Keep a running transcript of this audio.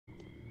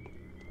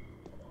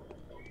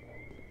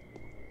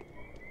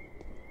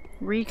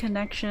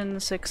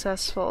Reconnection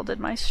successful. Did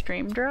my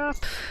stream drop?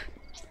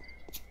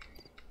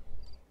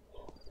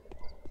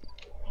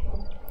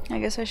 I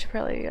guess I should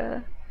probably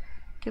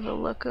give a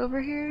look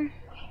over here.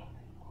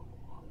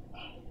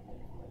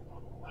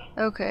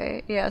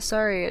 Okay, yeah,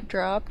 sorry it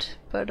dropped,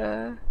 but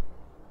I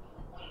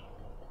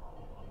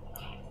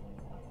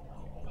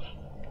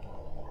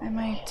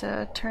might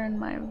turn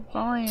my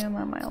volume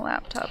on my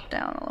laptop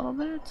down a little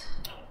bit.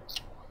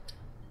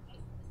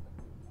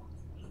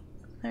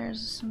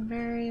 There's some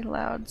very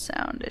loud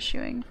sound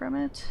issuing from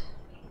it.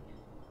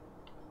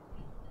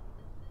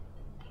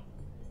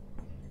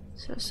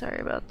 So sorry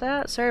about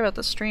that. Sorry about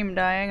the stream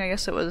dying. I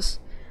guess it was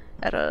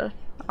at a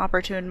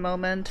opportune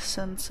moment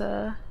since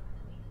I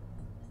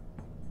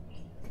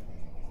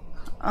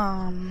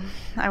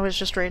was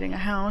just raiding a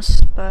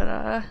house,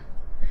 but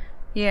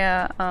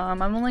yeah,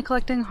 I'm only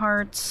collecting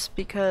hearts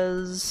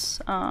because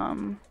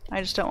I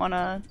just don't want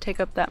to take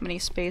up that many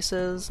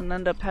spaces and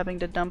end up having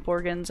to dump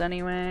organs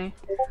anyway.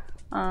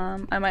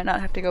 I might not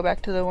have to go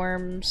back to the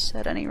worms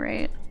at any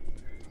rate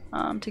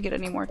to get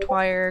any more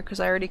twire, because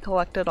I already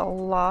collected a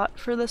lot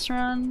for this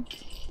run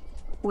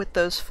with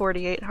those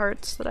 48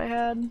 hearts that I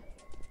had.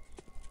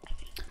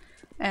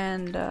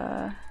 And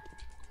oh,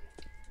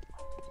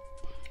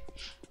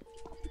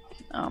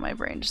 my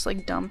brain just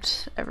like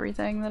dumped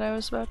everything that I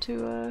was about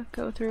to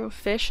go through.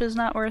 Fish is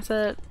not worth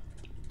it.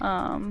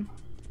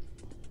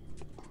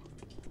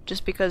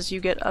 Just because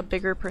you get a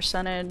bigger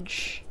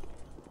percentage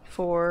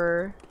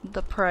for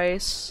the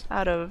price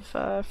out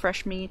of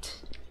fresh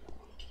meat,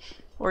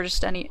 or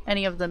just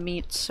any of the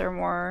meats are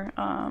more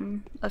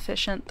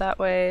efficient that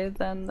way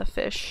than the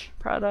fish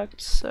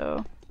products.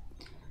 So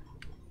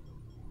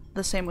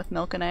the same with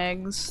milk and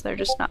eggs, they're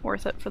just not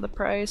worth it for the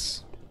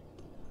price.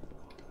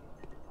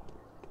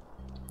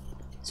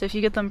 So if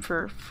you get them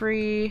for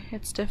free,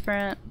 it's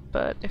different,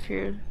 but if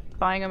you're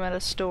buying them at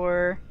a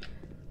store,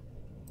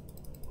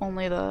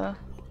 only the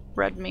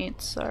red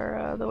meats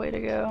are the way to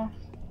go.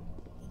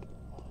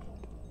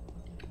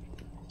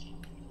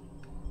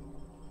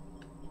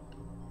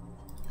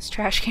 This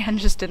trash can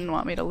just didn't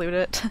want me to loot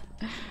it.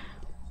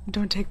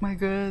 Don't take my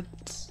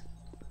goods.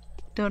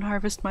 Don't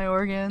harvest my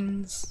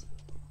organs.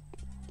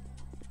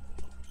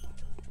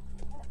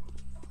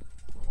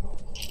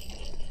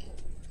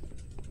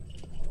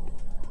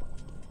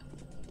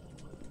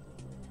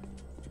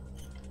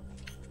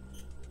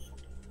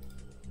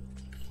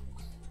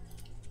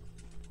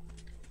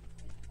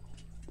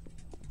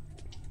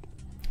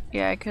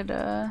 Yeah, I could,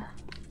 at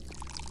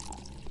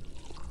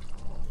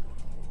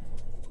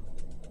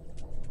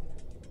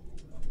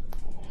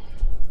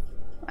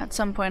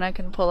some point I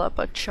can pull up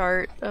a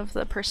chart of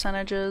the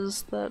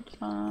percentages that,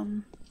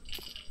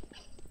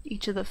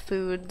 each of the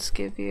foods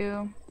give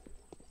you.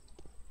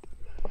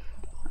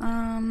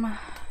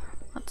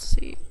 Let's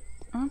see.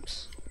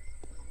 Oops.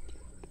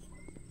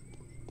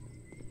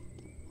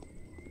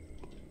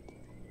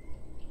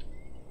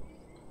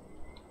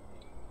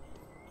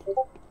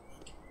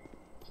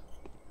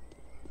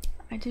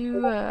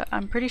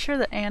 I'm pretty sure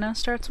that Anna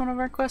starts one of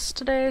our quests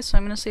today, so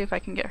I'm gonna see if I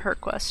can get her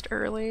quest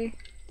early.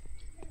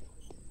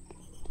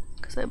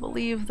 Because I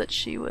believe that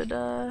she would,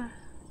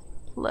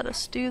 let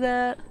us do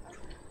that.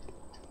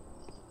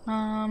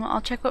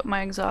 I'll check what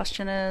my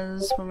exhaustion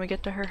is when we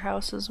get to her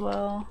house as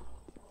well.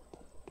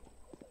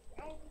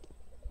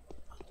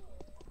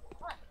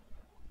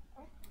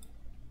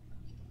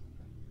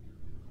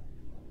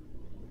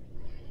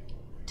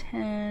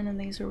 $10, and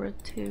these are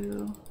worth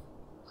 2.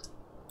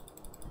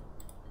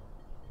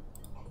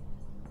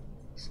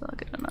 So I'll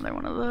get another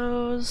one of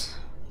those.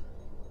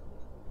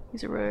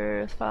 These are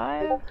worth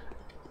 5.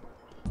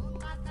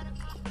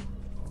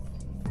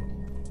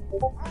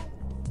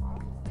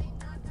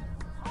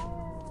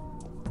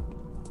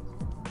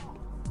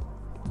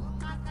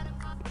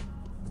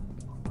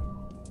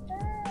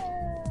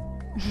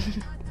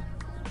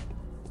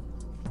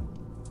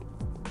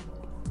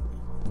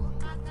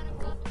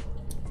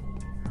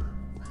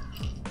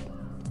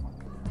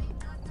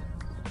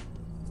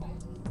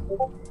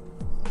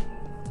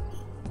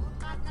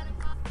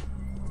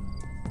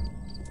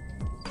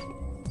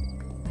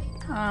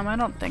 I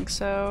don't think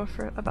so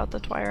about the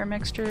twire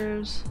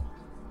mixtures.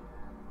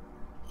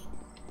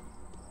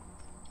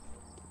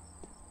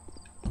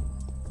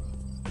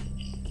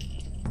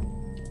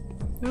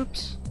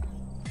 Oops.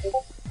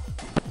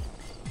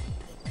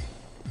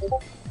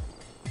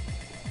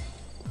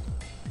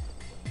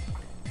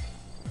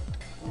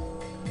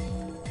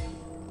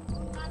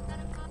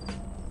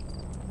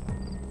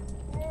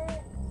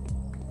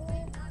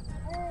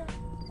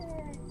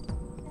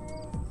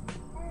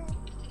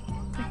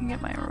 I can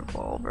get my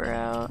revolver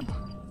out.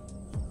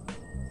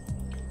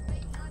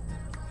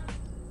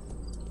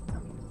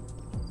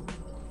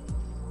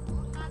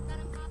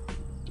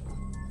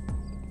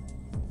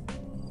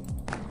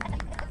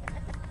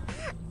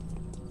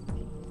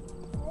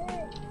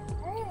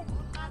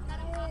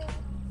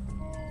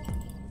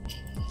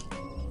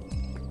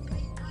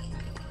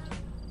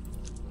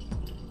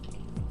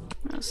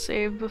 I'll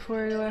save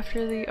before I go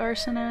after the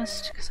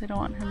arsonist, because I don't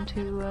want him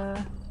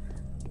to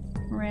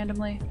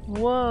randomly.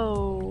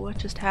 Whoa, what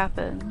just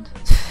happened?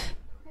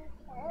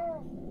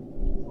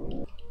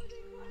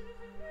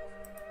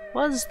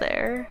 Was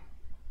there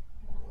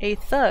a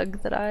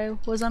thug that I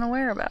was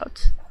unaware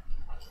about?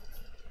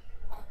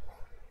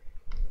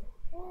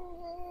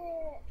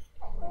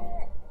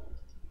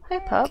 Hey,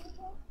 pup.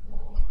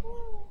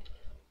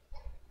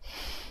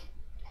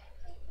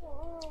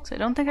 So I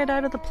don't think I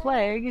died of the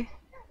plague.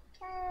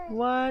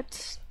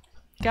 What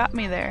got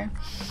me there?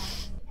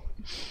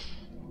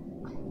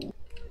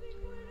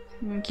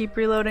 I'm gonna keep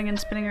reloading and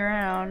spinning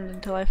around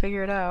until I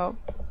figure it out.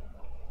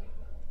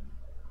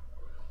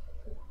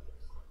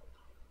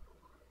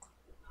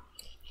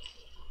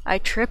 I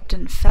tripped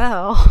and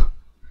fell.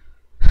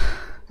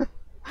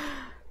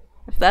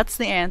 If that's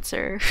the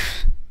answer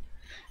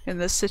in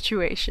this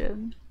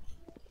situation.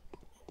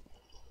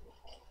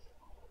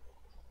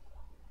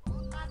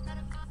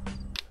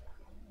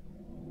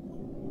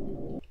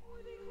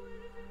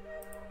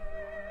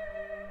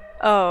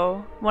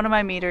 Oh, one of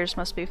my meters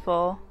must be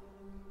full.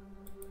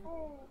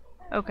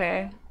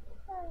 Okay,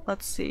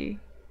 let's see.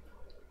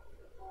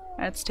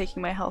 It's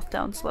taking my health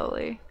down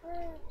slowly.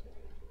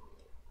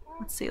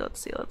 Let's see, let's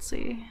see, let's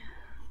see.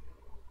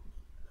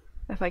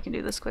 If I can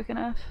do this quick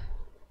enough.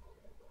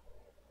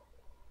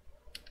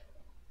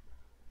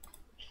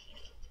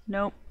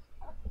 Nope.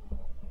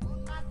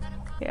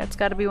 Yeah, it's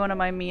gotta be one of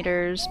my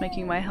meters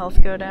making my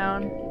health go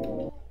down.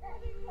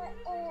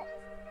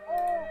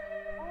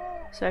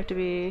 So I have to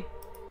be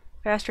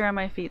faster on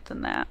my feet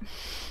than that.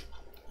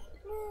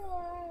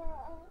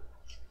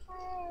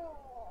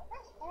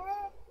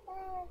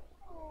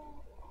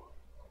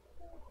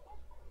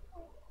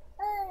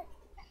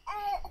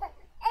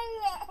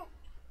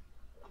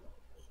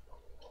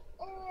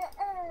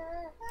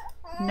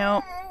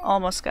 Nope,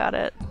 almost got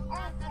it.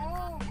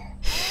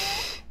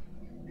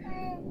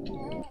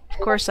 Of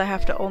course I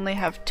have to only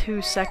have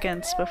 2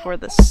 seconds before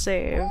the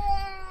save.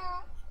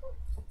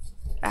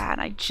 Ah,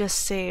 and I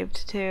just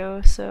saved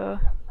too, so...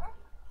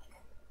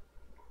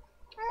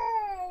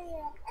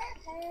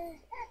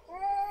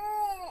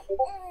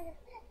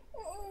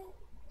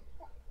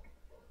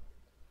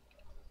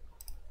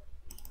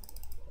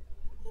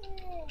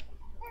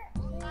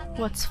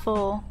 What's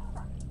full?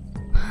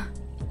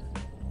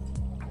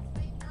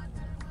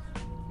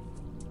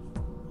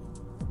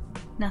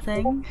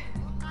 Nothing.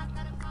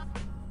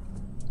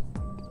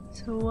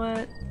 So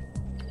what?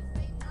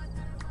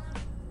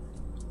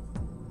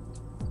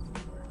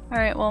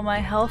 Alright, well my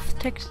health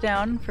ticked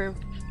down for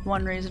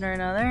one reason or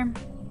another.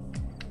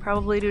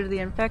 Probably due to the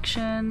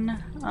infection.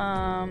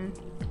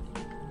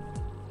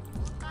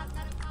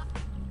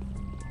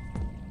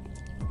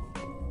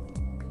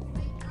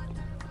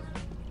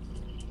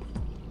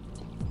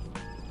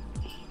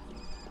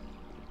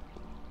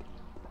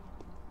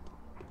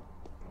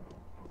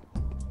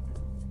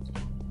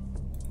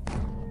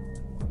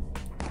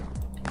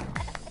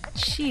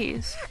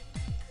 Jeez.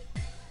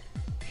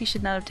 He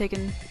should not have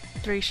taken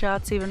 3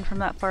 shots even from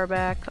that far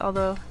back,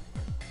 although...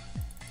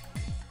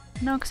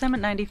 No, because I'm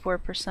at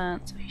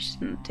 94%, so he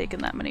shouldn't have taken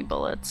that many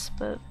bullets,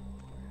 but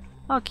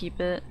I'll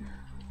keep it.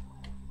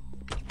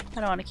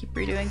 I don't want to keep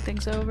redoing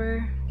things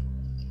over.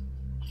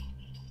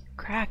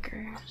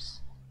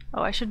 Crackers.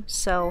 Oh, I should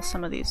sell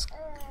some of these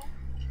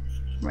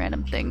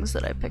random things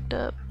that I picked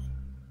up.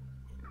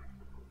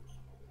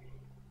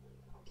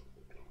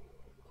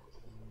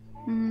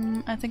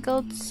 I think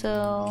I'll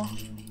sell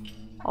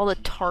all the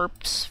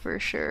tarps for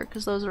sure,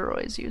 because those are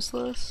always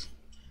useless.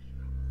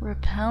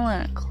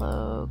 Repellent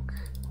cloak.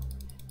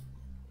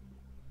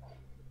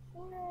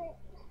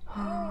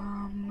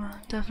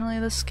 Definitely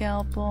the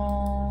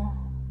scalpel.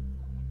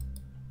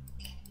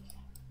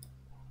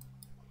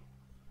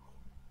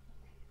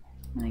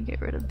 I'm gonna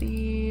get rid of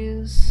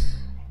these.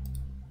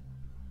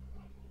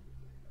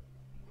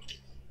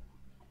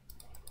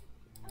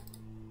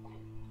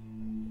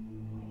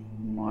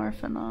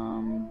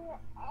 Morphinum.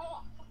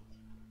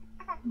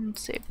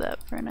 Save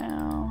that for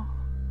now.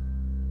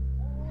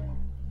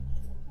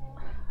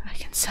 I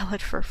can sell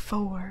it for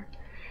 4.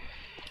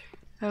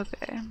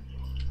 Okay.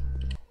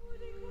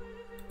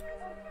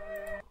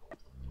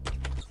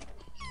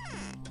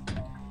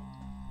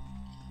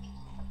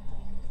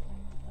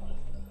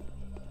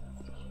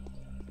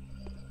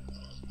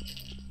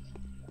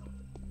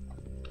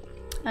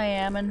 I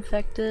am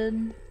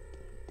infected.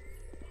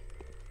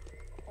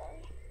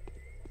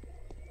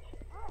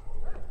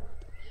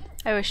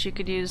 I wish you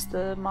could use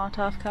the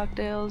Molotov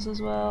cocktails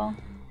as well.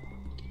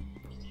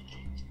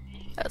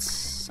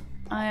 Yes,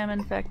 I am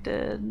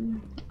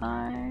infected.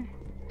 I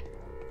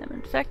am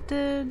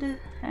infected,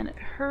 and it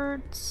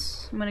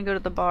hurts. I'm gonna go to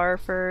the bar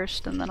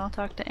first, and then I'll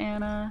talk to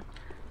Anna.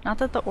 Not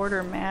that the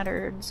order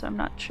mattered, so I'm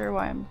not sure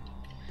why I'm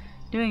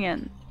doing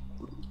it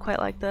quite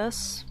like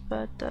this,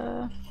 but,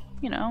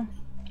 you know.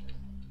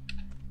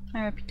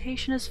 My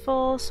reputation is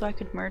full, so I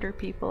could murder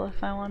people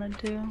if I wanted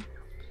to.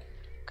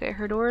 Okay,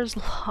 her door is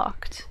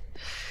locked.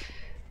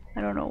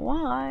 I don't know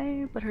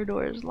why, but her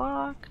door is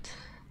locked.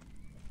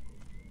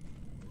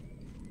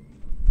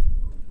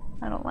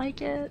 I don't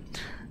like it.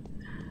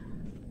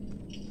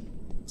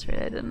 That's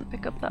right, I didn't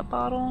pick up that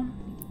bottle.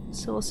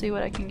 So we'll see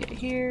what I can get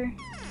here.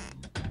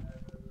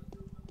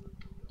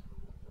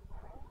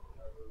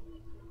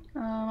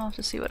 I'll have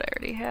to see what I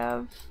already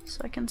have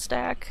so I can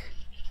stack.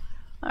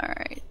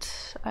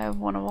 Alright, I have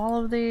one of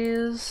all of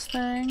these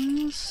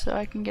things so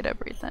I can get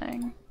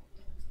everything.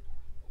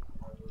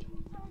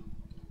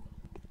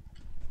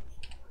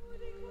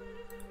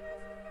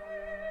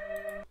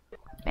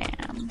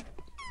 Bam.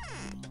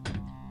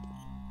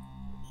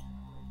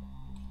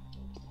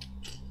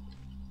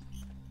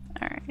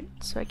 Alright,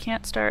 so I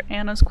can't start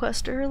Anna's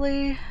quest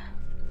early.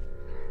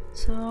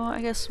 So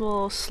I guess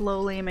we'll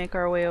slowly make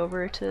our way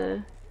over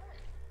to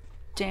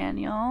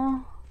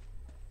Daniel.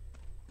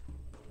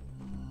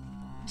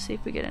 See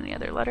if we get any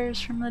other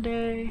letters from the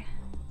day.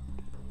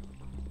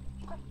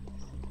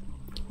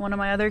 One of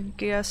my other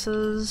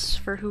guesses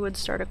for who would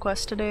start a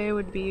quest today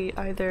would be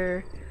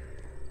either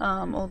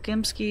Old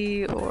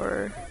Gimsky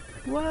or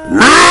what?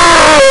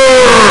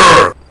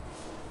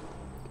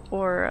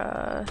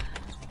 Or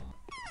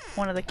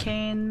one of the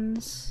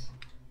Canes.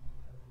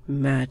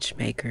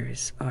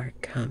 Matchmakers are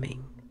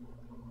coming,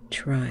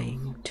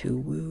 trying to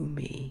woo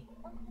me.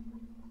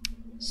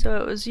 So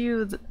it was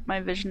you that my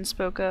vision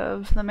spoke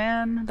of, the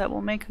man that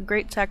will make a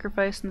great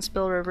sacrifice and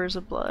spill rivers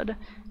of blood.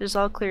 It is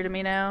all clear to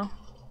me now.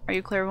 Are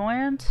you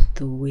clairvoyant?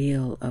 The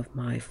wheel of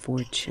my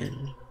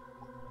fortune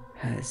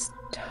has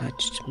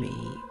touched me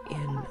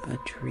in a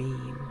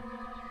dream.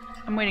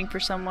 I'm waiting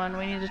for someone.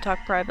 We need to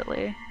talk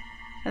privately.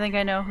 I think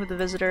I know who the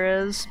visitor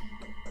is.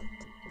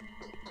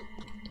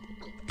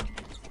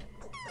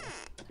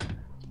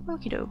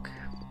 Okie doke.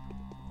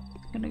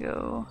 I'm gonna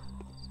go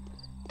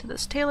to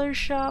this tailor's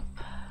shop.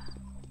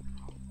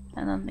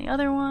 And then the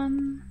other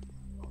one.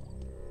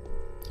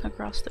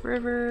 Across the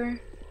river.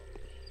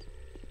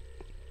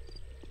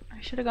 I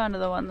should have gone to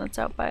the one that's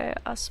out by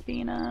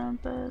Ospina,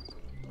 but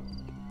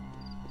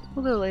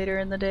we'll go later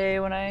in the day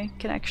when I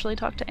can actually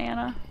talk to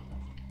Anna.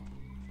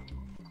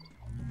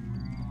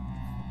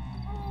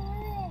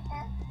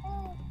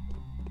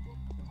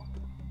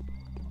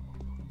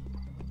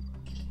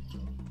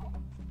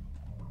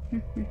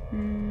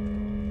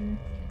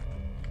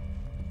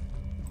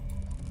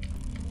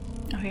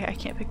 Oh yeah, I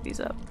can't pick these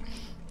up.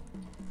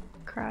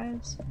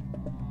 Cries.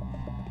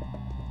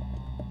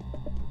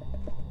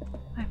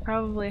 I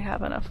probably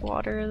have enough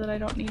water that I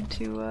don't need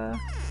to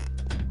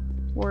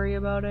worry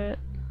about it.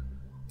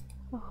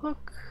 A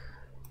hook.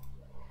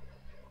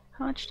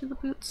 How much do the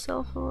boots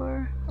sell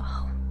for?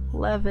 Oh,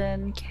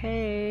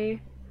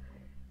 11k.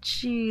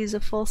 Jeez,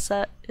 a full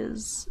set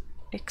is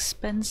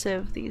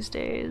expensive these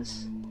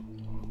days.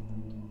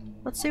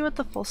 Let's see what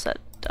the full set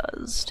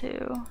does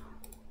too.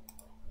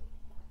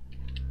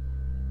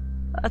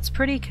 That's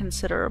pretty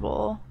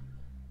considerable.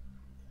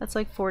 That's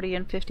like 40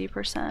 and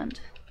 50%.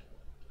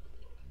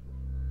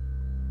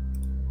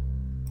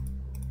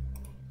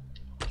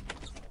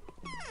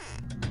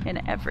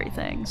 In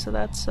everything, so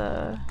that's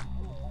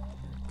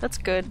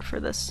good for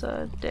this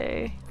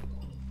day.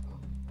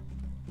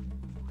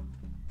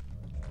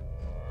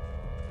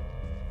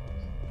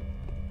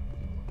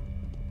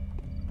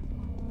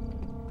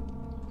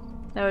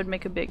 That would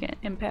make a big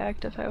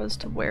impact if I was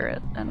to wear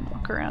it and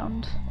walk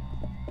around.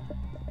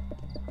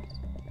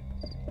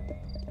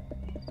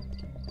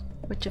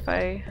 Which if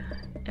I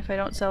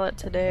don't sell it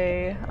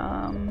today,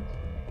 I'm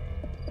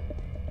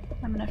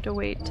gonna have to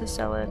wait to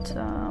sell it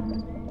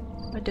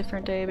a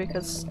different day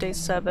because day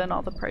 7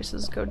 all the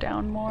prices go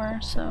down more,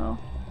 so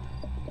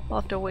I'll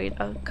have to wait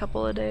a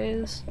couple of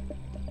days.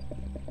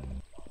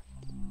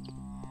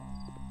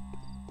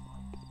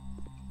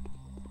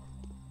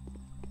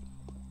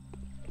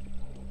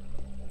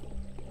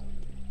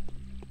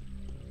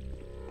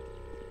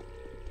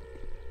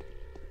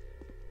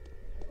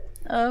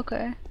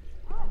 Okay.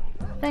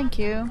 Thank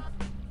you.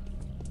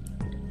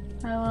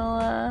 I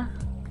will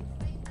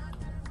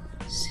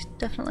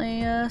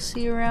definitely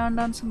see you around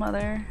on some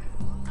other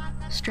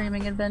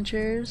streaming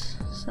adventures.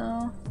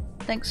 So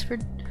thanks for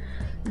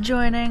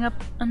joining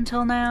up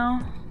until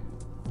now.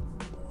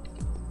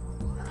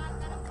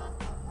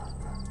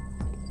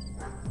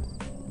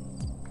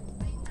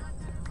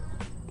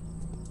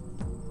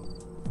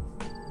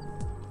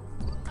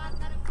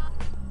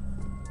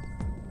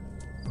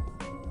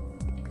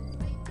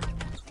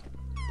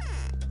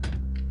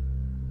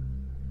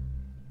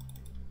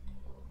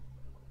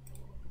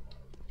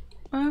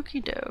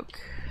 Okie doke.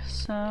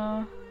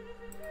 So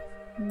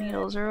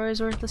needles are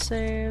always worth the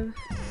save.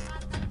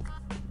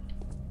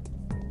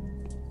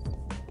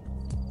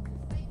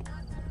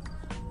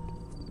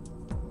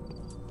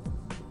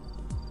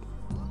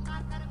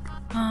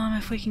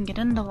 If we can get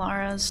into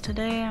Lara's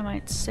today, I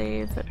might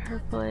save at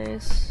her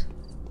place.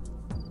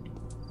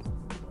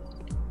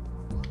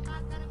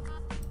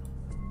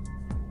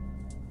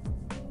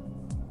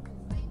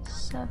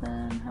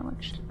 $7. How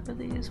much are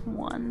these?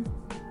 $1.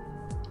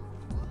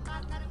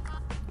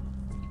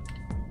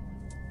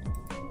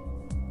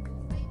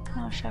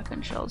 Oh,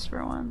 shotgun shells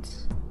for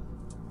once.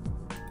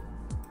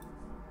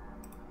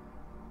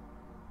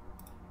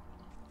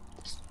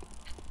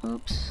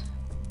 Oops.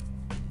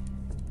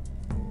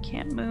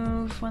 Can't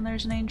move when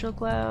there's an angel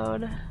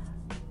cloud.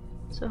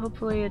 So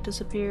hopefully it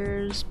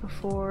disappears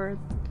before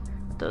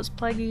those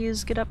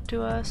plagues get up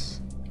to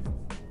us.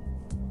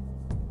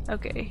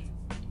 Okay,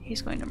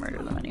 he's going to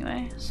murder them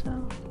anyway,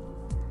 so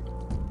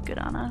good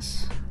on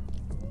us.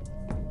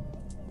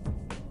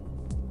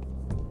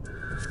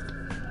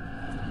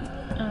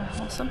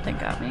 Well, something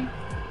got me.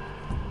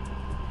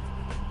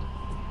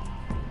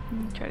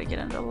 Try to get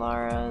into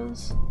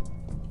Lara's.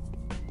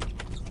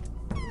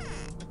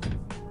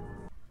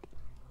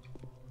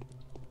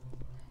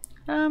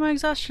 My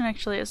exhaustion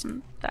actually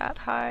isn't that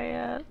high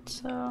yet,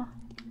 so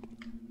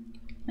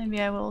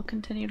maybe I will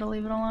continue to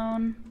leave it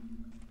alone.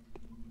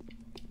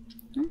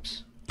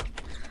 Oops.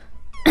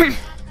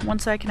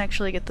 Once I can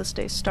actually get this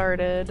day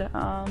started,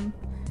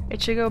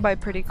 it should go by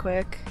pretty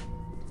quick.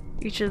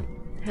 Each of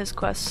his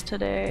quests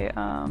today,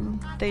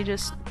 they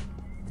just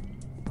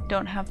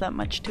don't have that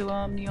much to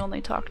them. You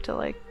only talk to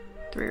like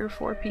 3 or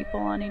 4 people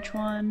on each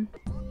one.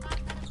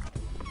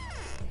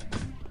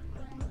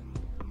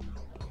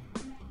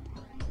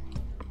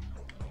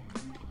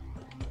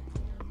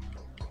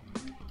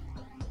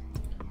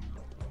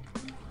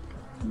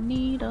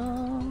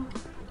 Needle.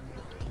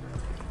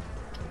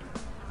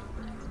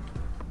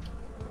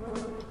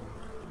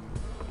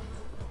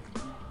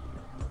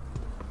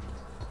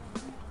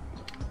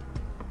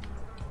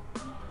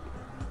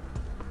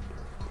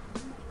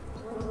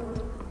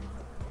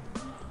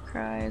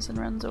 Cries and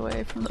runs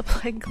away from the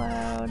plague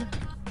cloud.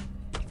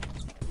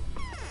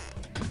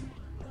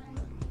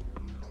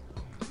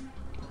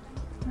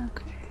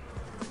 Okay.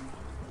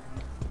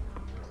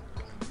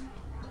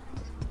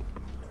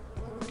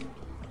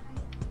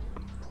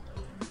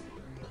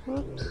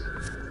 Whoops.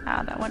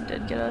 Ah, that one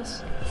did get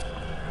us.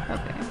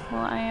 Okay,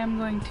 well I am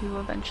going to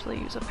eventually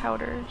use a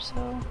powder,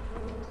 so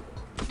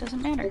it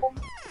doesn't matter.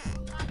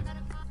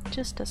 It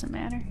just doesn't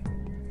matter.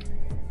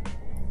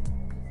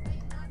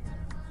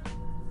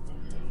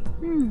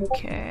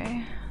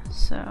 Okay,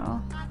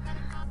 so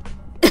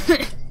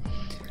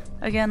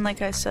again,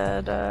 like I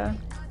said,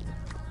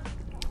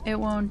 it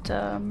won't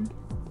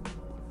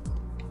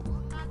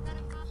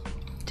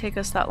take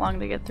us that long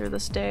to get through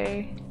this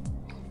day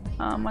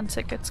once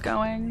it gets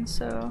going,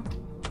 so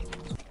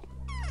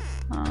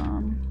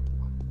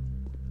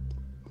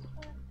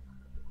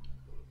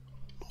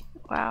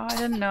wow, I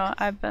didn't know.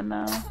 I've been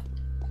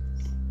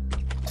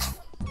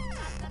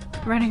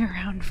running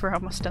around for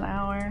almost an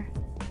hour.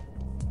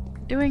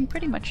 Doing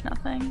pretty much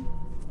nothing.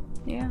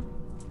 Yeah.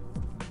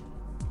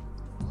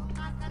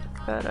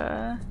 But,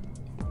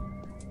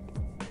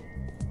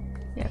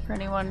 yeah, for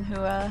anyone who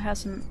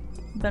hasn't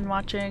been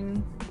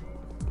watching,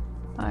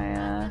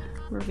 I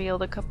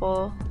revealed a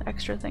couple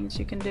extra things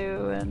you can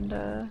do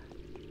and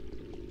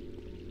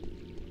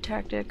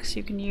tactics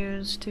you can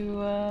use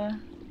to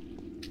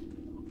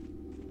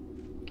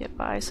get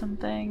by some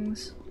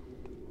things.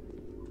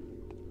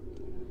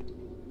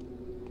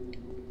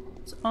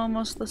 It's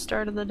almost the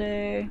start of the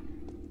day.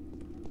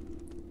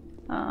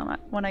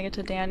 When I get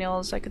to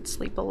Daniel's, I could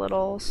sleep a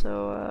little,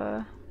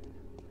 so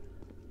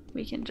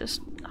we can just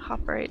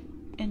hop right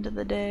into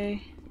the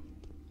day.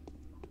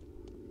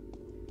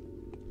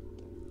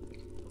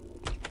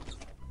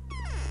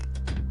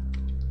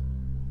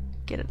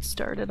 Get it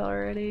started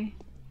already.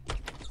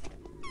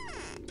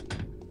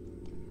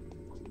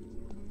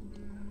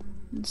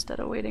 Instead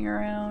of waiting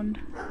around.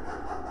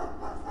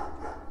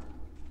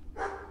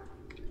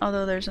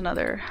 Although there's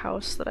another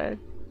house that I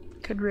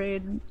could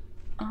raid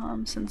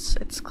since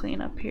it's clean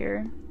up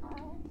here.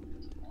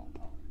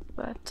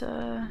 But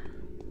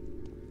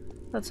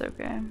that's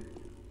okay.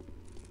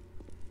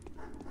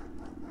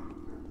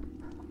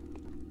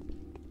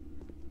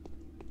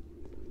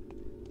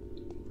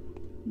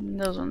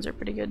 Those ones are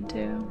pretty good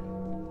too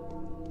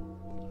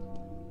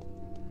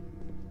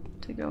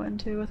to go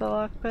into with a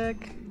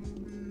lockpick.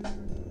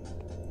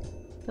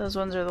 Those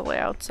ones are the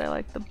layouts I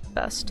like the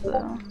best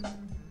though.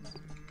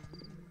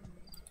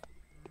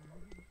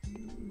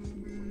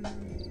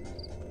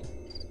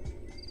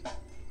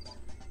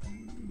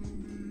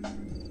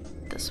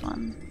 This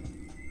one.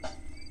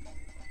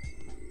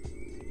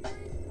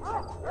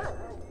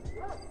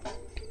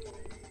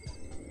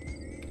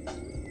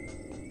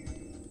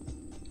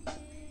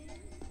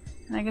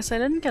 And I guess I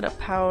didn't get a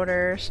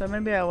powder, so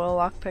maybe I will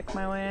lockpick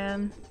my way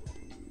in.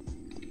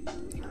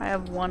 I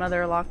have one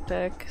other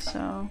lockpick,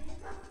 so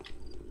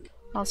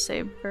I'll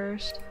save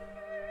first.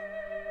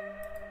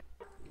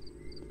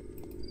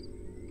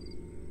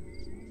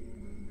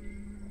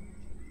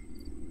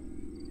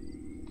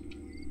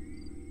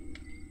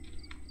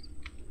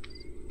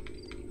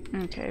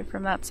 Okay,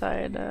 from that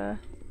side,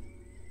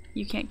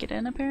 you can't get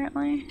in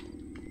apparently.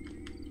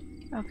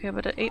 Okay,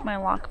 but it ate my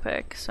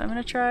lockpick, so I'm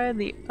gonna try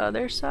the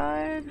other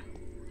side.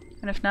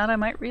 And if not, I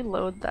might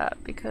reload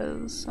that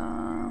because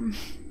I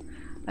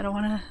don't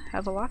want to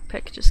have a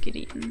lockpick just get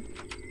eaten.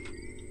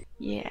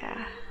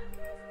 Yeah,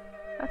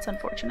 that's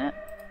unfortunate.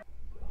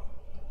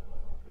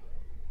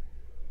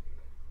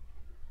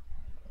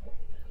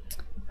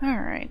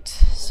 Alright,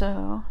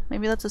 so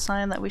maybe that's a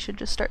sign that we should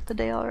just start the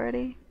day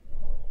already.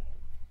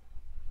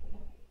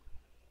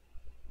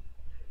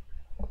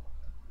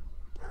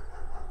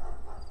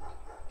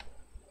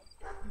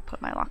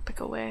 put my lockpick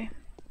away.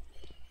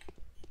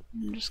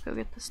 And just go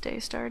get this day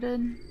started.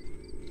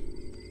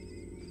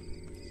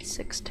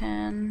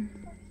 6:10.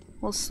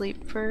 We'll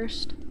sleep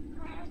first,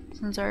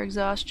 since our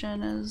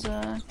exhaustion is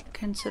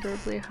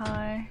considerably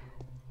high.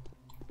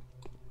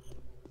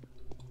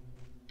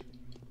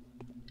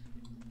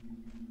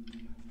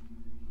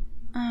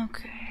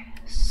 Okay,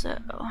 so...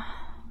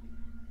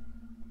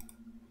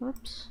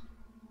 Whoops.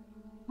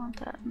 Want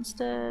that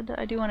instead.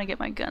 I do want to get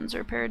my guns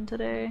repaired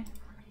today.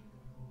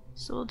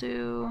 So we'll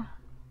do...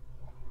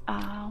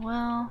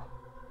 well...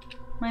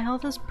 My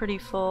health is pretty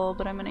full,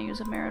 but I'm gonna use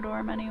a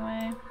Meridorm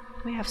anyway.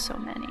 We have so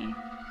many.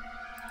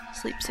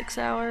 Sleep 6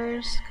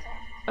 hours.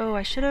 Oh,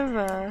 I should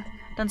have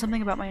done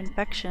something about my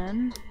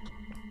infection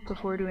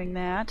before doing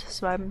that,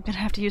 so I'm gonna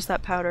have to use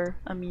that powder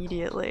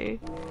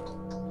immediately.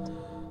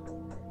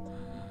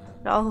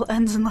 It all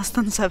ends in less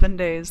than 7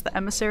 days. The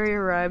emissary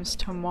arrives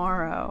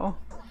tomorrow.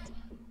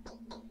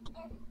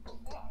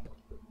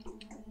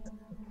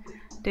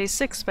 Day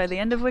 6, by the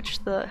end of which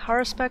the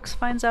Haruspex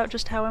finds out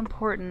just how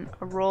important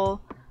a role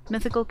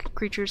mythical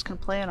creatures can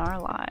play in our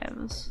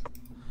lives.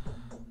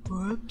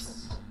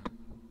 Whoops.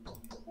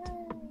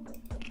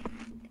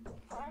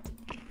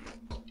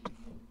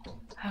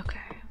 Okay.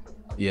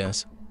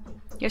 Yes.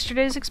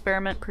 Yesterday's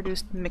experiment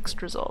produced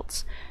mixed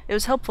results. It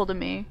was helpful to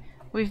me.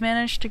 We've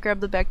managed to grab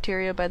the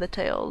bacteria by the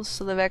tails,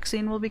 so the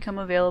vaccine will become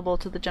available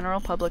to the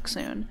general public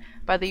soon.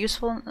 But the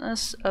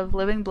usefulness of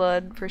living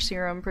blood for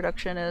serum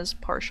production is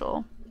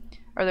partial.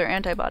 Are there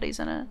antibodies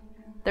in it?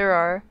 There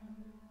are.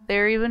 They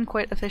are even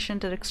quite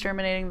efficient at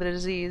exterminating the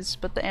disease,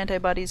 but the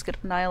antibodies get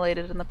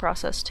annihilated in the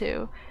process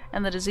too,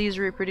 and the disease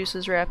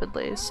reproduces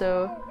rapidly,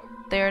 so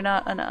they are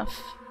not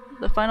enough.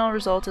 The final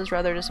result is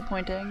rather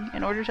disappointing.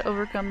 In order to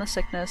overcome the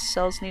sickness,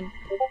 cells need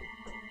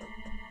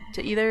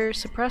to either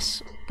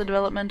suppress the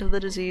development of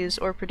the disease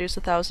or produce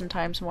 1,000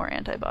 times more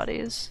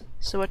antibodies.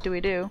 So what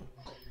do?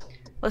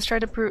 Let's try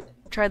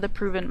the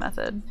proven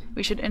method.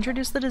 We should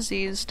introduce the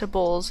disease to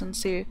bulls and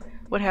see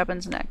what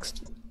happens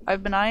next.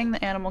 I've been eyeing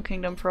the animal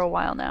kingdom for a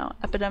while now.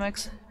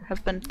 Epidemics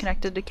have been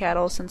connected to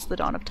cattle since the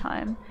dawn of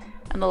time,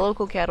 and the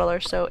local cattle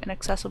are so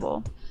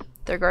inaccessible.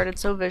 They're guarded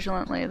so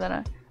vigilantly that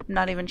I'm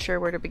not even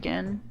sure where to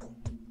begin.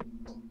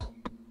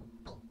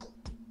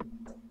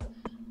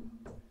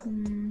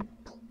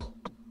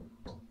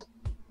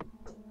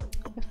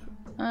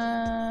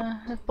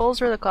 If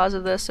bulls were the cause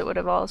of this, it would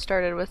have all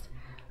started with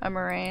a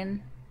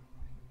moraine.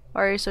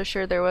 Why are you so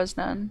sure there was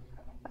none?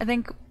 I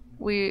think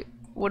we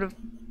would have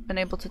been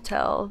able to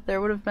tell. There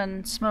would have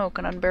been smoke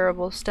and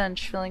unbearable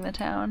stench filling the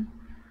town.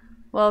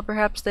 Well,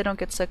 perhaps they don't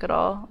get sick at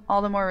all.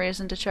 All the more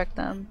reason to check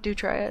them. Do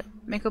try it.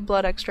 Make a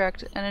blood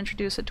extract and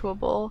introduce it to a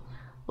bull.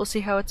 We'll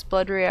see how its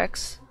blood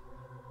reacts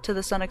to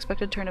this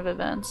unexpected turn of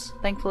events.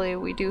 Thankfully,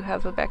 we do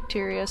have a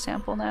bacteria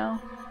sample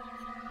now.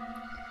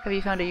 Have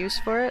you found a use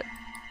for it?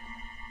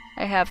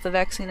 I have. The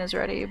vaccine is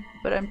ready,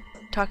 but I'm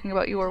talking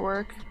about your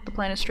work. The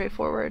plan is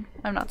straightforward.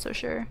 I'm not so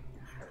sure.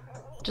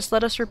 Just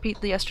let us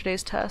repeat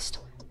yesterday's test.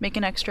 Make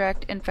an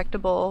extract, infect a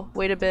bull,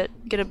 wait a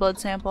bit, get a blood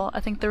sample. I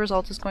think the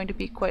result is going to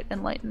be quite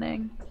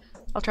enlightening.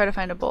 I'll try to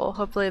find a bull.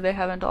 Hopefully they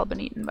haven't all been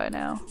eaten by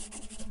now.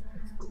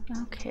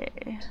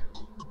 Okay.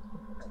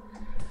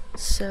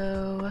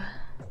 So...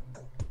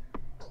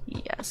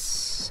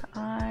 yes,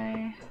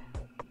 okay,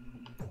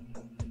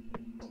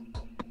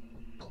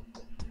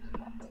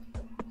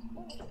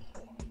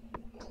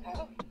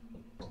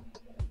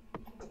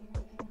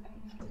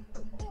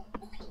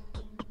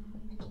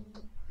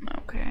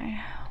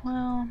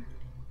 well...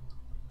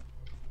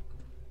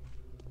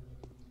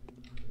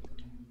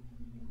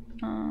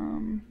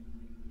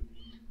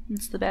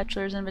 it's the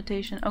bachelor's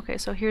invitation. Okay,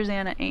 so here's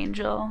Anna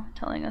Angel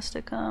telling us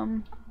to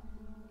come.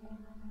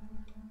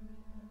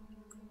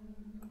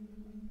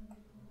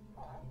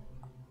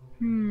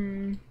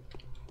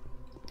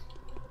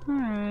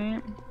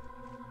 Alright.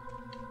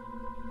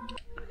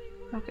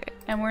 Okay,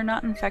 and we're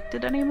not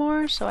infected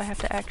anymore, so I have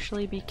to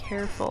actually be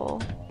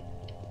careful.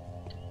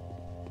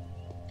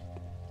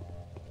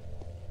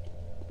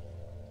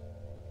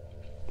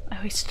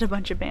 I wasted a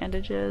bunch of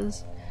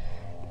bandages.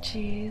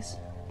 Jeez.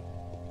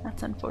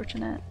 That's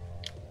unfortunate.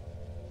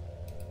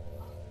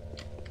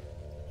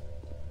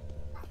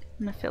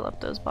 I'm gonna fill up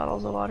those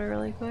bottles of water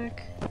really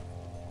quick.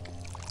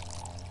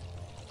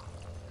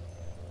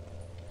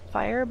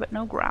 Fire, but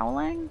no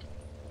growling?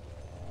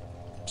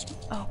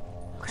 Oh,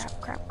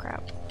 crap, crap,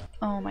 crap.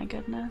 Oh my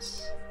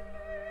goodness.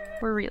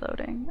 We're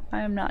reloading.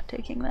 I am not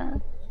taking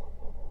that.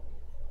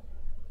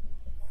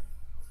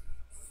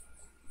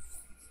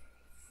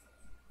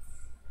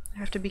 I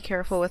have to be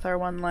careful with our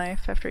one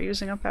life after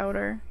using a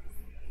powder.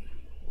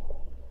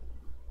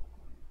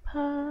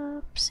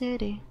 Pop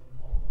City.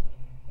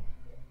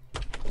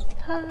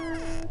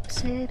 Pop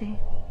City.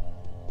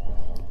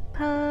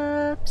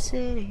 Pop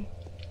City.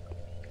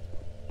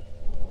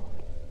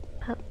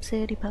 Pop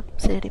City, Pop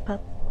City,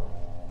 Pop.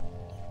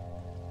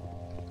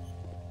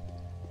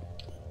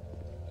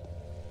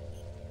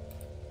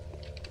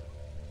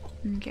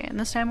 Okay, and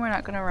this time we're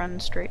not gonna run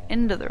straight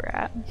into the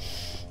rat.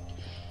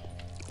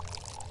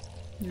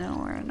 No,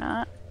 we're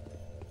not.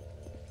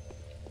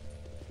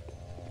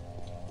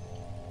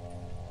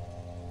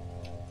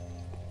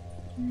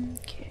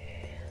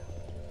 Okay.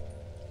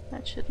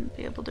 That shouldn't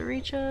be able to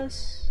reach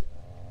us.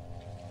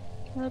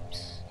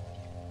 Oops.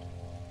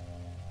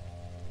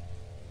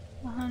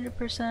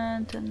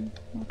 100% and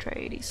we'll try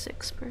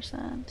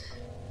 86%.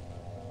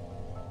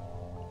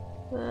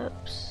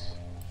 Whoops.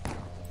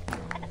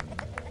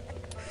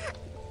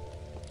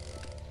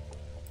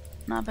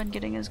 Not been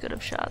getting as good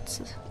of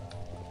shots.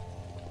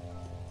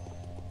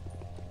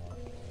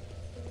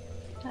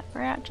 That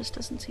rat just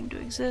doesn't seem to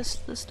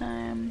exist this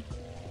time.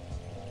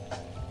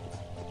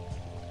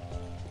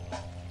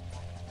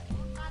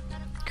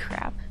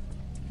 Crap.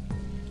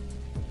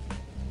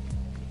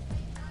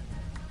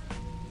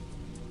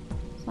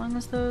 As long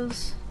as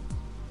those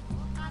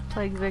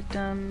plague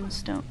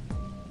victims don't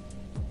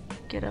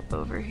get up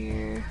over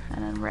here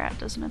and then rat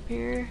doesn't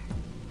appear.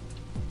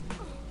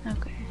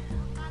 Okay.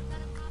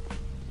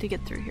 To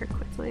get through here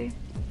quickly.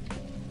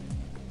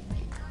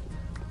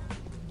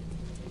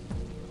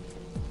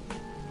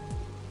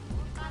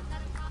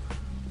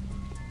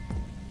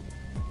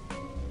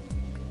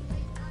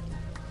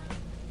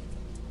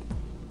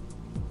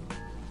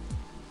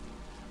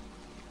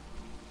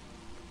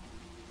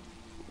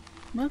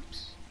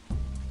 Whoops.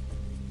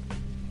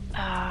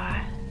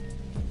 I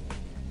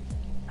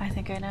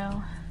think I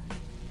know.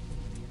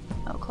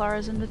 Oh,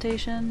 Clara's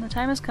invitation. The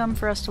time has come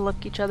for us to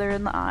look each other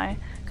in the eye.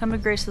 Come to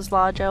Grace's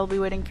lodge, I will be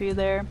waiting for you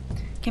there.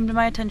 It came to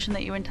my attention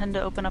that you intend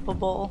to open up a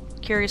bowl.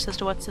 Curious as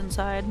to what's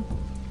inside.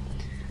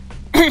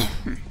 I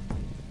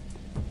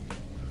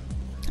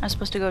was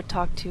supposed to go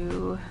talk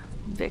to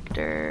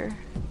Victor.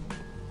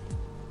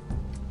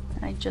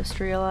 I just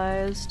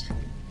realized.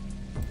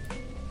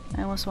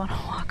 I almost want to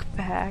walk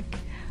back.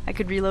 I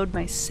could reload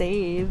my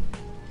save.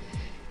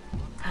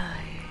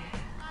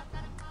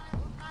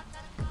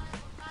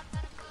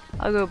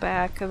 I'll go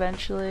back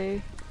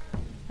eventually.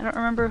 I don't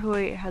remember who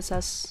he has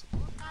us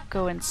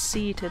go and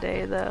see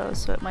today though,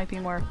 so it might be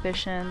more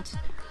efficient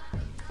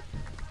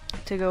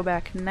to go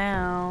back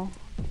now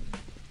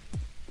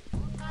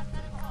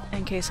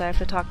in case I have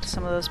to talk to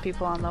some of those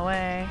people on the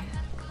way.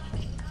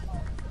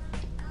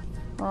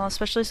 Well,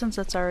 especially since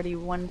it's already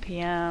 1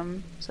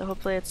 PM, so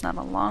hopefully it's not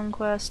a long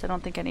quest. I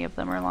don't think any of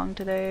them are long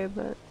today,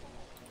 but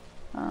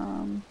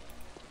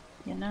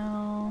you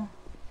know.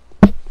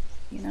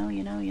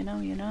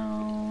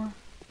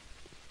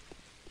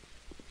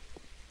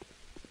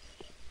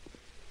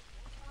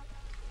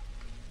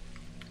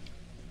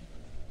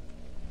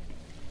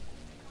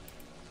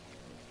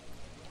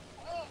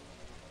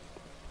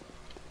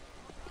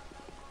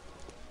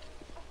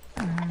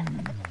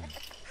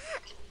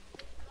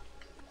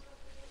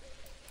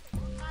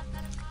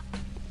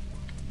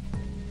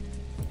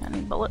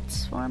 Any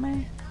bullets for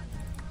me?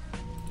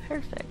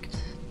 Perfect.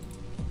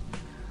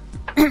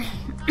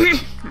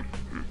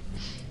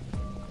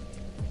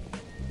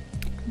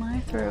 My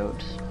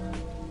throat.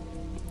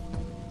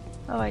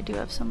 Oh, I do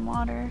have some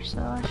water, so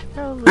I should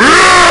probably do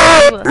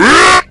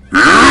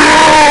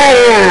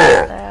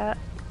that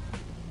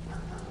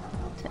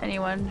to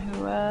anyone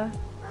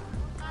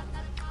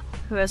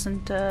who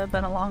hasn't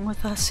been along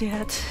with us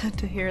yet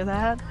to hear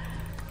that.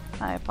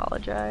 I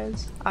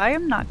apologize. I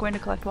am not going to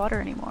collect water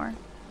anymore.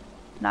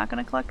 Not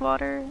gonna collect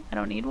water. I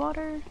don't need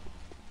water.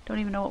 Don't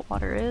even know what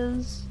water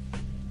is.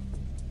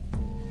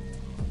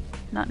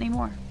 Not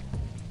anymore.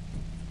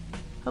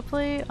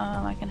 Hopefully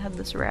I can head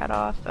this rat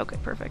off. Okay,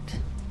 perfect.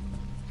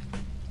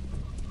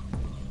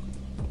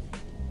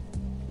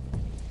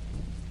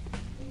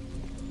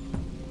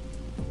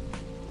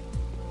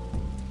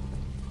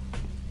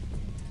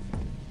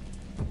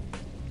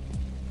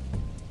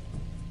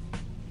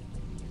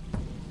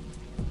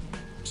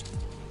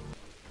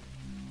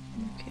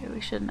 Okay,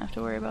 we shouldn't have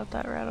to worry about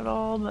that rat at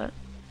all, but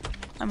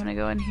I'm gonna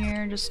go in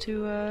here just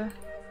to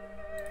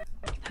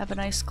have a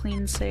nice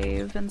clean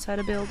save inside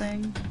a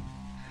building.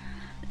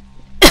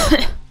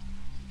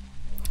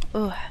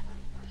 Ugh.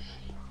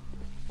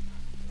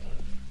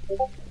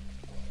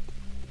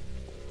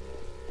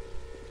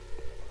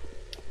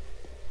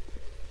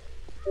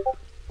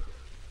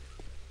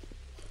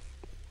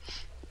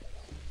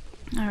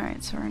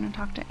 Alright, so we're gonna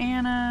talk to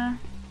Anna.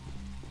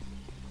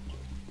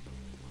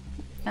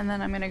 And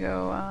then I'm gonna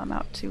go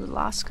out to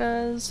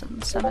Laska's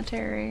and the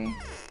cemetery.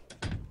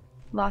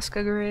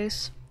 Laska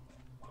Grace.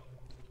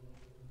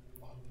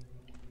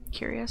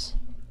 Curious?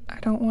 I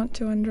don't want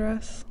to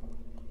undress.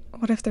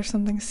 What if there's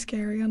something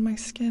scary on my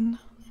skin?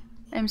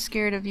 I'm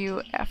scared of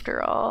you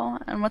after all.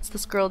 And what's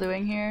this girl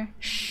doing here?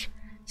 Shh.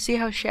 See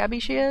how shabby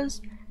she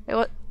is?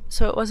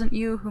 So it wasn't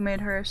you who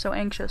made her so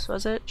anxious,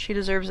 was it? She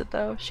deserves it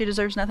though. She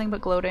deserves nothing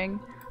but gloating.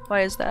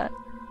 Why is that?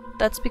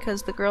 That's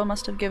because the girl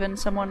must have given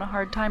someone a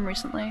hard time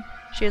recently.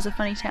 She has a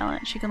funny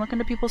talent. She can look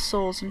into people's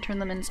souls and turn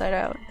them inside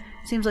out.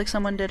 Seems like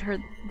someone did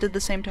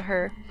the same to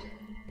her.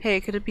 Hey,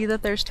 could it be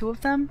that there's two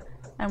of them?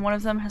 And one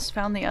of them has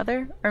found the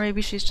other? Or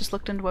maybe she's just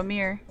looked into a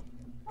mirror.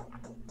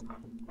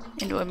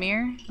 Into a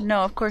mirror?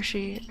 No, of course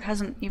she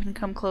hasn't even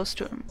come close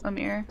to a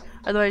mirror.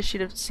 Otherwise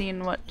she'd have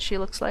seen what she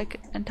looks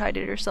like and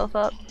tidied herself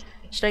up.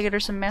 Should I get her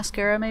some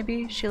mascara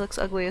maybe? She looks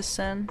ugly as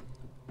sin.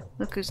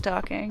 Look who's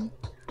talking.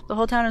 The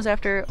whole town is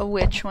after a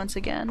witch once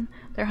again.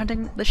 They're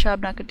hunting the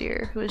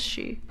Shabnakadir. Who is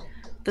she?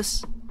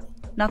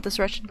 Not this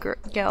wretched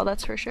gal,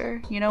 that's for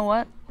sure. You know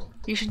what?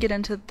 You should get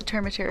into the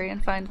termitary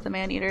and find the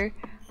man-eater.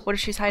 What if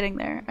she's hiding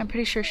there? I'm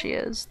pretty sure she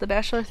is. The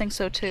bachelor thinks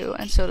so too,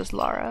 and so does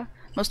Lara.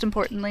 Most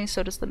importantly,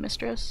 so does the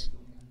mistress.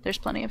 There's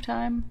plenty of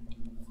time.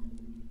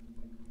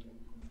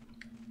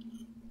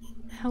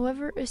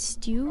 However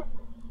astute,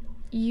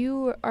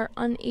 you are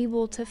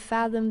unable to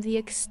fathom the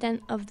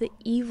extent of the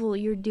evil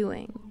you're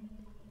doing.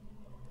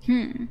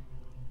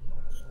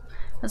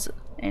 That's an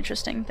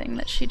interesting thing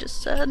that she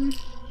just said.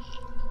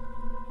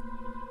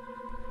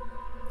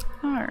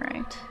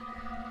 Alright.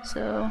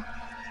 So,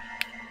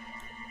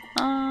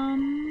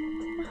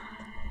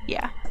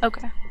 yeah,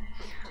 okay.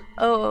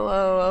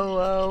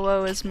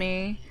 Woe is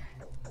me.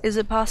 Is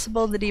it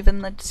possible that even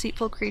the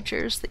deceitful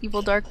creatures, the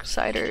evil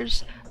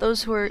darksiders,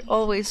 those who are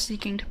always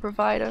seeking to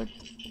provide a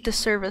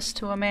disservice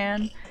to a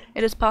man,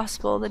 it is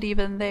possible that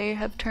even they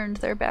have turned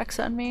their backs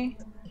on me?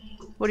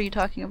 What are you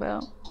talking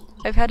about?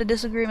 I've had a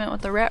disagreement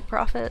with the rat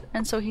prophet,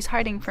 and so he's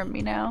hiding from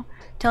me now,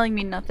 telling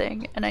me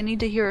nothing, and I need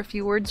to hear a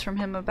few words from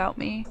him about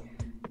me.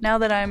 Now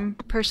that I'm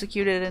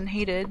persecuted and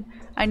hated,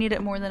 I need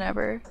it more than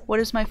ever. What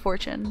is my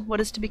fortune? What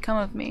is to become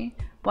of me?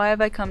 Why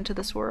have I come to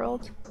this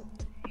world?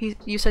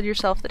 You said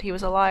yourself that he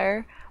was a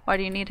liar. Why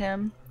do you need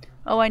him?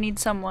 Oh, I need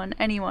someone,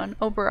 anyone.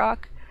 Oh,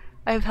 Barak,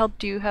 I have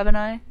helped you, haven't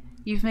I?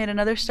 You've made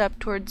another step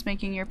towards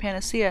making your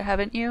panacea,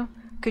 haven't you?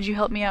 Could you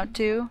help me out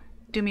too?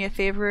 Do me a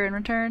favor in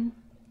return?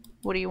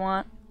 What do you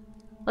want?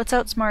 Let's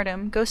outsmart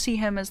him. Go see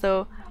him as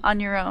though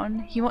on your own.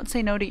 He won't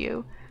say no to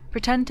you.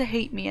 Pretend to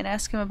hate me and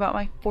ask him about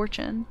my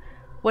fortune.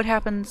 What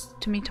happens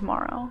to me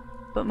tomorrow?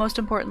 But most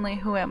importantly,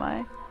 who am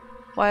I?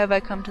 Why have I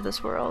come to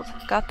this world?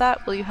 Got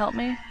that? Will you help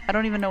me? I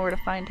don't even know where to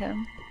find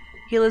him.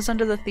 He lives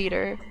under the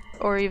theater,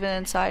 or even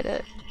inside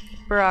it.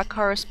 Barak,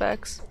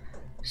 Haruspex.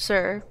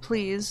 Sir,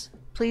 please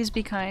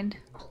be kind.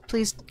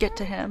 Please get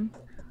to him.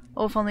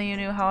 Oh, if only you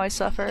knew how I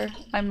suffer.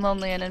 I'm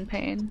lonely and in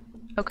pain.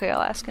 Okay,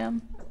 I'll ask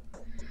him.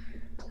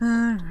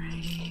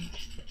 Alrighty.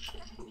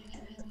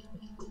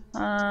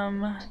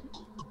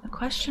 The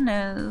question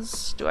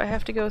is, do I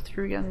have to go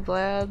through Young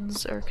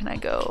Vlad's, or can I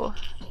go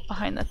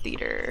behind the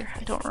theater?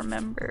 I don't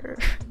remember.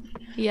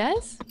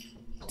 Yes?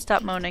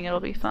 Stop moaning, it'll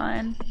be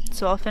fine.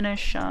 So I'll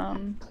finish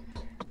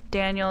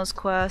Daniel's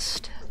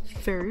quest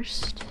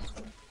first.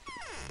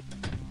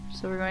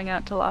 So we're going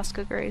out to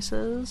Laska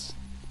Grace's.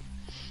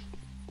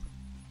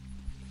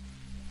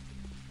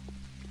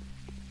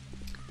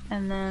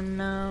 And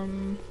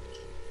then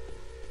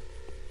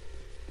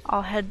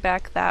I'll head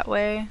back that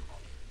way.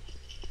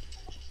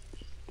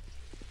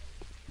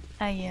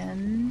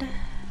 And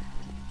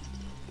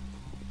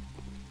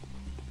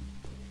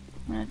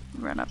I'm gonna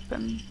run up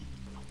and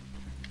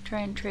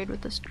try and trade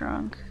with this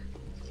drunk.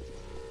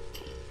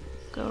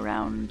 Go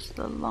around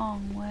the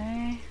long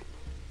way.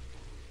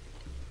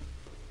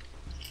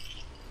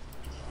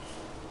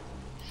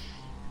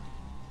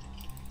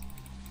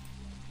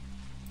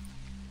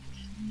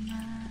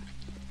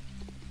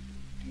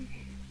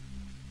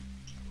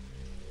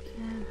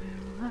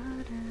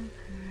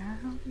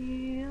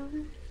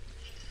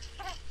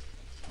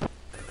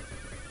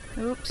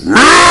 Oops.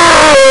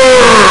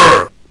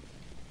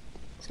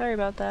 Sorry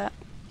about that.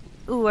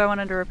 Ooh, I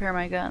wanted to repair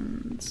my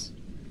guns.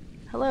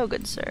 Hello,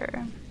 good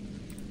sir.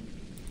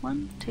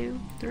 1, 2,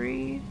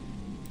 3.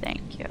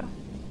 Thank you.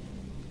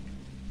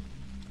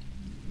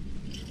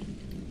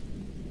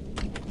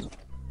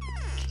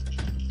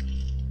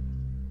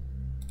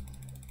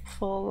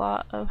 Full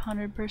lot of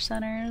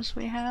 100%ers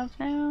we have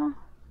now.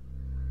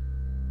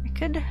 I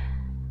could,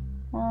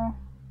 well,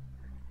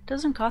 it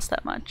doesn't cost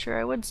that much, or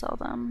I would sell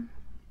them.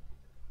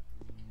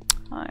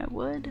 I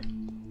would.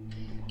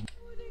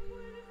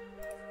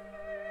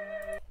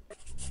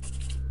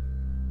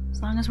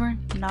 As long as we're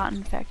not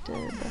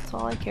infected, that's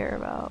all I care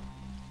about.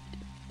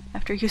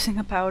 After using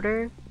a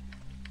powder,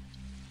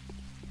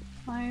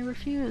 I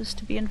refuse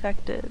to be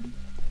infected.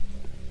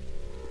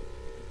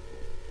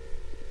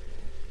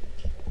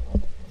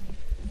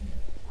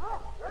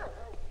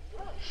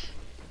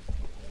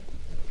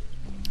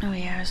 Oh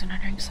yeah, I was gonna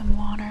drink some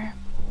water.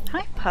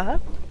 Hi,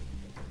 pup.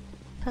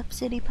 Pup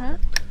City pup.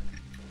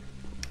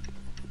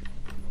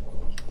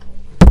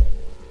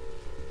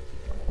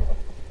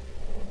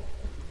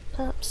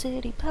 Pup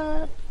City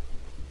pup.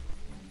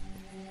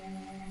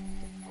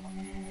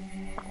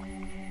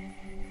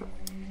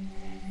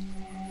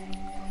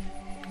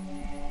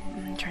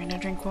 I'm trying to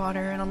drink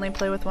water and only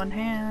play with one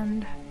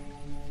hand.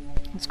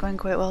 It's going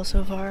quite well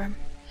so far.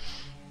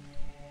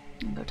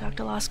 I'll go talk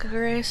to Laska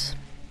Grace.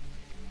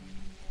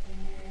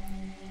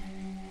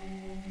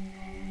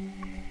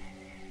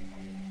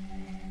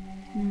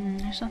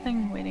 There's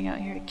nothing waiting out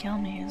here to kill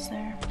me, is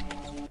there?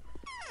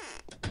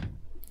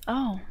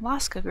 Oh,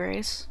 Laska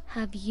Grace.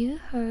 Have you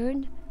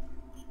heard?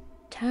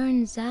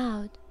 Turns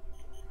out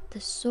the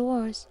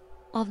source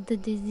of the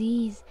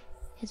disease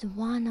is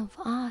one of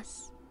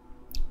us.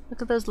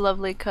 Look at those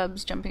lovely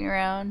cubs jumping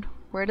around.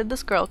 Where did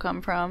this girl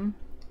come from?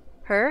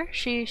 Her?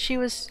 She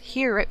was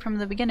here right from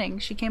the beginning.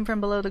 She came from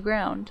below the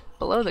ground.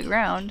 Below the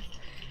ground?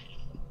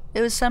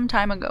 It was some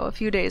time ago, a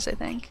few days, I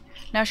think.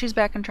 Now she's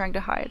back and trying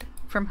to hide.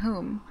 From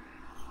whom?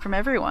 From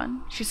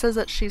everyone. She says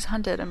that she's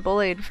hunted and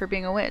bullied for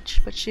being a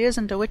witch, but she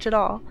isn't a witch at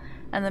all.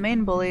 And the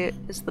main bully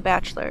is the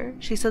bachelor.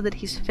 She said that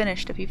he's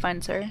finished if he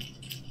finds her.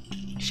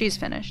 She's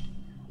finished.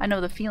 I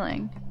know the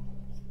feeling.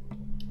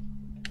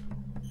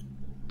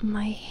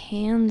 My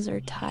hands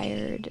are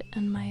tired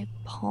and my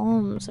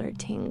palms are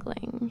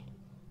tingling.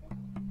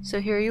 So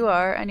here you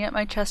are, and yet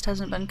my chest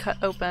hasn't been cut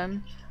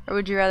open. Or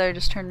would you rather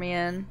just turn me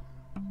in?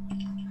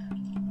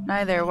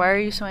 Neither. Why are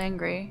you so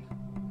angry?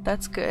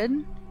 That's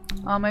good.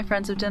 All my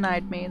friends have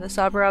denied me. The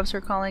Saburovs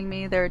were calling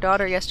me their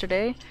daughter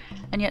yesterday,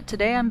 and yet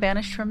today I'm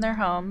banished from their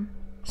home.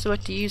 So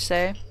what do you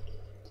say?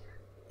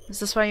 Is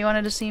this why you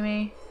wanted to see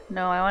me?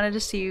 No, I wanted to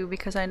see you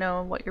because I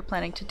know what you're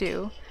planning to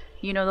do.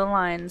 You know the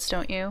lines,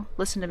 don't you?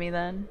 Listen to me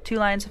then. 2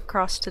 lines have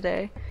crossed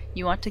today.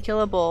 You want to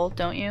kill a bull,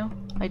 don't you?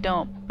 I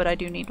don't, but I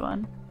do need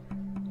one.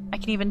 I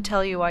can even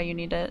tell you why you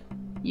need it.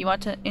 You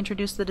want to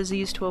introduce the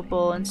disease to a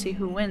bull and see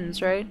who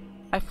wins, right?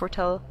 I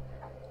foretell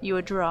you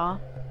a draw.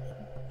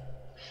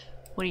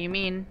 What do you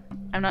mean?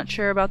 I'm not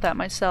sure about that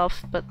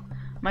myself, but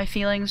my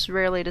feelings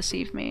rarely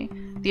deceive me.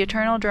 The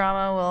eternal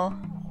drama will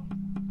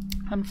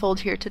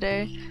unfold here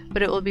today,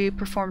 but it will be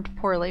performed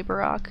poorly,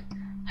 Barak.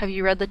 Have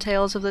you read the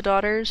tales of the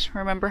daughters?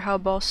 Remember how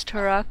Bos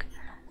Turak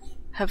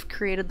have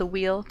created the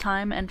wheel,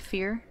 time, and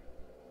fear?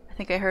 I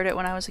think I heard it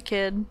when I was a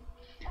kid.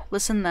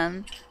 Listen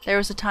then. There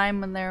was a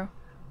time when there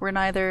were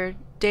neither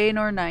day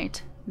nor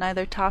night,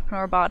 neither top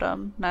nor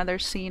bottom, neither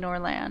sea nor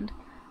land.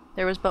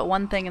 There was but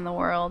one thing in the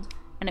world,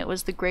 and it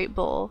was the great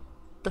bull,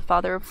 the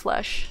father of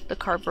flesh, the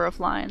carver of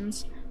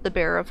lines, the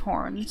bearer of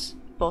horns,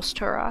 Bos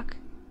Turak.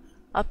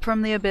 Up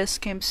from the abyss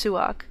came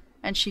Suak,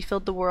 and she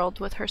filled the world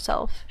with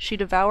herself. She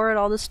devoured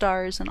all the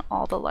stars and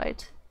all the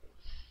light.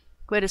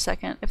 Wait a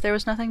second. If there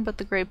was nothing but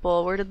the great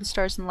bull, where did the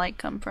stars and light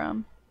come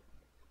from?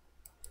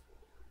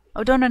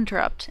 Oh, don't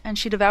interrupt. And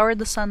she devoured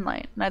the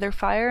sunlight. Neither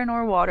fire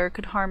nor water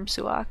could harm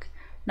Suak,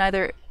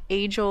 neither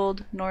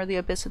age-old nor the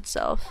abyss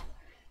itself.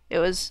 It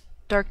was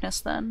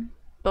darkness then.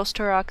 Bos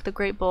Turak, the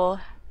great bull,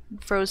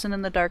 frozen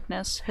in the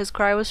darkness. His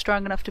cry was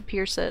strong enough to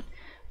pierce it,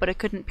 but it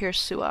couldn't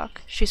pierce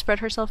Suak. She spread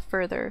herself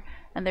further,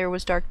 and there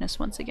was darkness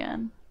once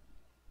again.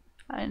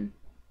 I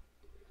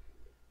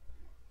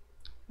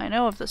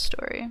know of this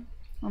story.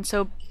 And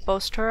so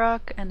Bos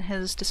Turak and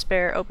his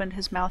despair opened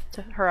his mouth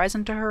to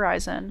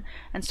horizon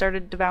and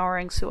started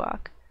devouring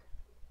Suak.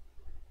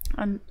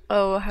 And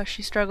oh, how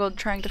she struggled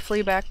trying to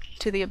flee back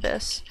to the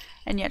abyss,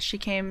 and yet she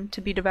came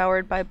to be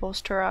devoured by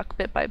Bos Turak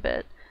bit by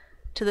bit.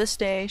 To this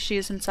day, she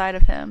is inside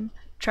of him,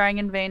 trying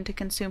in vain to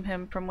consume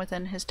him from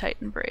within his tight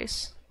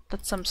embrace.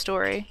 That's some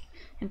story.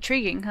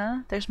 Intriguing, huh?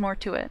 There's more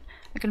to it.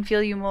 I can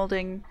feel you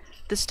molding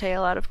this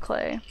tale out of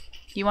clay.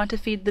 You want to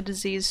feed the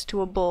disease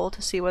to a bull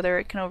to see whether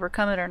it can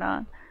overcome it or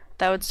not.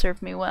 That would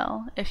serve me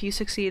well. If you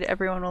succeed,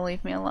 everyone will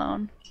leave me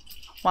alone.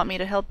 Want me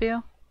to help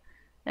you?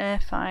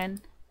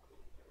 Fine.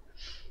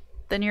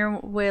 Then your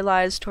way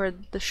lies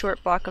toward the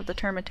short block of the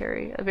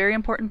termitary. A very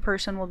important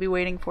person will be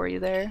waiting for you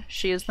there.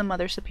 She is the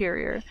Mother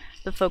Superior,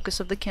 the focus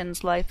of the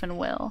kin's life and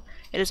will.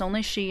 It is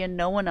only she and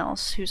no one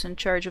else who's in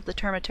charge of the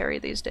termitary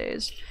these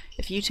days.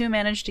 If you two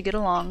manage to get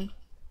along,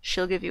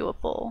 she'll give you a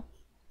bull.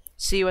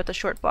 See you at the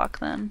short block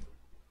then.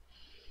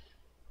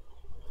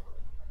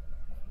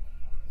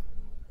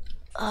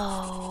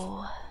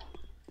 Oh,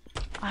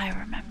 I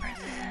remember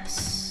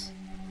this.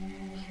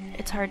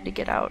 It's hard to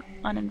get out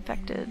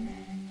uninfected.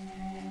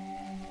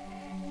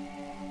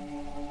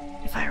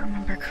 If I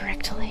remember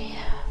correctly.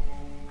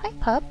 Hi,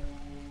 pup.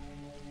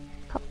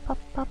 Pup, pup,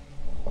 pup.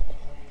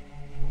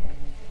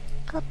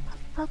 Pup, pup,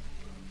 pup.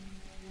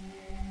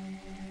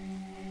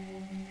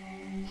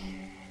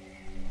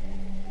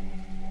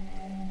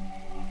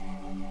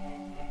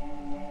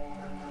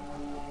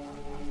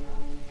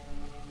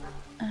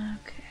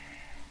 Okay.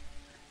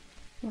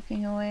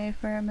 Looking away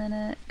for a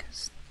minute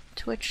because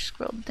Twitch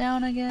scrolled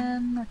down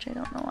again, which I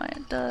don't know why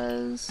it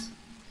does.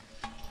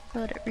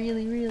 But it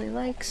really, really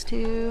likes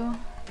to.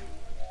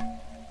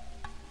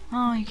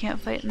 Oh, you can't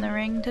fight in the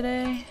ring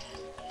today?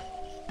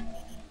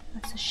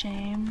 That's a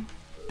shame.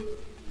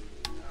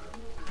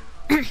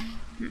 Buy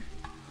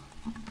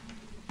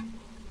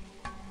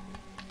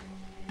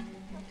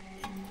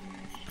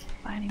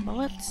any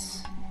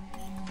bullets?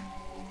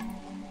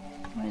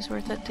 Always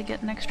worth it to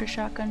get an extra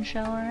shotgun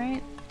shell,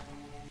 right?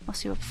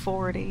 Unless you have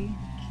 40.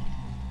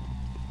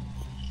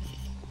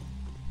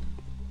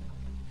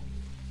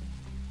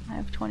 I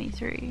have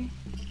 23.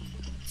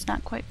 It's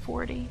not quite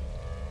 40.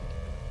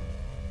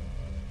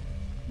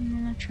 I'm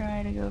gonna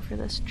try to go for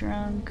this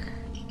drunk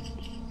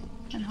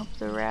and hope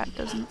the rat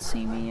doesn't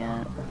see me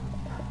yet.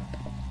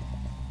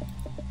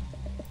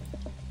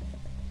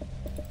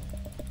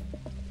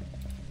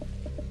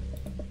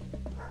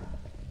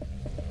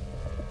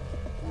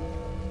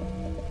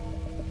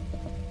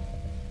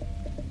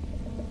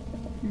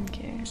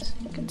 Okay, so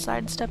you can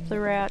sidestep the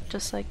rat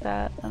just like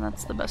that, and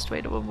that's the best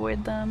way to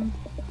avoid them.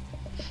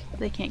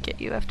 They can't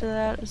get you after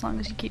that as long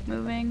as you keep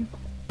moving.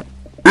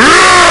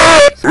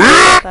 Sorry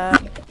about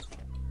that.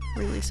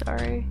 Really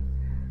sorry.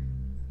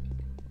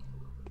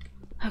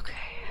 Okay.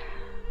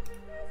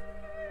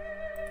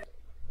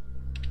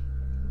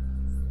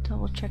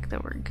 Double check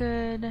that we're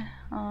good.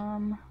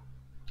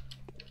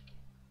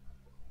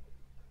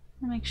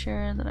 Make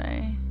sure that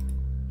I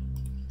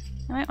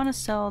might want to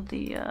sell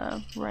the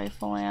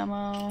rifle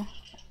ammo.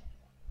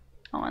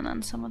 Oh, and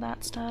then some of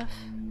that stuff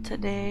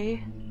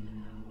today.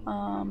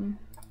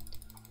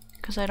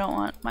 Because I don't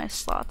want my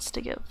slots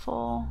to get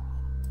full.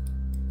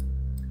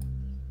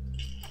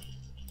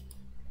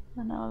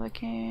 The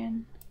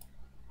Novocaine.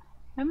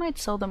 I might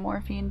sell the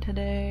morphine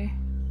today.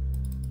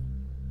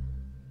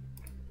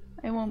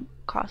 It won't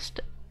cost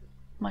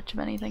much of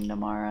anything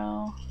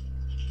tomorrow.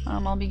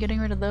 I'll be getting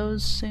rid of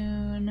those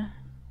soon.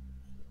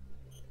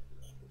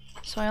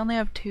 So I only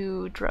have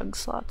 2 drug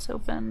slots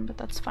open, but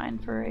that's fine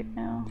for right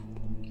now.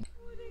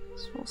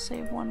 So we'll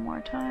save one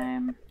more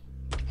time.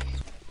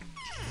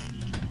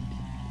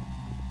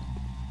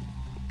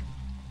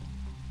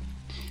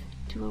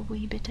 Do a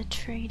wee bit of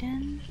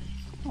trade-in,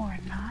 or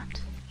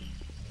not.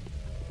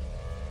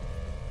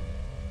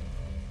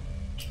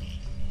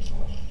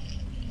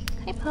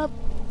 Hey pup.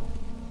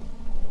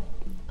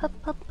 Pup,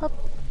 pup, pup.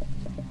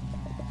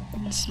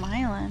 You're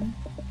smiling.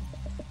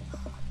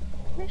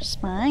 You're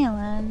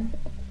smiling.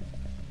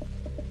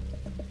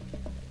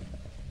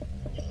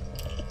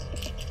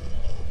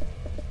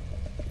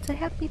 It's a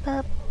happy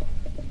pup.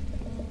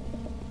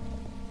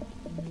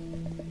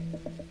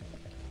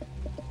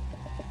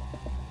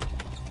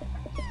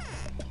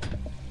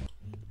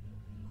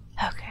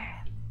 Okay.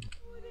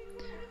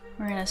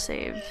 We're gonna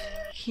save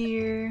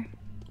here.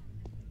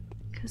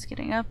 Because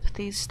getting up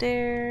these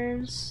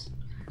stairs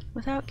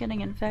without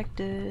getting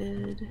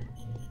infected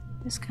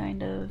is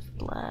kind of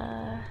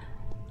blah,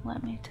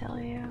 let me tell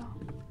you.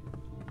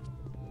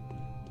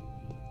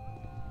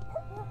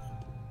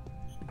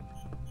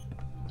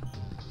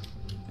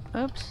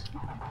 Oops,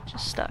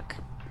 just stuck.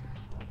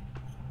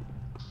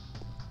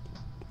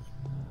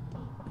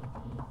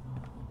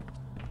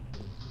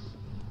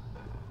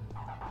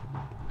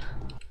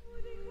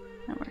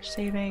 And we're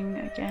saving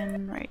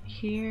again right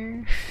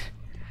here.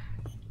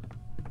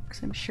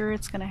 Because I'm sure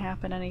it's gonna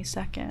happen any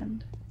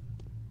second.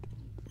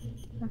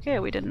 Okay,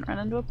 we didn't run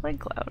into a plague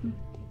cloud.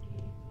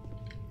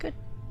 Good.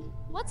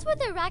 What's with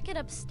the racket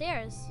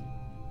upstairs?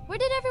 Where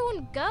did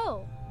everyone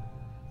go?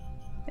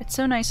 It's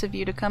so nice of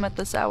you to come at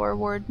this hour,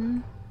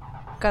 Warden.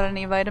 Got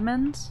any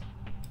vitamins?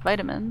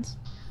 Vitamins?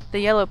 The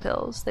yellow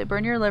pills. They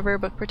burn your liver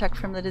but protect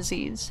from the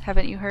disease.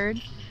 Haven't you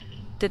heard?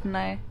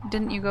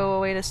 Didn't you go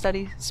away to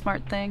study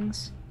smart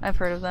things? I've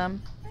heard of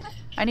them.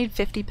 I need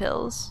 50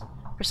 pills.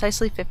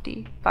 Precisely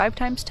 50. 5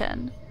 times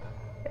 10.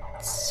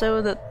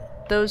 So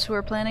that those who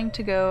are planning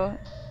to go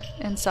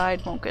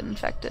inside won't get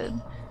infected.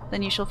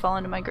 Then you shall fall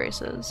into my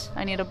graces.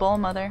 I need a bull,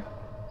 Mother.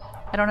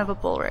 I don't have a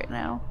bull right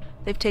now.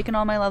 They've taken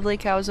all my lovely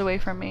cows away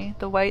from me.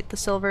 The white, the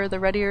silver, the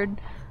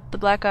red-eared, the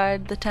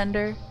black-eyed, the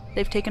tender.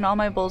 They've taken all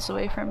my bulls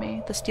away from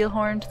me. The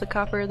steel-horned, the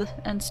copper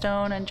and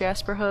stone, and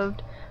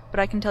jasper-hooved. But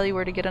I can tell you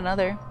where to get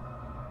another.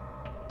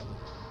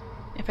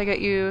 If I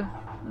get you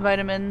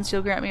vitamins,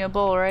 you'll grant me a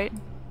bull, right?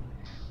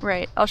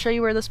 Right. I'll show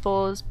you where this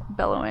bull is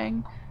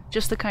bellowing.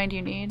 Just the kind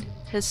you need.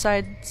 His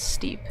sides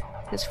steep.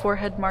 His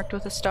forehead marked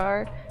with a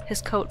star.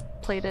 His coat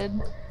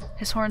plated.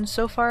 His horns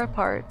so far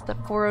apart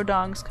that 4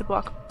 odongs could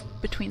walk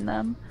between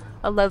them.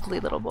 A lovely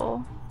little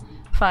bull.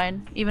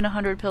 Fine. Even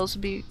 100 pills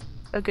would be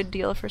a good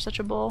deal for such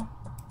a bull.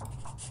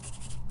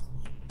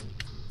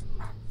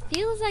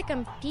 Feels like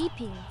I'm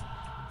peeping.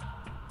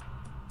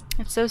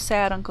 It's so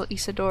sad Uncle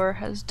Isidore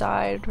has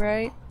died,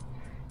 right?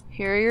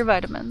 Here are your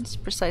vitamins.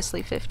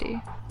 Precisely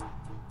 50.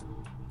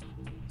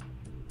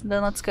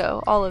 Then let's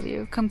go. All of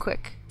you. Come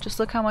quick. Just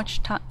look how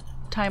much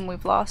time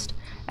we've lost.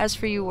 As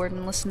for you,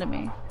 Warden, listen to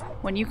me.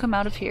 When you come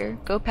out of here,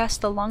 go past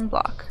the long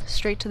block,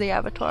 straight to the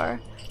abattoir,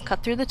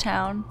 cut through the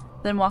town,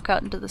 then walk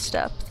out into the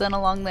steppe, then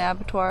along the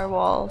abattoir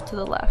wall to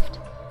the left.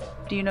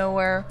 Do you know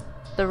where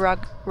the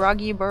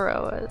Roggy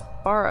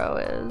Barrow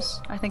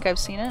is? I think I've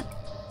seen it.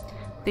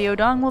 The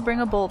Odong will bring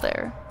a bull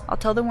there. I'll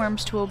tell the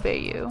worms to obey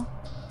you.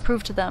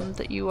 Prove to them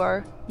that you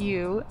are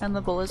you, and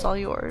the bull is all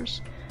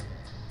yours.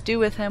 Do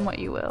with him what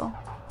you will.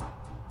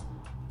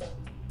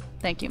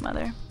 Thank you,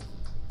 Mother.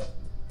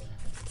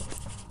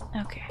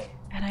 Okay,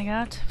 and I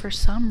got, for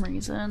some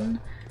reason,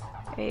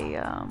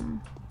 a,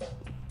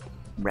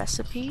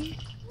 recipe.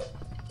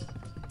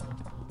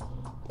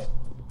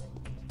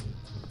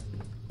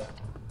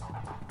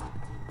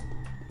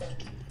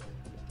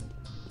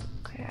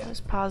 Okay, I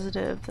was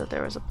positive that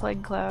there was a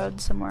plague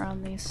cloud somewhere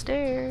on these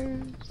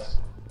stairs.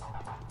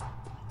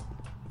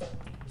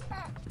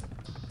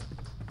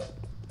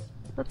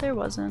 But there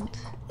wasn't.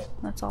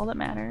 That's all that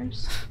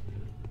matters.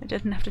 I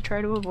didn't have to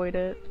try to avoid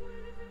it.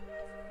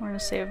 We're gonna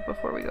save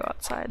before we go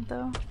outside,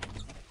 though.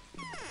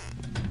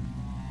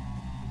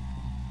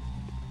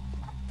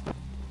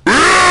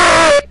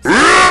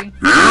 Sorry.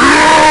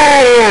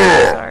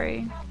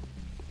 Sorry.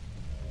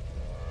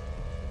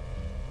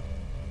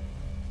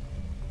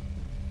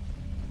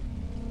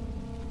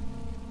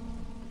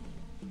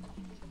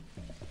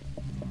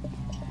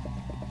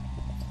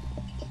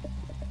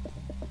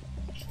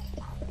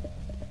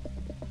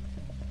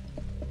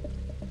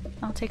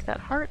 I'll take that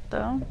heart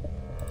though.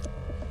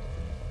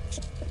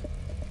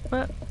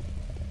 But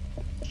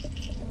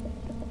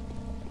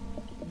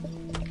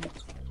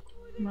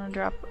I'm gonna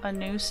drop a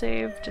new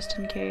save just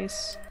in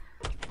case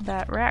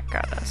that rat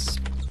got us.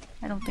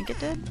 I don't think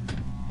it did.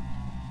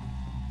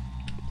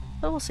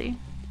 But we'll see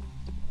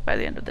by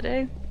the end of the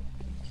day.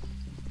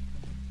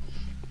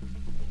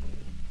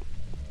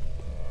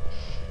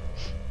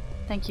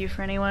 Thank you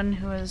for anyone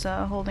who is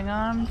holding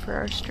on for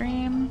our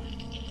stream.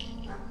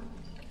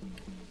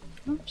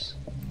 Oops.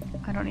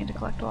 I don't need to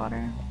collect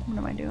water. What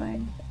am I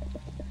doing?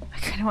 I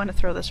kinda want to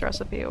throw this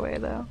recipe away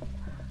though.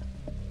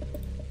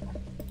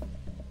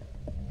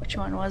 Which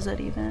one was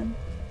it even?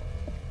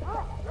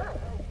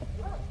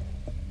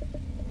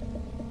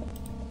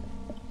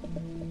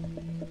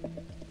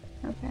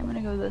 Okay, I'm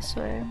gonna go this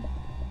way.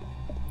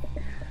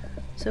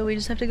 So we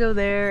just have to go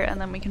there and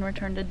then we can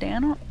return to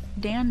Daniel.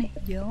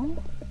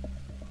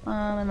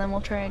 And then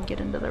we'll try and get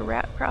into the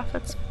rat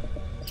profits.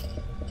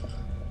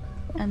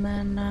 And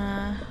then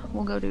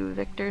we'll go do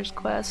Victor's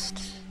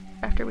quest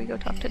after we go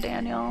talk to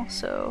Daniel.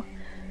 So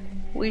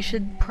we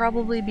should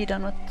probably be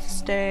done with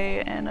this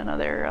day in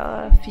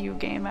another few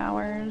game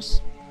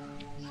hours.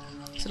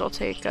 So it'll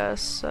take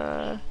us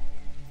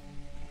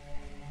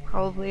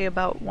probably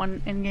about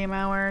 1 in-game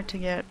hour to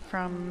get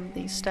from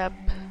the step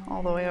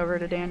all the way over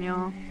to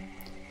Daniel.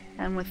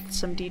 And with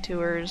some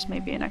detours,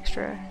 maybe an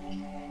extra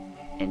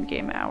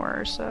in-game hour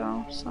or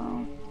so.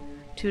 So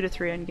 2 to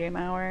 3 in-game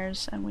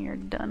hours and we are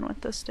done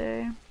with this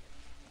day.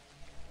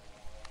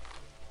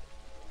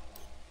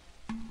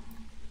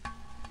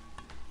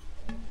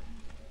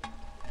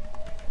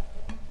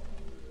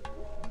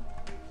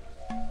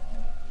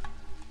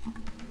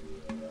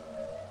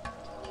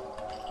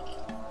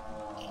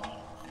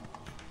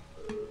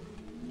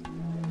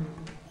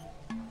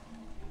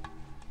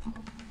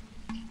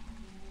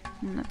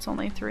 And it's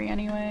only 3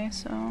 anyway,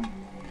 so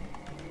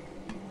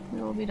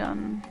we will be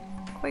done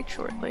quite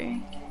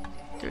shortly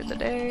through the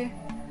day.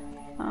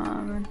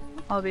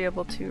 I'll be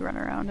able to run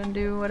around and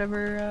do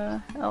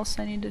whatever else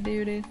I need to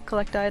do to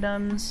collect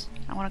items.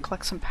 I want to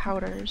collect some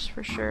powders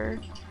for sure,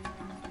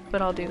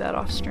 but I'll do that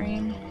off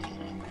stream.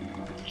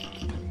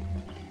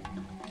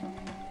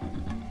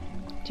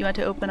 Do you want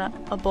to open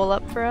a bowl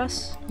up for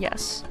us?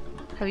 Yes.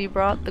 Have you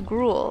brought the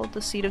gruel,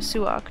 the seed of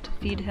Suak, to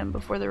feed him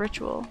before the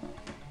ritual?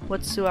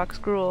 What's Suak's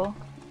gruel?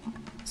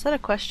 Is that a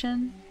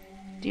question?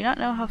 Do you not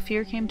know how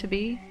fear came to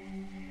be?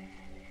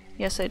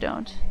 Yes, I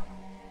don't.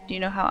 Do you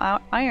know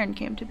how iron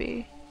came to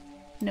be?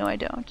 No, I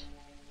don't.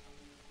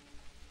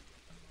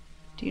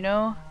 Do you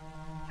know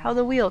how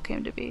the wheel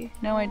came to be?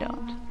 No, I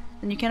don't.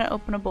 Then you cannot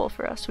open a bowl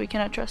for us. We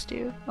cannot trust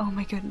you. Oh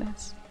my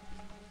goodness.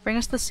 Bring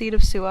us the seed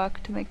of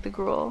Suak to make the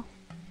gruel.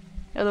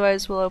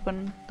 Otherwise, we'll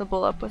open the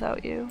bowl up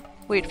without you.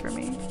 Wait for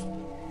me.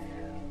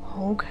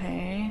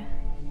 Okay.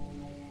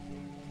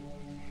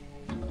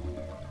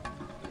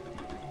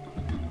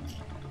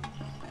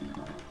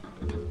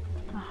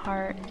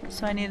 Heart,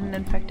 so I need an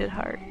infected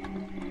heart.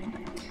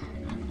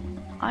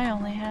 I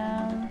only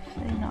have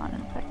a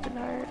non-infected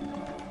heart.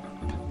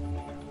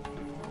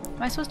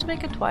 Am I supposed to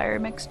make a Twire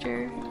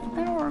mixture?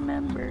 I don't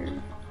remember.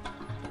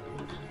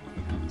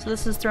 So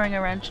this is throwing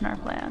a wrench in our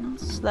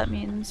plans. So that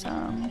means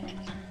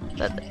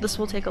that this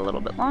will take a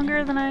little bit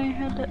longer than I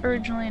had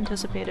originally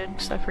anticipated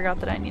because I forgot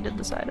that I needed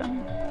this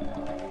item.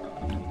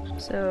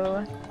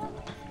 So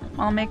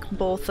I'll make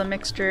both a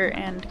mixture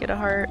and get a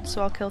heart,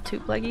 so I'll kill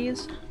 2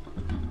 Pleggies.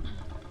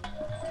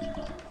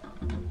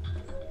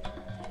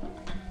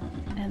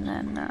 And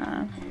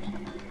then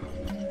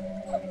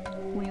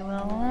we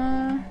will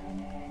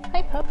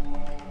hi pup,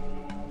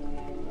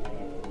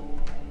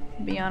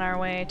 be on our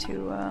way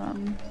to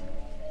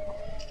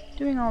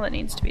doing all that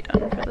needs to be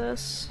done for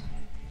this.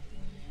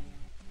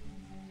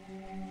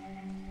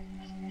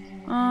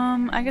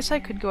 I guess I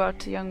could go out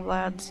to Young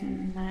Vlad's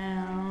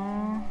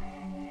now.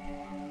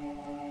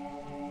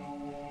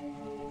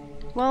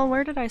 Well,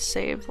 where did I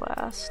save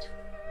last?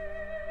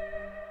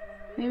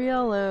 Maybe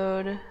I'll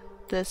load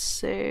this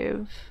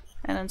save.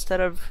 And instead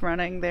of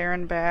running there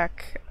and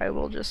back, I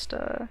will just,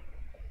 I'll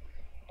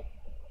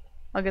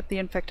get the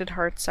infected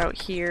hearts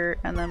out here,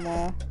 and then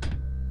we'll,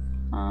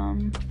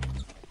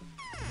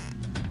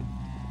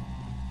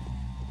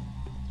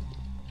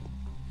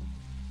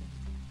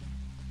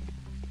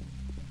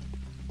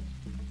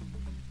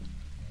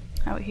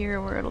 out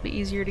here where it'll be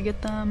easier to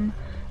get them,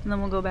 and then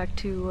we'll go back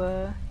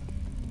to,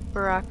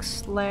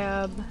 Barak's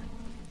lab.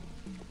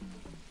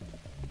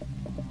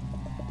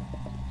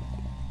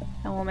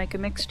 And we'll make a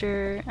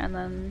mixture, and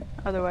then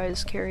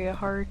otherwise carry a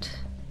heart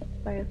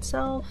by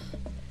itself.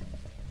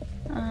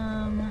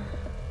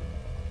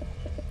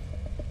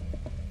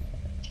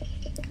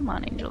 Come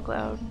on, Angel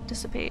Cloud.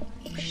 Dissipate.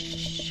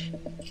 Shh.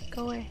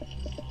 Go away.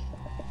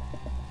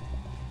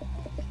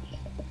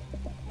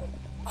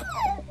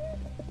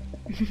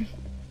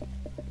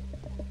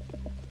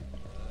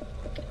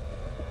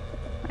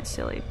 My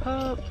silly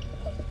pup.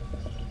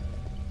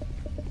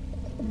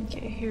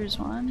 Okay, here's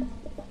one.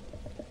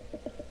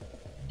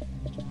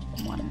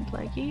 1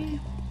 Pleggy.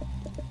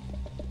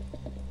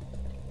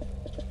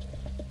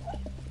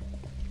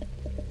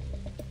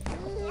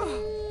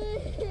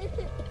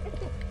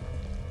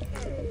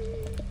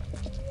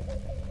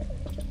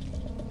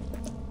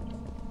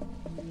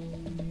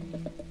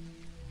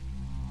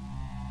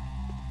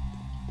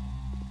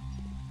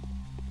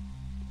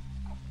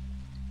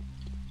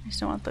 just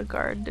don't want the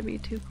guard to be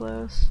too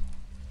close.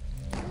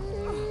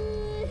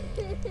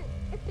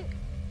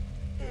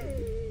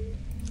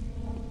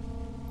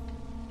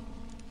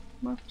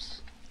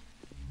 Whoops.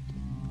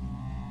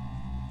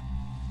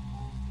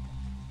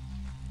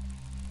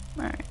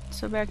 Alright,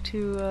 so back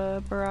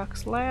to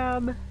Barack's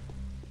lab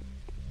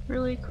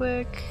really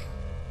quick.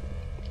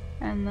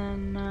 And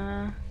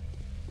then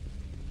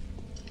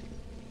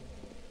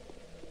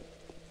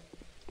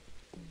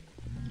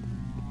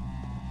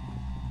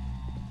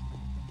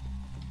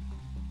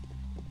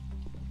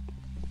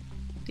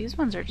these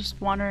ones are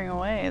just wandering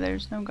away.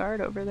 There's no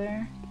guard over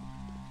there.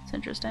 It's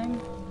interesting.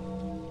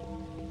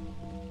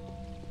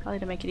 Probably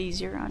to make it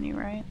easier on you,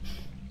 right?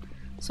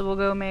 So we'll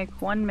go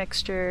make one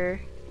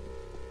mixture,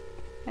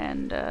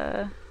 and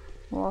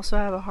we'll also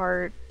have a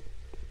heart,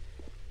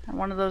 and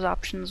one of those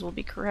options will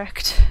be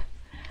correct.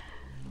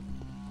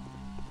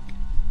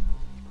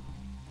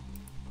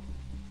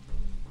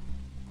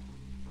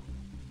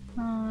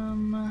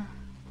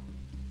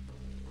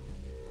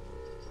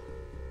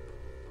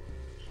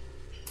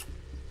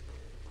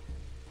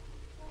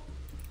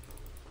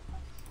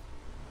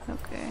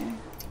 Okay,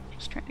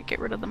 just trying to get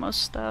rid of the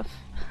most stuff.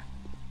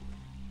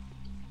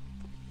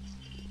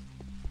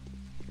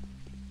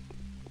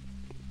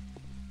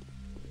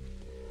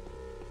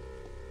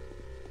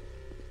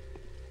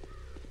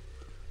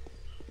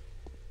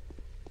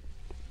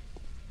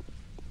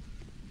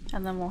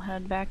 And then we'll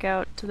head back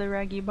out to the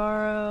Raggy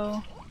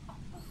Barrow.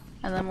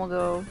 And then we'll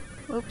go...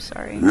 Oops,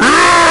 sorry.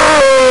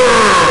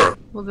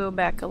 We'll go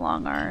back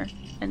along our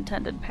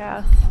intended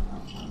path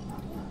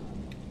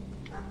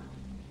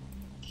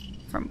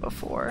from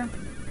before.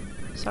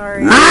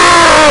 Sorry.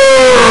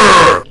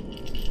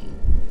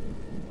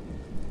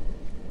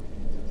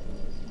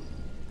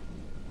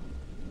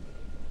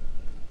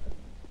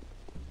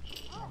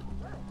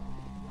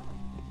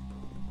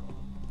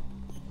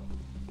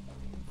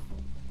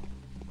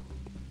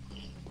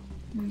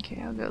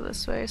 Okay, I'll go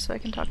this way so I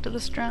can talk to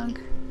this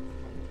drunk.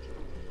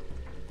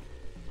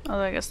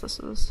 Although I guess this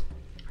is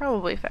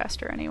probably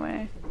faster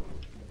anyway.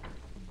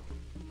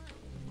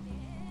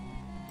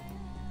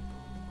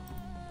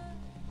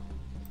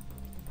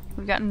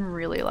 We've gotten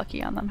really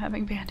lucky on them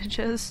having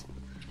bandages.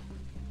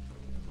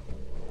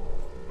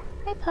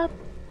 Hi, pup.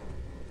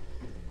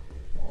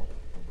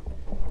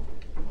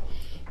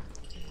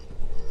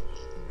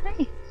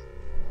 Hi.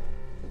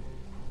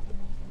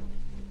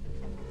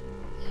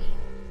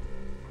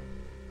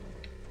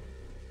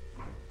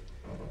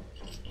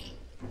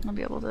 I'll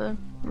be able to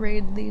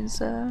raid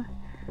these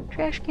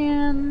trash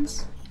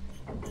cans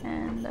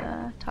and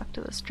talk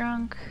to this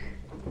drunk.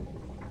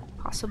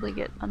 Possibly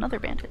get another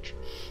bandage.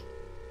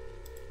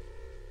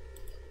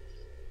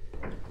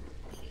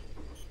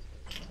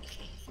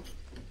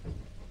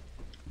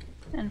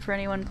 And for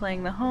anyone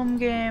playing the home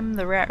game,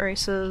 the rat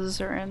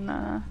races are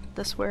in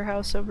this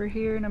warehouse over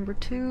here, number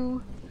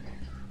 2.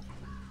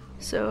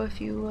 So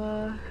if you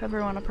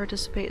ever want to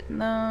participate in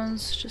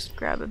those, just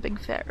grab a big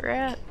fat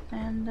rat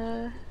and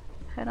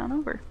head on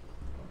over.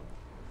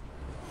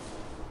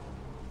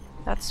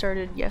 That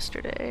started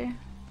yesterday,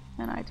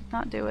 and I did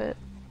not do it.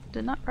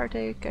 Did not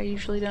partake, I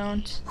usually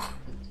don't.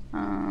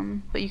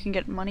 But you can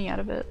get money out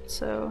of it,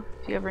 so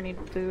if you ever need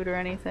food or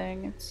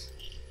anything, it's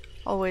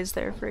always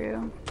there for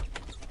you.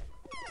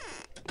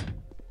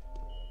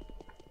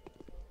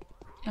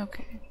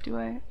 Okay,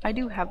 I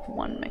do have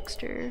one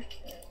mixture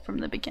from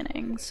the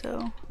beginning,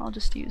 so I'll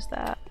just use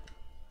that.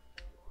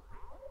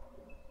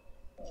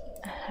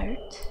 A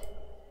heart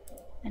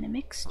and a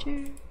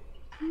mixture,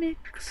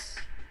 mix,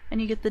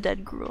 and you get the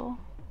dead gruel.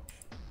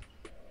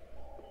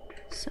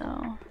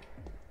 So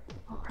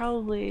I'll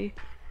probably,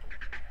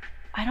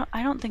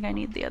 I don't think I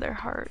need the other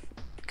heart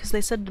because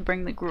they said to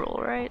bring the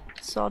gruel, right?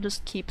 So I'll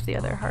just keep the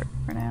other heart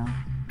for now.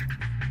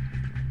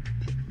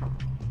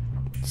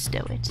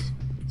 Stow it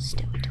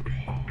away.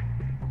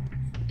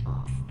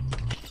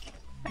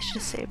 I should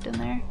have saved in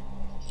there.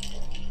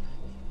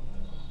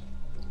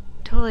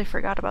 Totally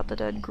forgot about the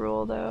dead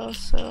gruel though,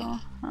 so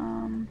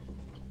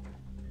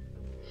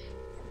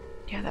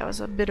yeah, that was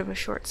a bit of a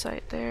short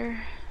sight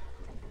there.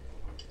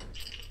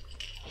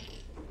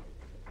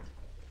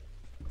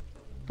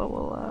 But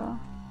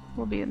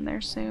we'll be in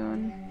there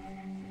soon.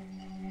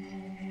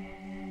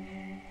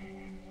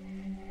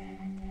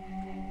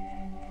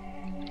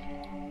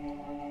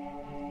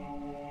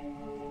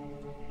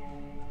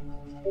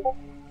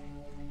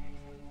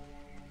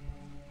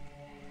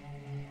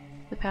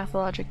 The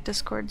Pathologic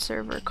Discord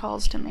server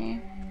calls to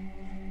me.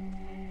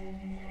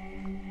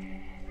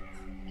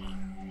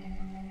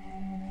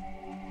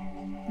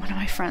 One of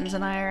my friends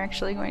and I are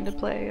actually going to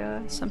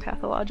play some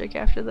Pathologic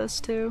after this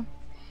too.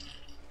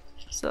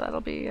 So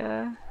that'll be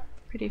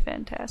pretty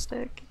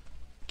fantastic.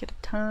 Get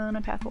a ton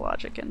of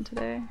Pathologic in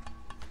today.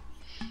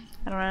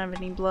 I don't have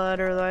any blood,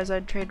 or otherwise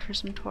I'd trade for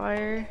some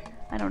Twire.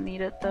 I don't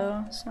need it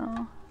though,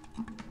 so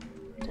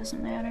it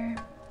doesn't matter.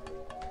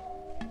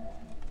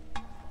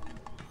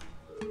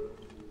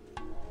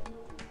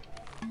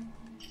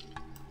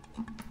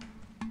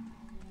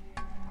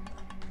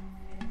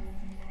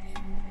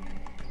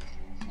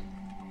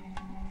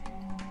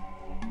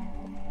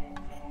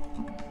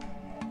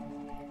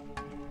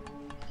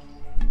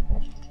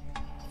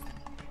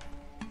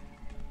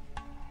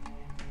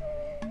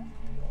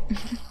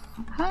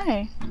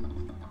 Hi.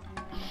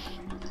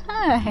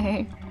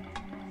 Hi.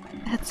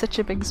 That's such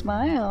a big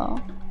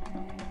smile.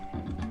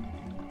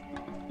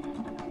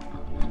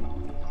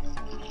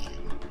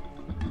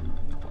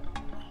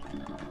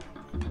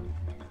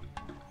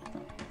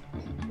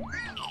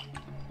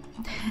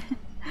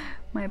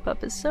 My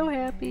pup is so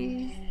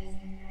happy.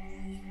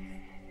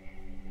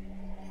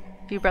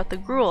 You brought the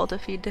gruel to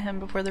feed to him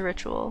before the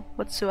ritual.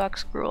 What's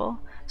Suak's gruel?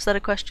 Is that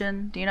a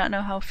question? Do you not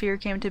know how fear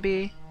came to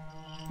be?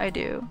 I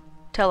do.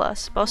 Tell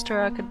us.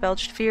 Bostarak had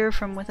belched fear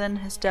from within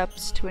his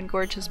depths to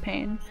engorge his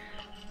pain.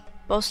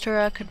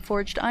 Bostarak had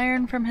forged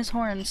iron from his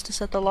horns to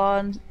set the law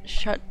and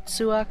shut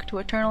Suak to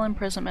eternal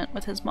imprisonment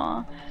with his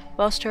maw.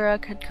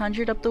 Bostarak had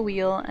conjured up the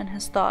wheel and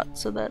his thought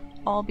so that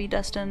all be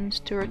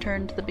destined to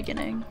return to the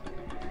beginning.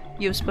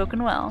 You have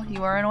spoken well.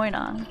 You are an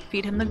Oinon.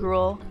 Feed him the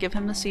gruel, give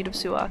him the seed of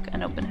Suak,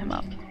 and open him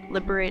up.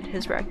 Liberate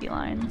his Raggy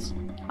lines.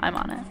 I'm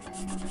on it.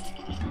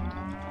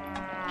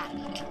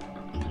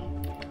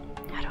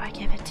 How do I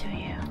give it to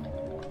you?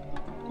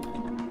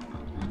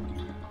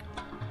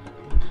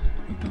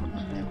 I don't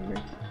remember.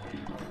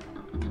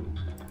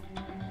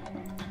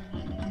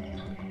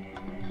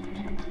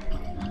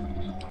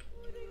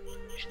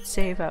 I should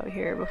save out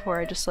here before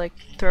I just like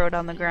throw it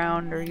on the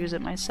ground or use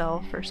it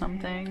myself or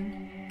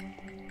something.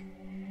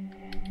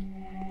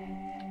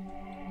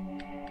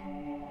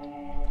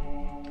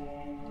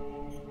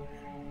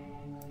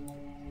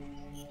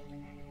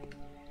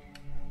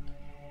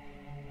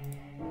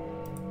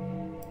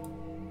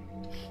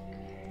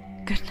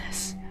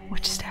 Goodness,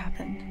 what just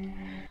happened?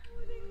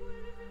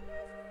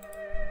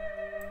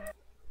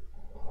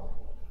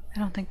 I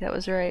don't think that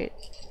was right.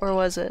 Or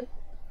was it?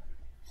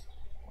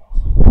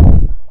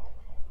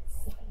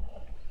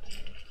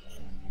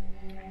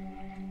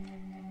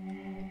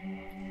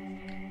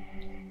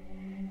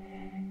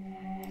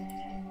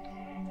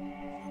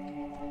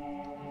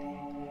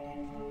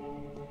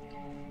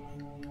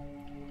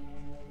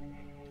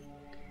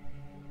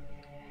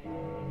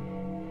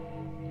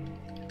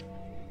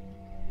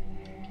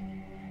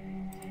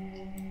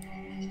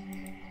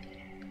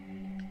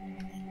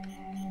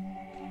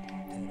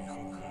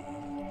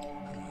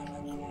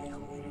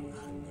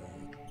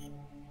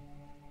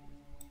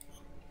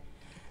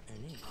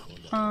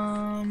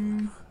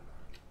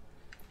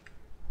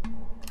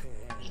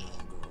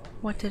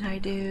 What did I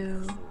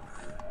do?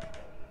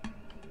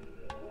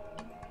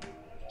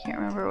 Can't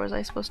remember, was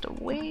I supposed to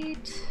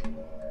wait?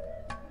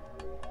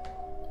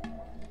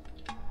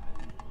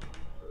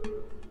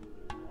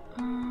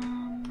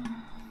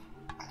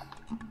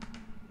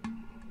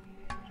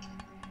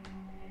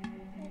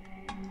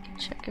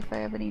 Check if I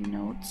have any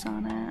notes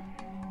on it.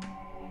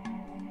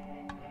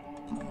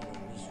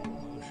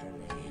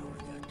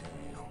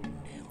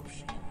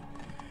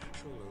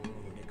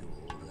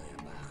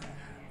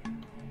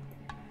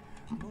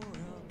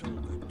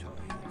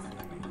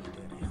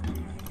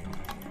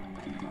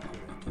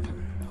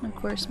 Of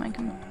course, my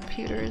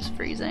computer is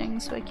freezing,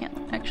 so I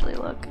can't actually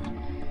look.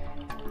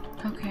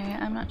 Okay,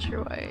 I'm not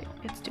sure why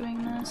it's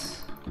doing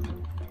this.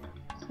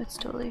 It's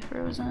totally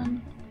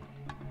frozen.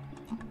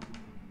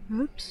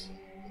 Oops.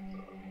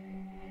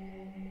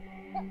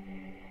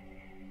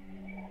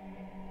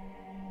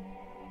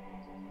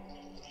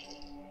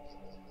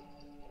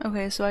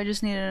 Okay, so I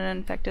just needed an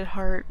infected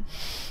heart.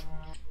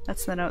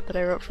 That's the note that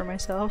I wrote for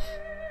myself.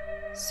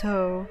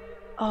 So,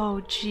 oh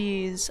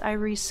geez, I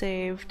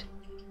resaved.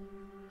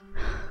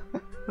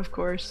 Of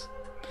course.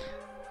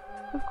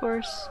 Of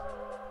course.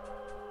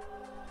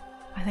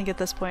 I think at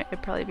this point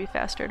it'd probably be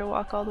faster to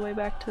walk all the way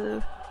back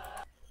to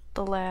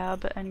the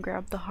lab and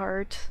grab the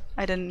heart.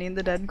 I didn't need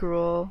the dead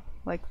gruel,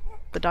 like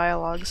the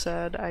dialogue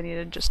said. I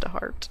needed just a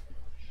heart.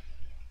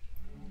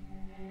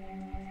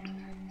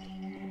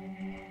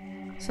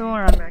 So we'll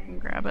run back and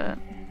grab it.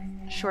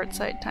 Short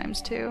sight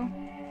 ×2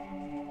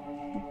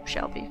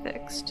 shall be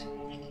fixed.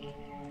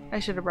 I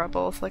should have brought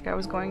both like I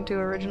was going to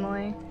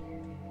originally.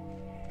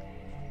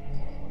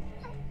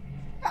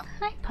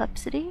 Hi,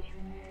 Pupsity.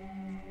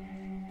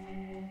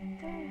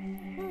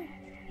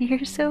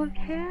 You're so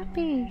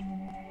happy.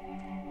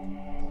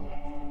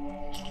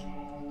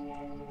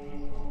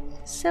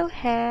 So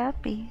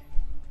happy.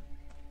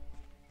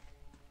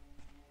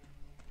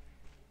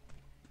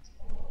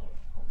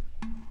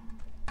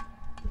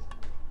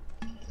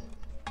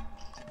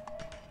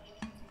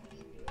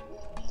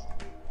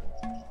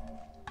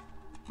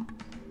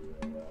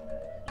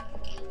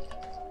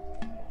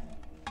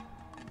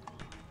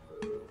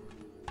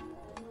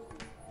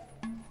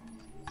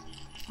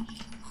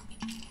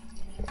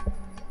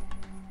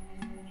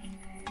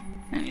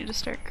 I need to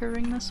start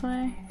curving this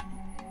way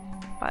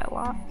by a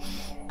lot.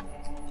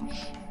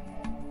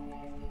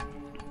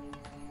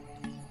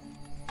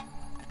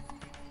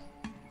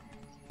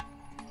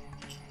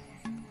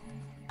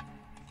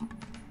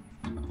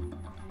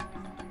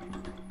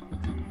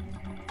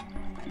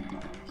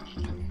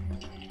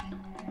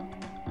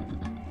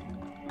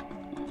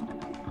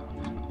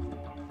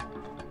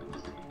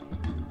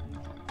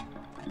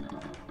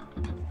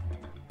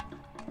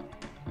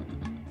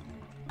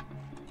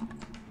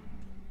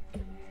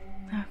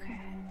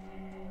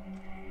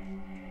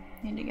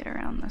 Need to get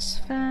around this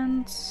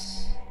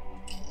fence.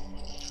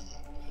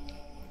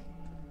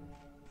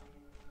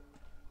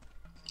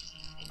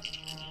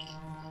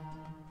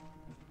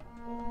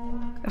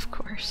 Of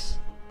course.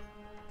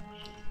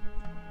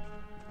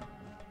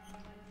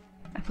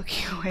 I'm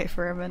looking away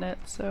for a minute,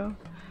 so...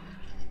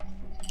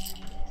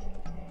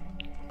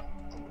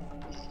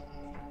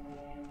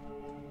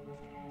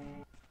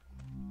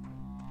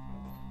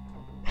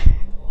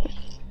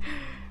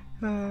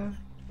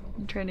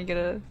 I'm trying to get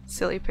a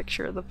silly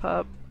picture of the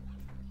pup,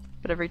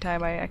 but every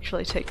time I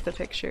actually take the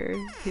picture,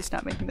 he's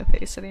not making the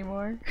face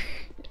anymore.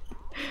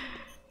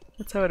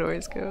 That's how it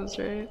always goes,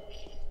 right?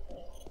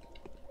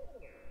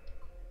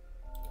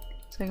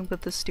 So I can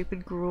put this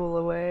stupid gruel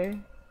away.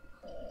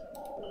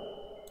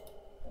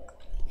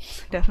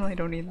 Definitely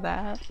don't need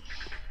that.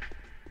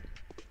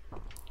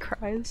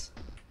 Cries.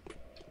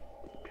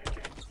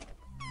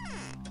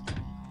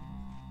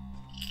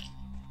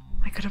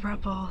 I could have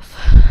brought both.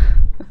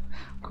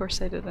 Of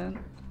course I didn't.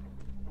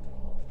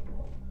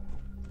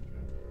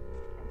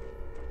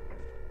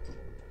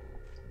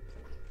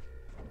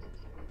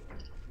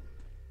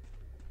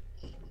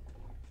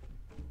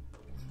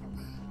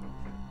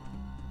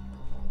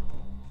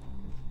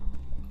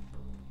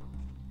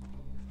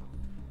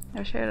 I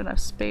wish I had enough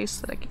space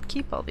that I could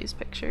keep all these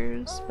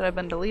pictures, but I've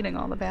been deleting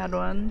all the bad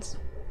ones.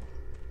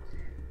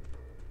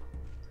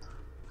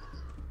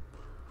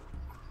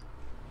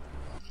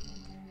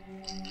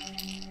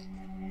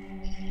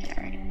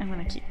 Alright, I'm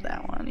gonna keep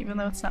that one, even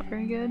though it's not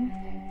very good.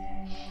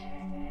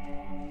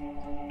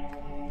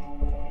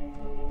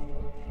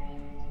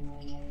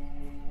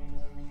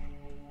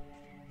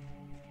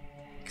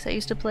 Because I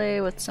used to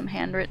play with some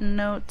handwritten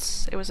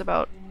notes. It was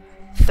about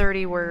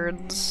 30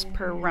 words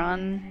per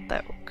run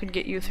that could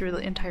get you through the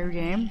entire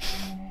game.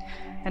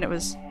 And it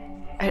was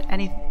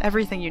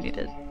everything you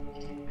needed.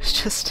 It was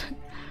just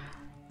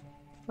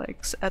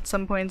like, at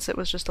some points it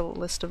was just a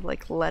list of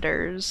like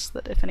letters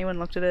that if anyone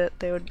looked at it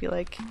they would be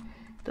like,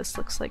 this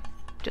looks like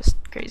just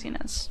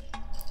craziness.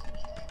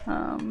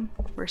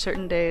 Where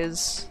certain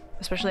days,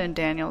 especially in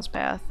Daniel's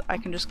path, I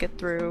can just get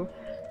through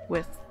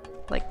with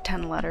like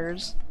 10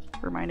 letters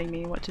reminding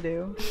me what to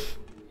do.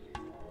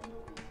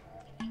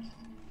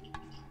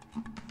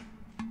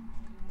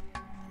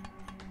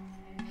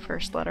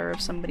 First letter of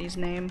somebody's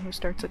name who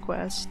starts a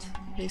quest,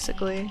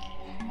 basically.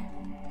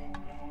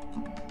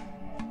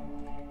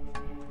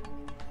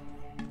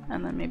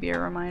 And then maybe a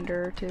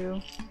reminder or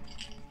two.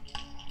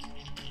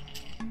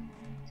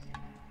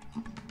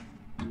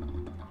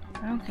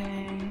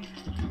 Okay.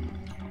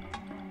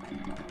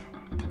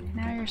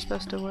 Now you're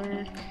supposed to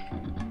work.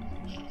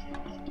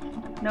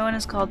 No one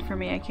has called for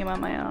me, I came on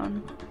my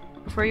own.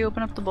 Before you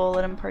open up the bowl,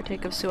 let him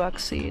partake of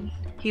Suak's seed.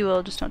 He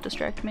will, just don't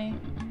distract me.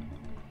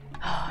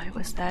 Oh, it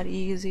was that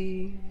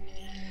easy.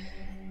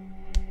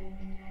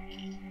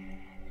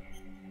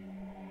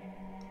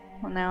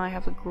 Well, now I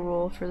have a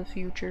gruel for the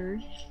future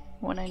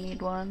when I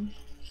need one.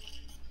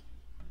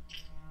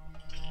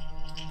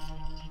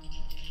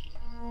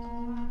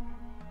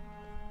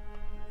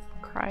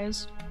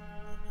 Cries.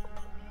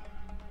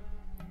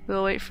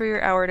 We'll wait for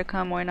your hour to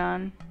come,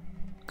 Moinon.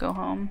 Go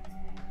home.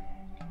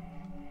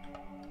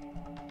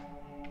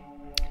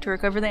 To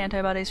recover the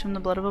antibodies from the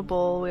blood of a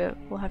bull,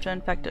 we'll have to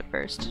infect it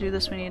first. To do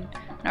this, we need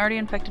an already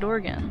infected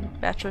organ.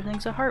 Bachelor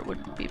thinks a heart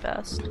would be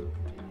best.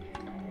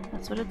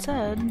 That's what it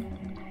said.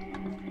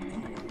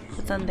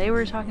 But then they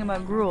were talking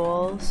about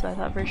gruel, so I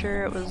thought for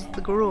sure it was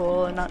the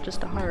gruel and not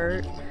just a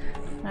heart.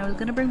 And I was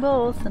gonna bring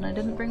both, and I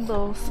didn't bring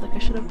both. Like I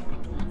should have.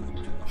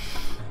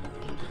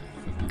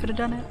 Could have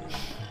done it.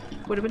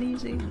 Would have been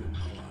easy.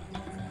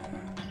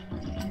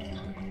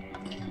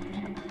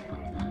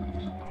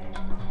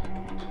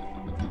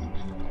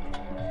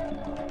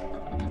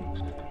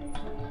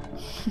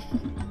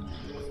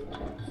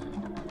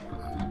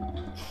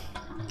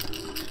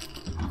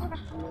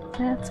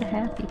 That's a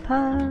happy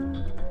pup.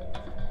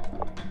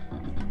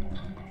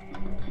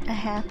 A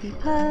happy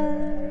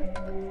pup.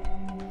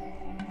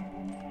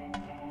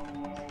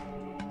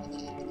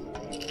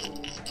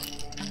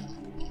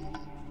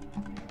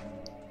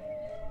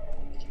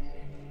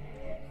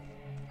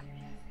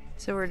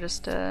 So we're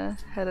just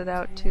headed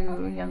out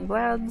to young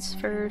Vlad's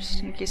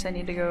first, in case I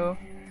need to go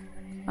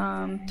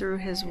through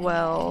his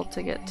well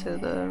to get to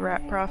the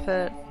rat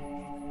prophet.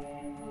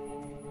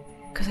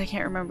 Because I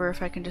can't remember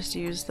if I can just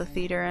use the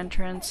theater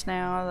entrance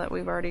now that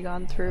we've already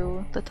gone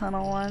through the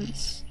tunnel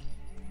once.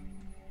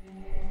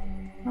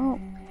 Oh,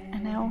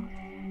 and now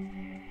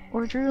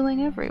we're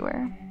drooling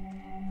everywhere.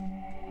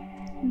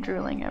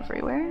 Drooling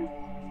everywhere.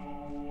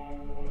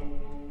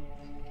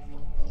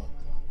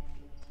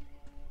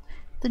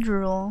 The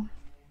drool.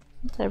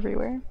 It's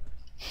everywhere.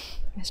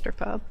 Mr.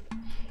 Pub.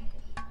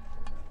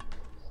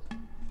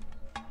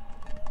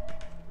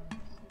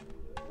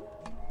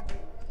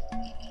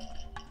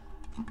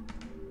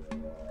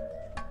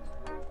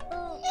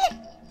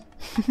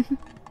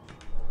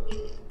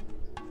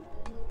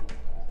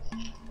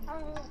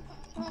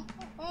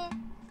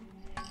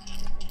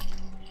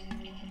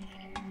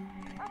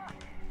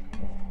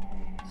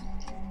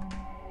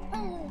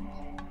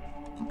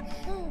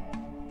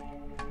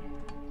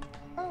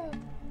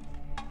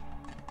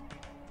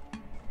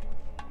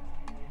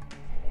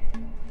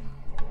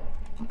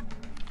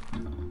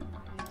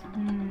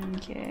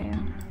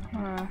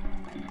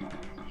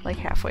 like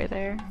halfway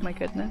there. My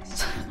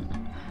goodness.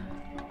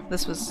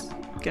 This was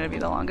gonna be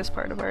the longest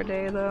part of our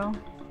day though.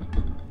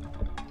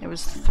 It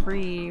was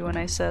 3 when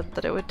I said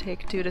that it would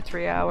take 2 to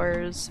 3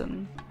 hours,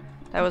 and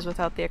that was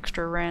without the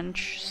extra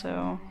wrench,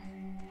 so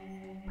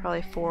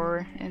probably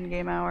 4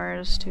 in-game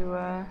hours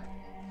to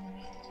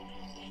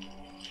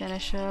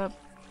finish up.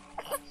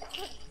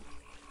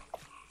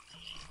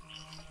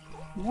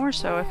 More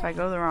so if I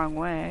go the wrong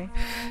way.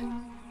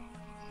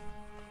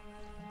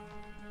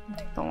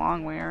 Take the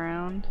long way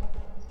around.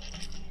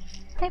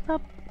 Hey,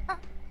 pup.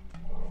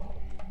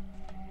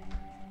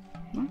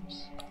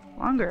 Oops.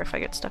 Longer if I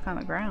get stuck on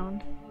the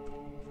ground.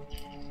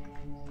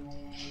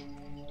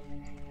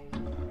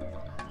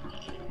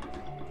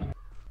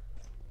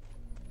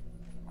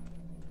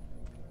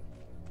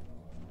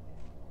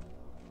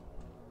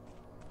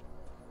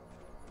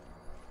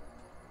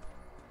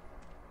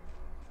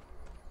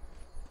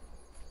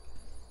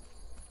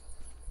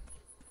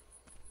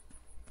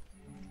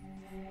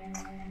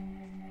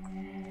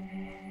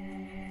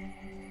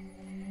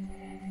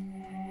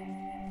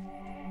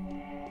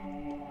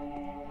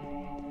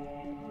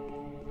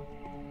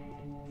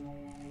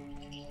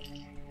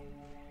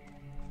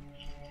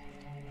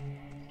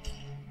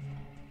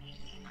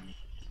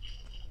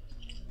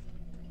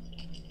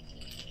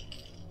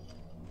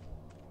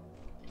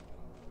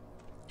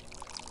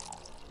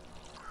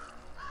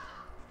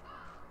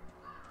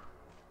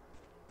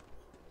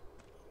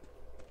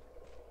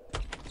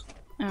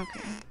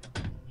 Okay.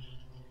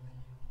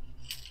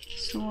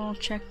 So we'll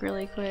check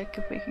really quick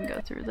if we can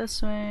go through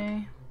this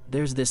way.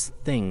 There's this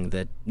thing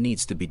that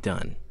needs to be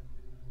done.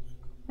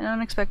 An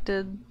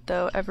unexpected,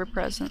 though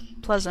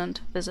ever-present,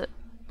 pleasant visit,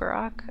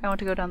 Barack. I want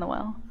to go down the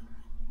well.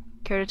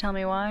 Care to tell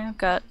me why? I've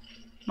got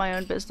my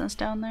own business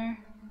down there.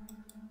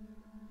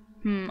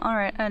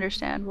 Alright, I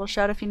understand. We'll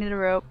shout if you need a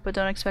rope, but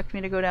don't expect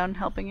me to go down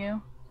helping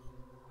you.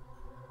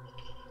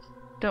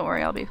 Don't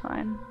worry, I'll be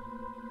fine.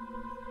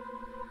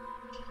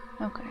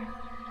 Okay.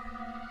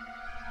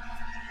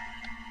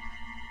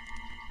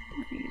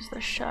 I'm gonna use the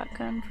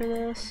shotgun for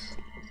this.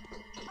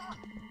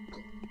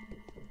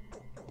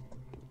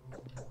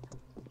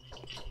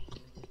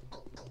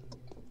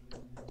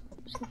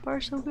 So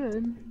far, so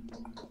good.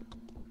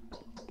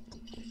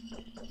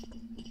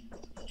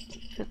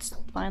 If it's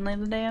finally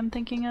the day I'm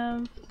thinking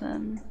of,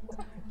 then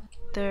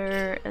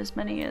there are as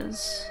many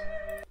as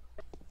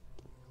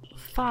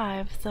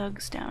 5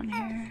 thugs down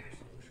here.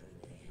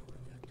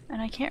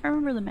 And I can't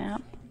remember the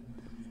map.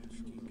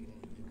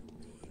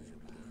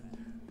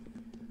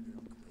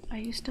 I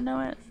used to know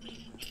it.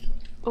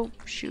 Oh,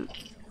 shoot.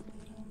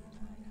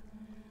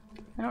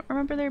 I don't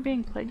remember there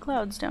being plague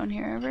clouds down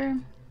here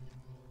ever.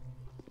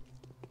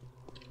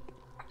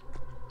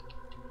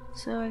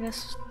 So I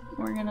guess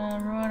we're gonna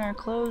ruin our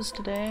clothes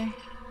today.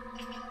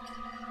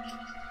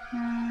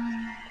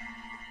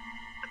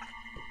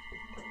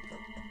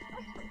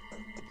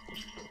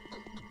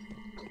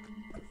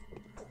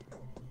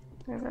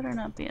 There better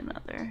not be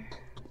another.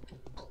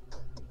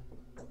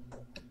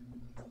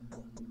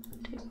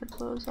 Take the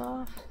clothes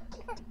off.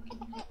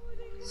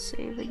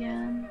 Save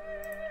again.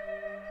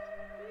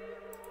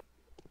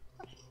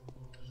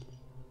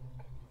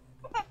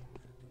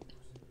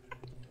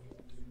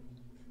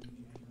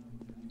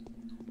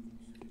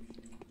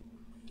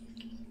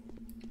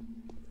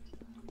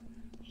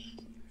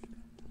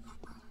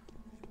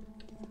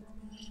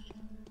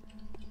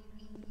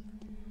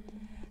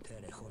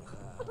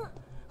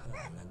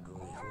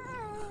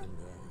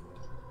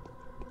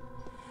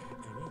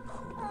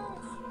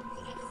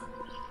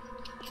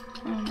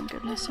 Oh my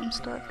goodness, I'm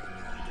stuck.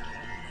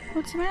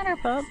 What's the matter,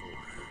 pup?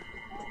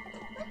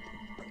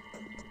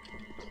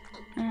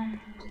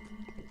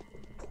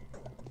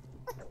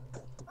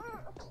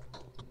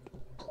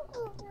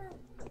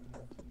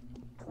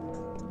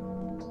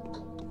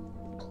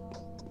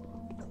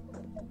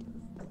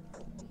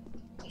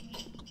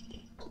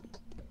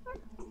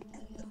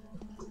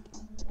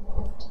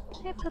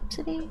 Hey,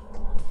 Pupsity.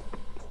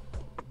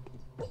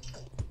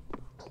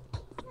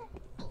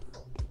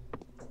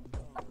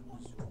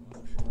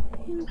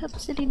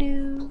 Pupsity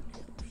doo.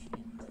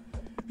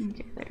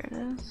 Okay, there it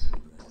is.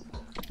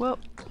 Whoa.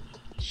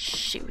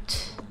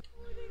 Shoot.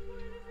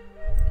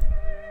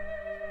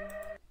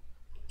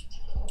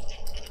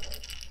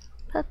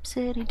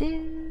 Pupsity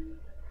doo.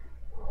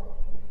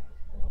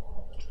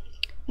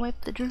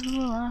 Wipe the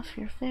drool off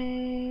your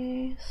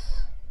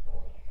face.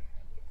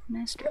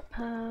 Mr.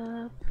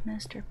 Pup,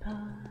 Mr.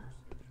 Pup.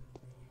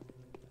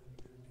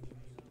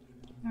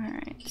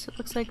 Alright, so it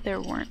looks like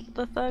there weren't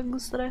the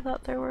thugs that I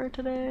thought there were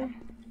today.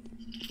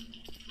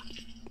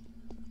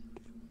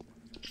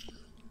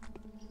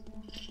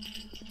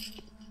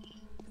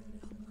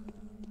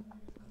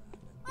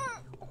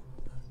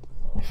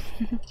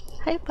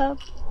 Hi, pup.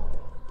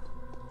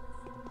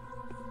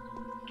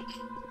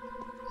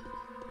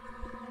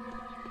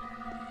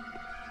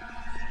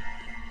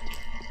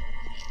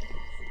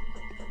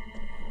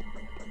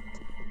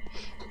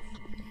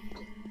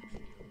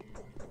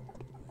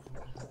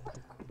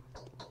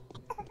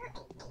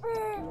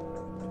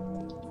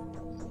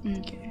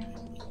 Okay.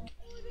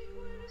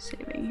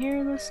 Saving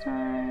here this this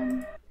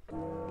time.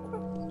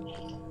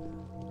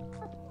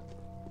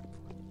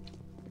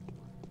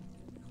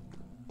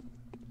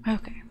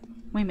 Okay,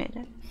 we made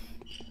it.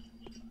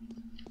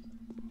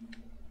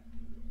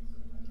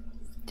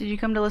 Did you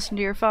come to listen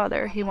to your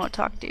father? He won't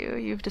talk to you.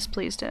 You've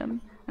displeased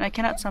him, and I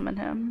cannot summon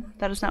him.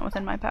 That is not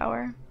within my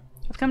power.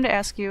 I've come to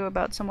ask you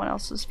about someone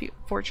else's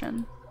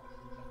fortune.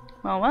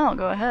 Well,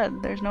 go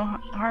ahead. There's no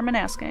harm in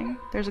asking.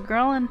 There's a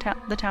girl in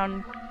the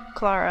town,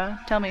 Clara.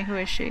 Tell me, who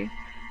is she?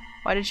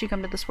 Why did she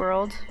come to this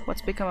world?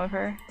 What's become of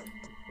her?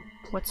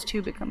 What's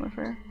to become of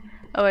her?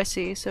 Oh, I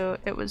see. So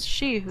it was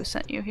she who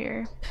sent you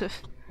here.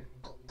 Pff.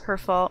 Her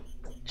fault.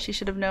 She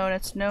should have known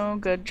it's no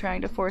good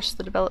trying to force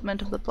the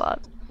development of the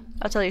plot.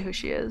 I'll tell you who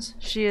she is.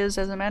 She is,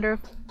 as a matter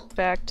of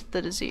fact,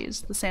 the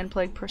disease, the sand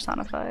plague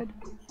personified.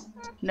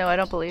 No, I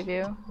don't believe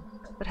you.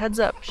 But heads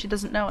up, she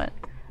doesn't know it.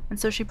 And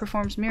so she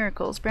performs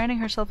miracles, branding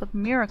herself a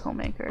miracle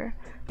maker,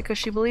 because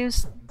she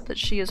believes that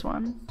she is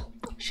one.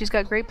 She's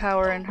got great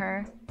power in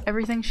her.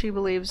 Everything she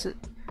believes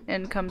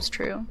in comes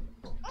true.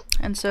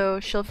 And so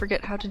she'll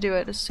forget how to do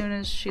it as soon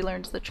as she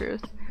learns the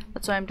truth.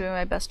 That's why I'm doing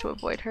my best to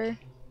avoid her.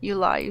 You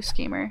lie, you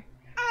schemer.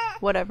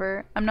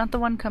 Whatever. I'm not the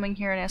one coming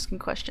here and asking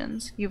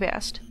questions. You've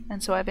asked,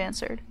 and so I've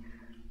answered.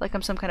 Like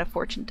I'm some kind of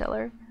fortune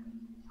teller.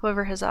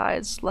 Whoever has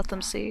eyes, let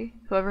them see.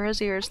 Whoever has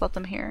ears, let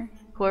them hear.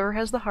 Whoever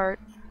has the heart,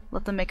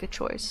 let them make a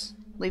choice.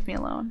 Leave me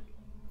alone.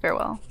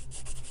 Farewell.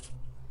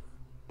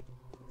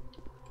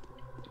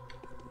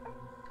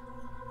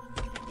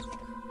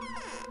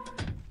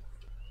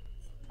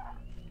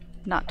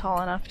 Not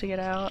tall enough to get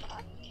out.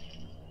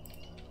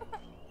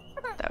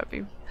 That would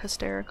be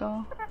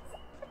hysterical.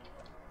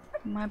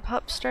 My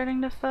pup's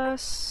starting to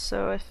fuss,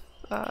 so if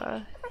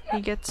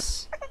he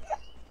gets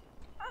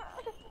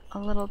a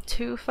little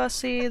too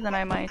fussy, then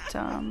I might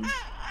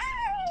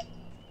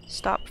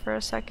stop for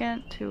a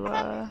second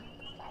to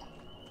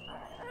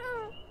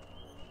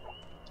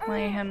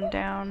lay him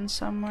down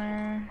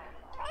somewhere.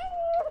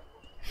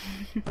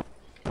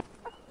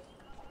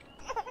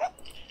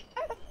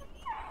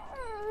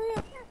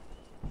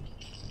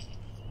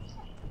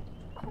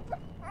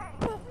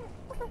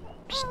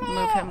 Just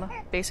move him,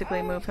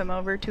 basically move him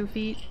over 2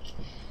 feet.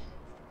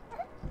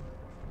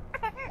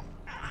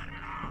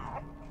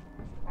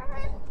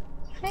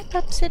 Hi,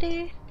 Pup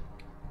City.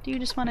 Do you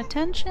just want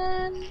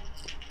attention?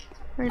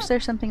 Or is there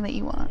something that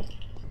you want?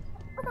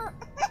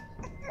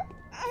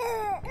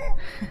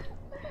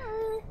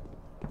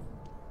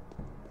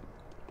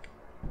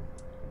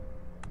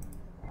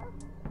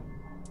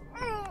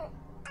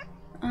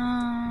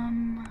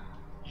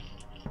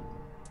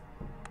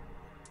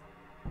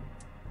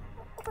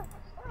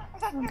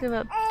 I'll give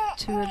up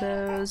 2 of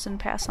those and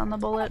pass on the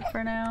bullet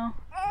for now.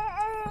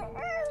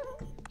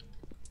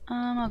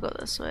 I'll go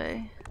this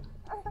way.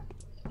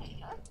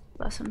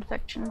 Less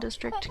infection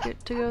district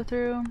to go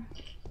through.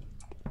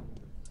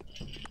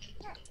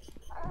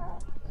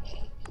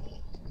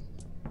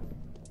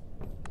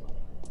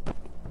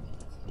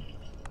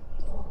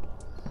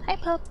 Hi,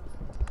 pup.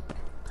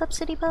 Pup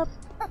City pup.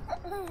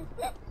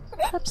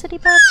 Pup City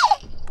pup.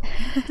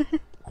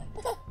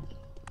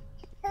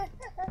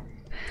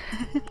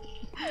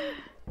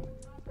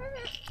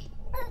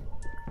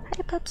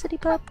 Hi, Pup City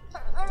pup.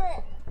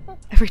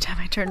 Every time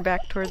I turn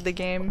back toward the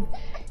game,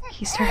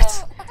 he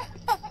starts.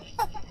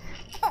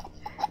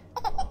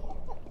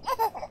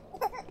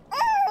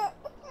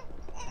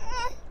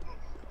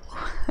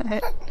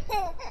 What?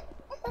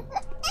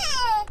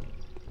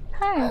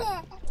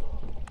 Hi.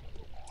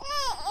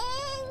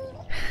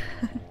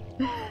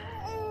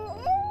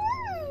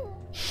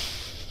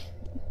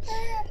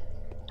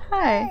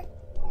 Hi.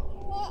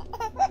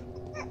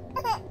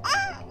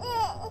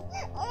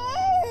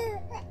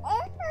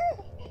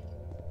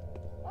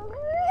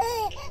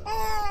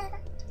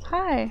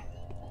 Hi.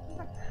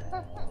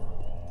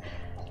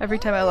 Every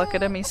time I look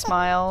at him, he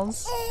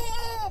smiles.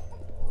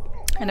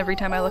 And every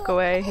time I look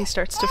away, he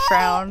starts to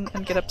frown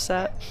and get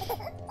upset.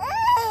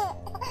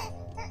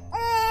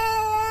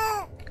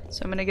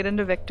 So I'm gonna get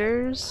into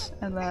Victor's,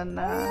 and then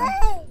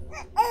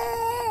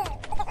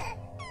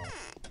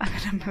I'm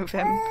gonna move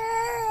him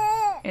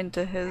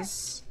into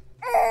his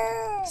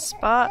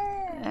spot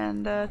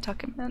and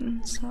tuck him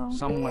in. So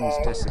Someone's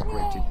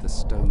desecrated the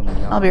stone.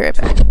 I'll be right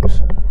back.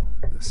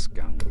 The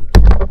scoundrel.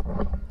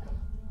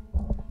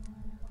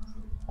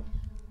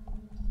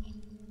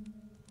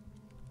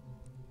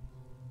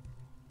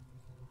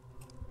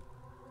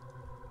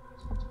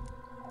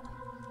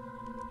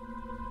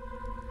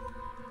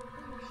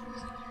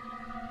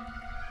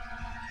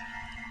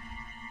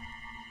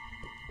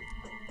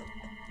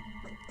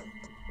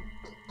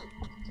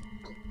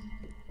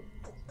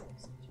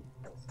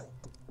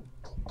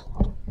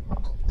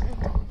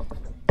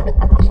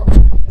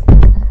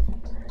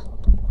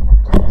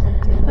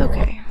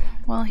 okay,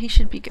 well he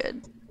should be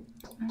good.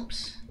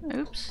 Oops,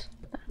 oops,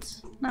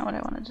 that's not what I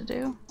wanted to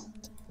do.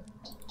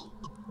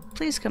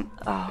 Please come.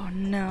 Oh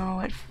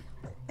no,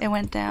 it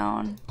went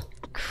down.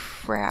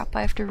 Crap,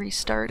 I have to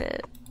restart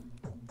it.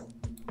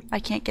 I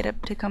can't get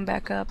it to come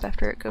back up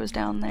after it goes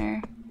down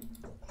there.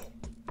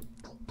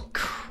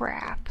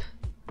 Crap.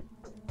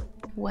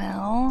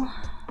 Well,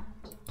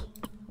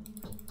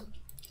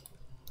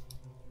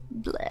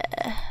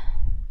 bleh.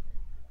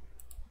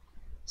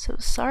 So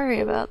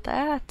sorry about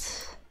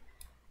that.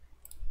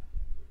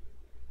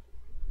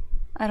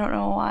 I don't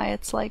know why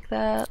it's like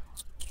that.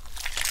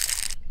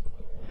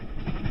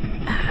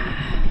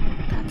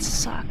 That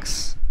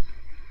sucks.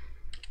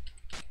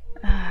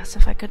 As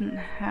if I couldn't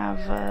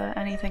have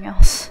anything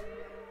else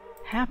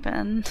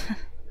happen.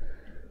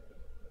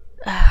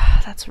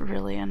 That's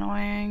really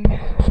annoying.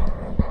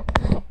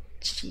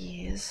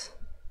 Jeez.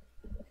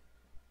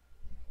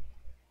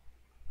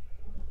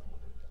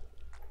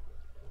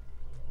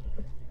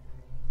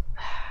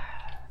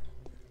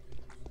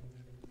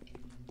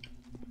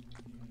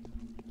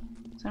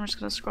 So I'm just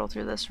gonna scroll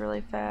through this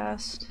really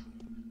fast.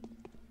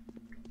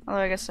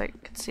 Although I guess I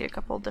could see a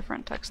couple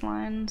different text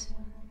lines.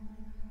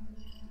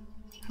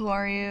 Who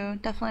are you?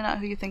 Definitely not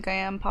who you think I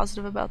am.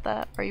 Positive about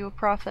that. Are you a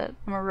prophet?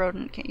 I'm a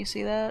rodent. Can't you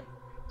see that?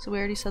 So we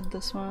already said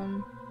this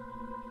one.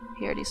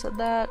 He already said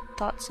that.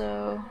 Thought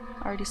so.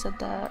 Already said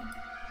that.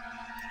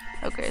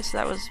 Okay, so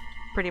that was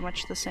pretty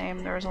much the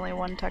same. There was only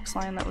one text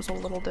line that was a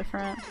little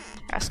different,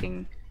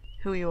 asking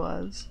who he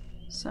was.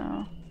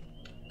 So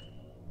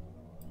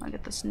I'll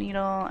get this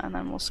needle and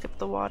then we'll skip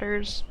the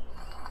waters.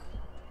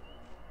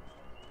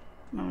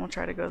 And then we'll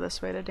try to go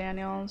this way to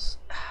Daniel's.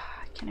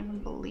 I can't even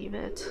believe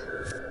it.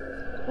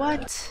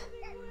 What?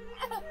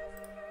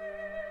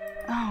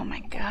 Oh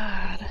my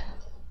god.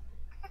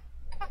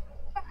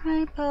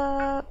 Hi,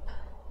 pup.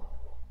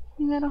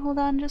 You gotta hold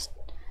on just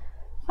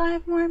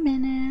 5 more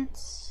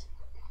minutes.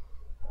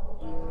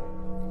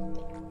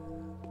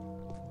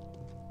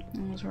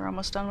 As we're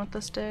almost done with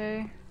this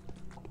day.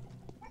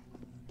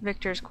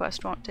 Victor's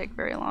quest won't take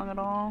very long at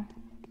all.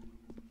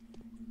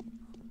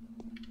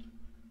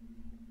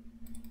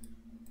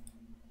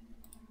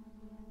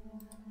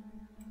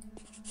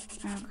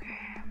 Okay.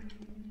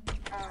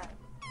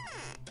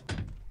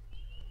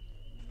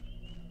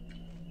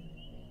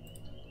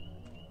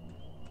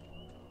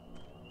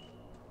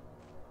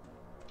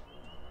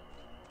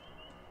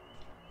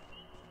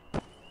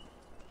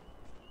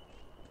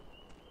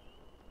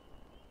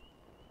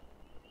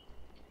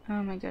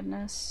 Oh my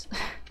goodness.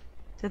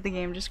 Did the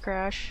game just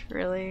crash?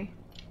 Really?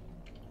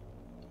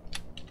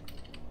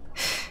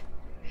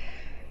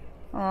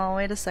 Well, I'll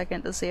wait a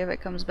second to see if it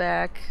comes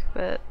back,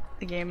 but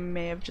the game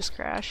may have just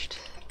crashed.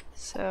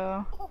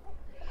 So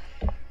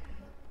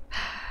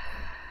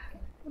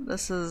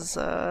this is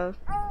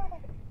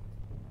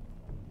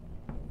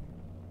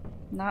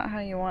not how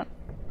you want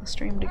the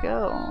stream to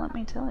go, let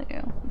me tell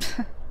you.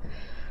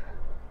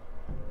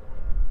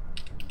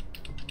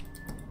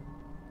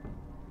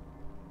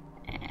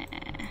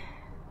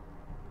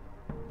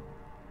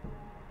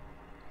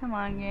 Come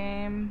on,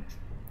 game.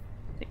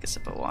 Take a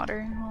sip of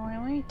water while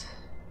I wait.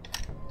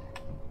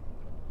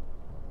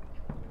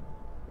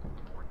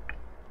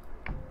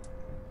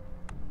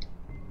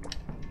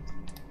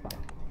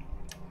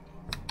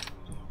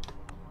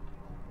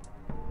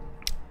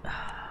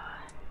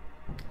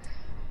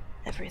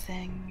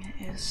 Everything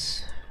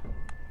is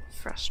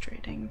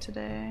frustrating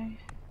today.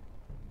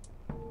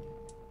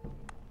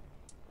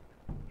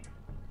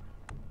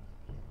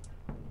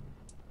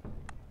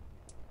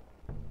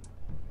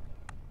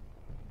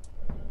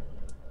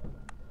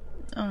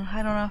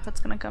 I don't know if it's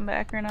gonna come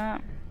back or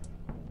not.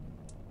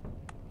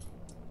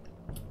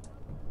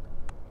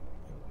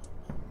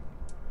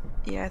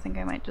 Yeah, I think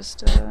I might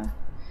just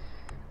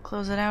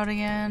close it out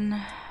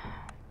again.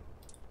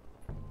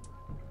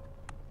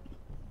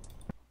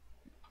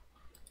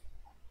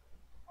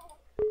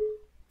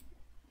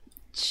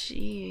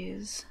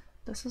 Jeez,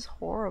 this is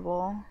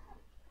horrible.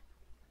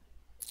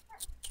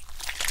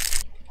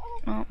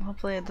 Well,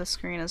 hopefully the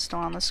screen is still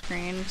on the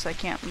screen because I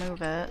can't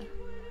move it.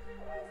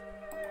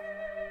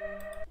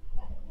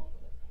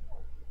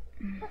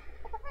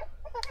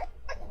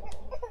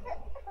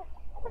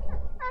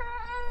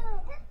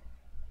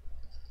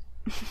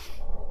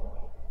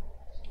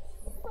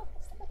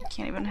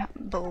 Can't even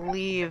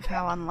believe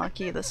how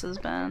unlucky this has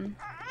been.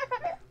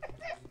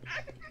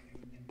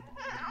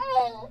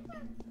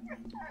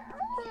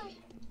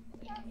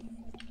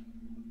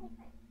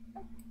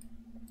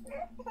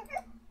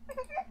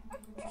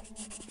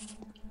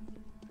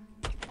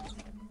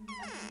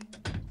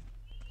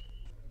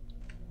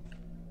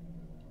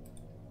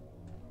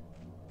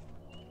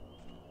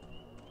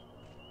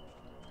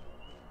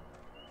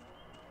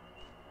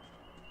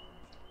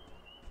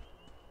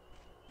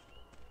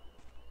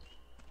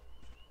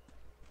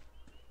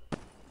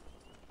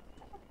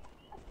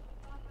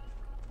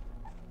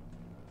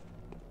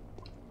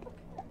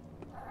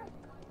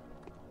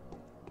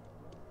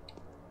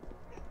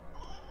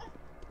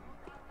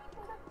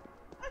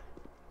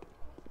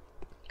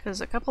 Because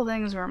a couple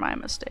things were my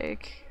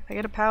mistake. If I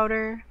get a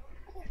powder,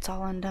 it's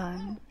all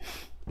undone.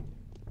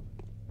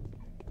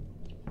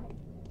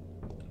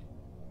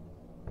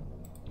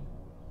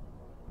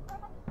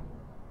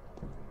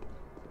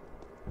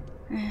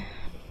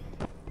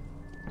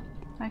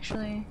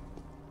 Actually,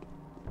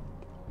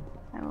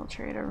 I will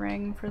trade a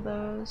ring for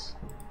those.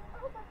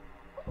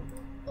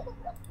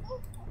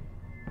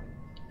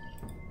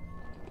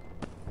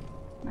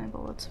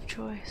 Lots of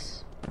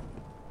choice.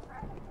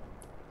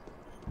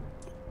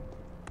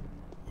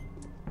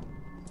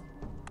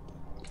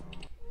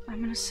 I'm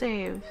gonna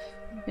save.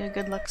 It'll be a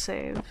good luck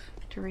save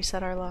to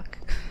reset our luck.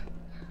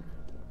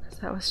 Cause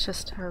that was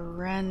just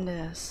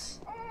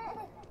horrendous.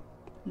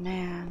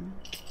 Man.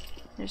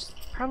 There's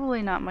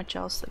probably not much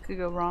else that could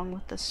go wrong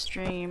with this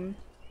stream.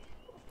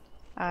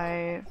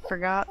 I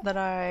forgot that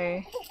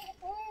I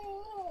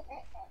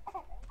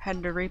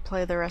had to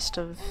replay the rest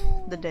of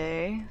the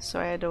day,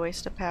 so I had to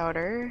waste a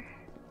powder.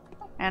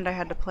 And I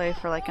had to play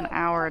for like an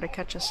hour to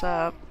catch us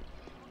up.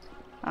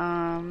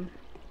 The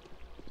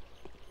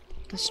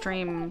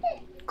stream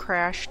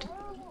crashed.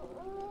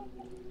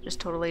 Just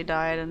totally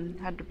died and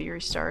had to be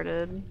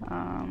restarted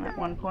at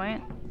one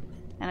point.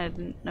 And I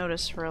didn't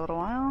notice for a little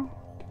while.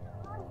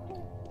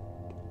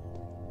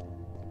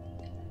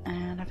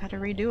 And I've had to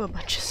redo a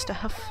bunch of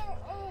stuff.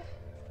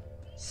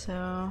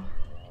 So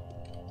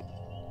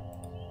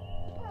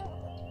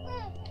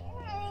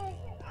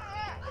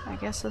I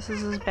guess this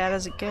is as bad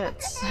as it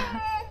gets.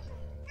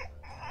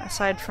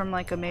 Aside from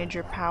like a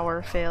major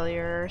power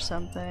failure or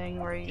something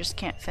where you just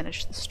can't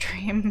finish the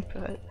stream,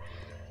 but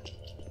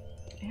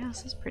yeah,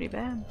 this is pretty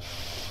bad.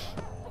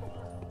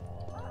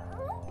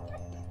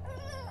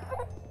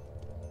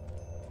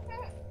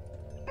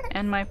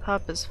 And my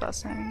pup is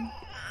fussing.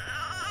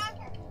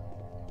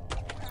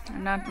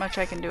 And not much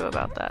I can do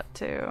about that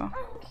too.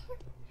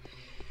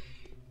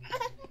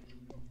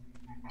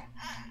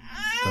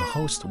 The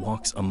host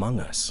walks among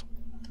us.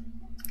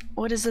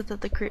 What is it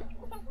that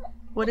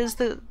what is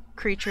the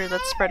creature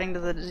that's spreading to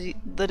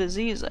the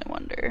disease, I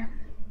wonder?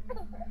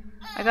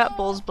 I got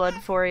bull's blood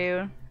for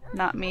you.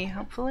 Not me,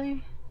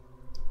 hopefully.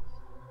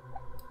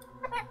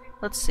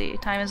 Let's see.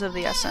 Time is of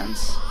the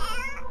essence.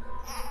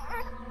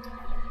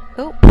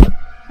 Oh,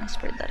 I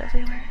sprayed that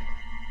everywhere.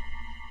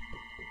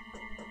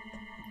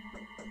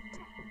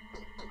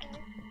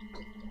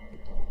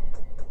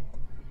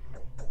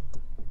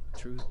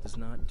 Truth does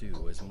not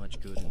do as much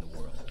good in the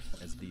world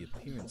as the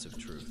appearance of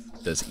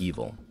truth does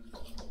evil.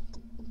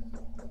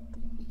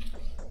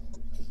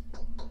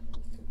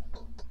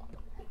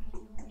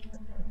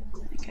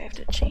 I think I have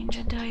to change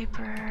a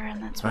diaper,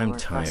 and that's why I'm we're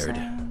tired.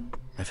 fussing.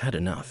 I've had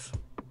enough.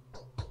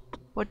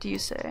 What do you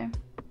say?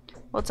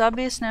 Well, it's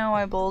obvious now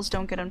why bulls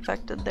don't get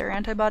infected. Their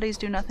antibodies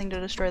do nothing to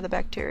destroy the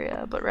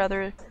bacteria, but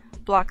rather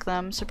block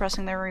them,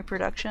 suppressing their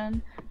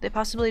reproduction. They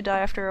possibly die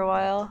after a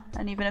while,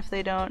 and even if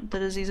they don't, the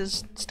disease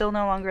is still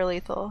no longer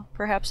lethal.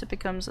 Perhaps it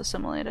becomes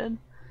assimilated.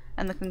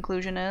 And the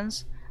conclusion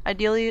is,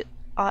 ideally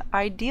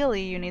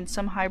you need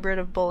some hybrid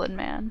of bull and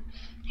man.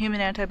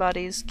 Human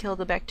antibodies kill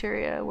the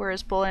bacteria,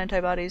 whereas bull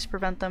antibodies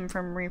prevent them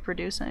from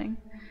reproducing.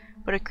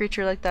 But a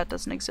creature like that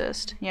doesn't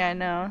exist. Yeah, I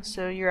know,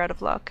 so you're out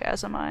of luck,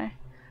 as am I.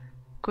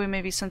 Could we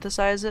maybe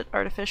synthesize it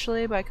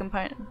artificially by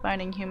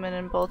combining human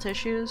and bull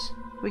tissues?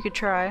 We could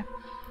try.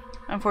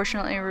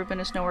 Unfortunately, Ruben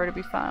is nowhere to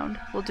be found.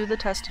 We'll do the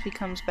test if he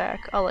comes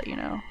back. I'll let you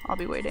know. I'll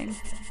be waiting.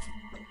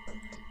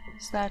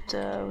 So that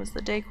was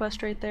the day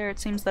quest right there. It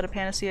seems that a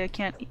panacea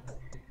can't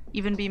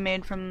even be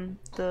made from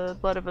the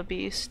blood of a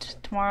beast.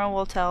 Tomorrow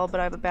we'll tell, but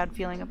I have a bad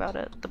feeling about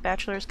it. The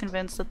Bachelor is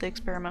convinced that the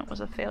experiment was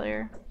a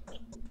failure.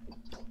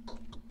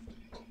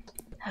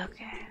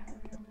 Okay.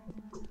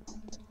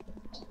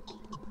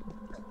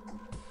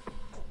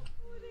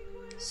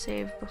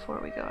 Save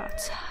before we go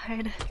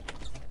outside.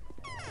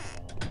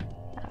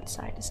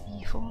 Outside is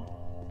evil.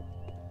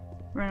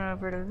 Run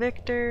over to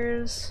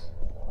Victor's.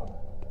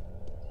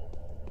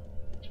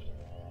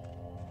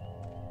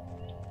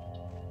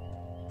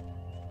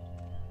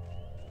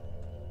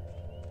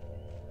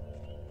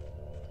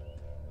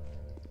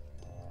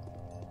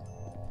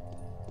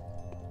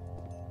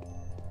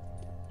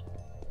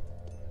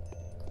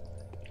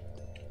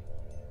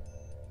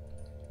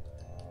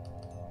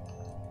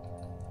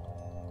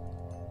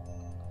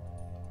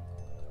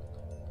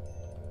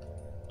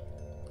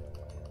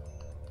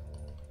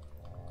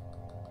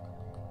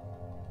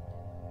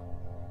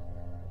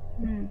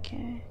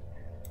 Okay,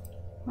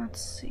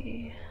 let's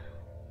see.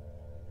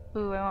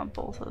 Ooh, I want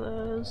both of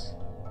those.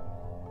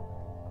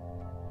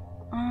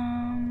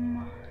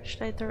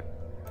 Should I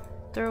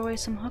throw away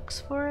some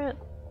hooks for it?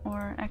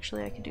 Or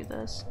actually I could do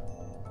this.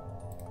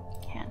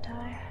 Can't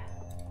I?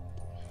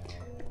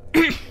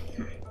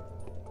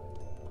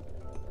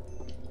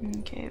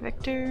 Okay,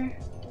 Victor.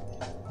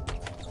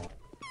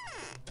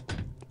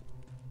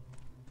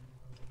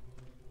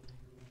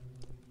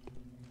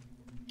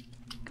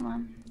 Come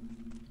on.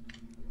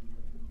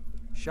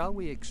 Shall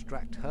we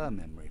extract her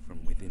memory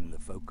from within the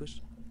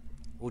focus?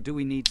 Or do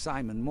we need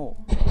Simon more?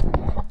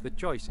 The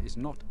choice is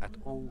not at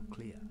all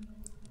clear.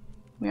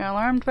 We are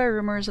alarmed by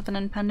rumors of an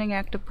impending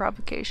act of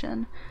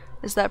provocation.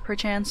 Is that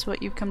perchance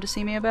what you've come to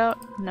see me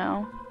about?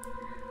 No.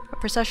 A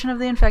procession of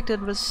the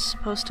infected was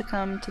supposed to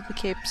come to the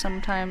Cape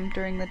sometime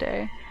during the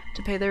day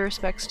to pay their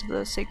respects to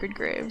the sacred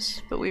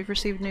graves, but we've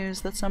received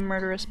news that some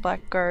murderous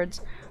black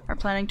guards are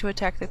planning to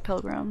attack the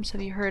pilgrims.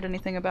 Have you heard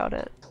anything about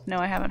it? No,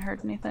 I haven't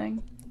heard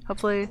anything.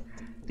 Hopefully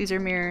these are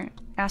mere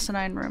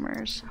asinine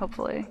rumors.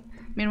 Hopefully.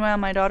 Meanwhile,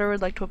 my daughter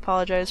would like to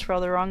apologize for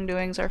all the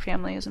wrongdoings our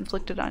family has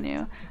inflicted on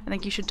you. I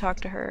think you should talk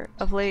to her.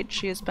 Of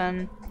late,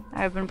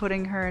 I have been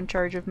putting her in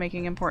charge of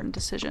making important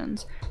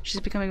decisions.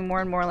 She's becoming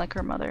more and more like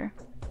her mother.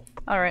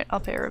 Alright, I'll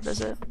pay her a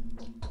visit.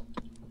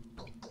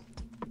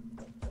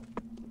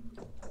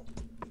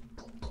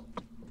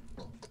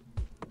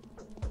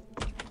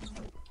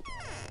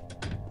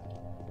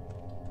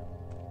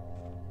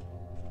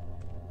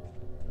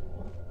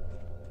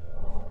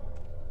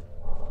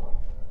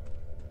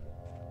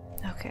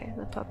 Okay,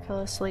 the pup fell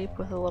asleep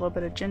with a little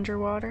bit of ginger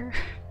water.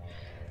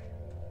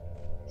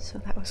 So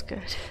that was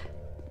good.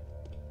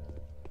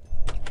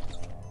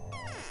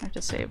 I have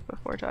to save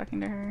before talking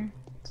to her,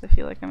 because I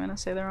feel like I'm gonna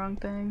say the wrong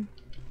thing.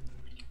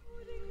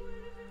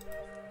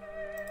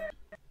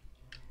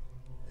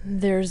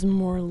 There's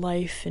more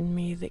life in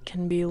me that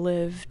can be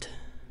lived.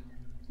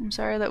 I'm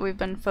sorry that we've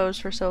been foes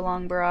for so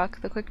long,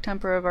 Barack. The quick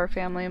temper of our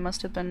family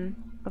must have been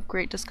of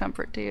great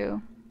discomfort to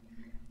you.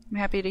 I'm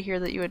happy to hear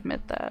that you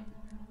admit that.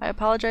 I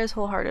apologize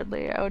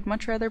wholeheartedly. I would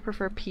much rather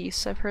prefer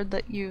peace. I've heard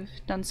that you've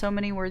done so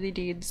many worthy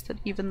deeds that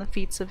even the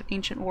feats of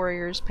ancient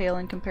warriors pale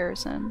in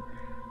comparison.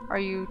 Are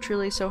you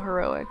truly so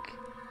heroic?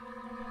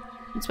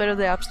 In spite of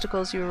the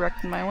obstacles you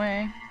erected in my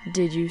way.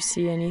 Did you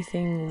see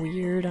anything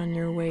weird on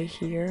your way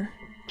here?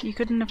 You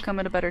couldn't have come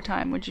at a better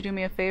time. Would you do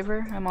me a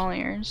favor? I'm all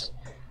ears.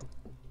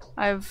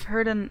 I've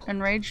heard an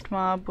enraged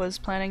mob was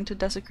planning to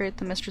desecrate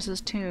the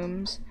mistress's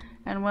tombs.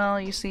 And well,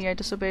 you see, I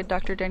disobeyed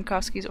Dr.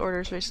 Dankovsky's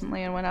orders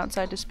recently and went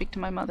outside to speak to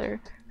my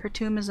mother. Her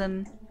tomb is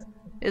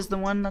the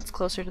one that's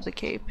closer to the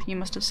Cape. You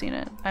must have seen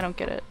it. I don't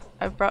get it.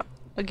 I've brought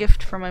a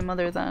gift for my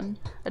mother then.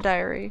 A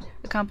diary.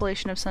 A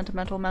compilation of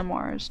sentimental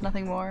memoirs.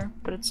 Nothing more,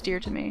 but it's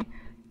dear to me.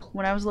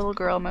 When I was a little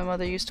girl, my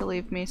mother used to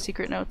leave me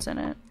secret notes in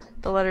it.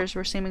 The letters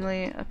were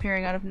seemingly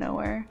appearing out of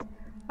nowhere.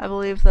 I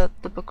believe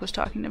that the book was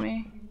talking to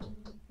me.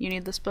 You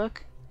need this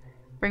book?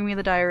 Bring me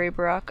the diary,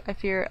 Barack. I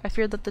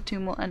fear that the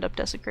tomb will end up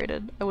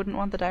desecrated. I wouldn't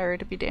want the diary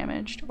to be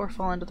damaged, or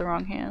fall into the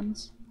wrong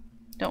hands.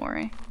 Don't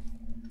worry.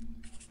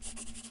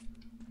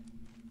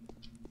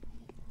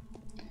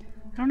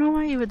 I don't know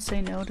why you would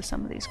say no to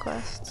some of these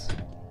quests.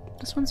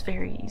 This one's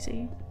very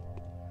easy.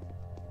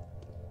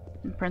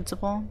 In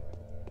principle.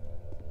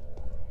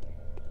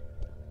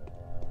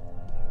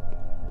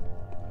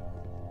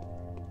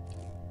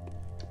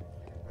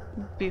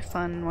 It'd be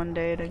fun one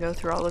day to go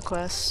through all the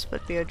quests,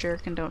 but be a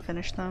jerk and don't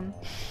finish them.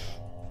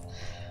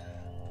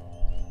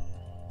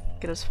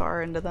 Get as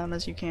far into them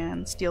as you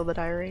can, steal the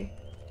diary.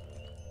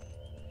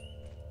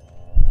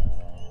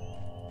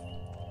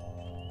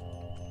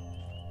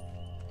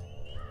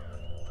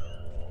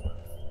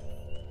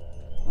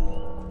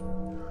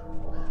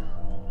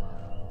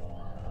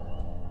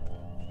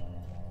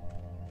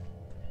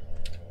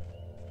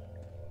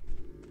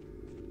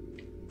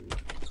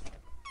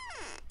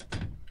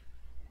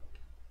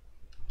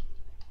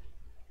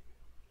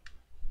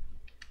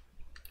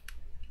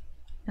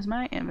 Is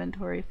my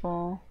inventory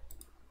full?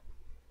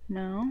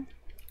 No?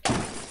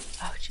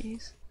 Oh,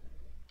 jeez.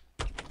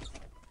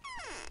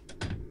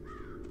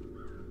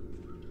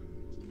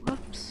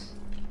 Whoops.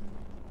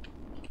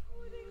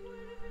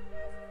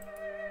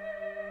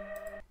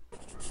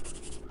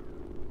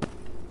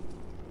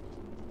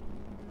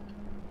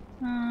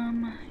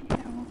 Yeah,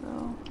 we'll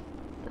go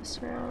this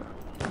route.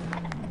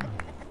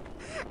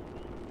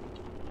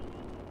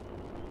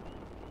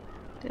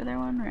 The other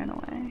one ran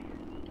away,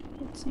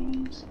 it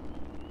seems.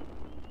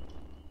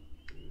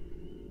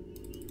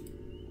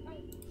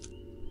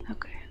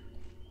 Okay.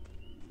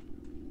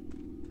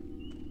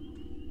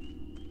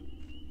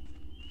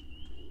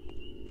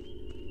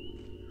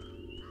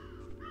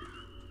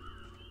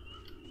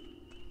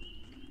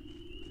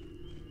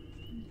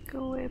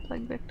 Go away,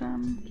 plague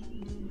victim.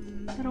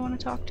 I don't want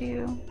to talk to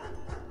you.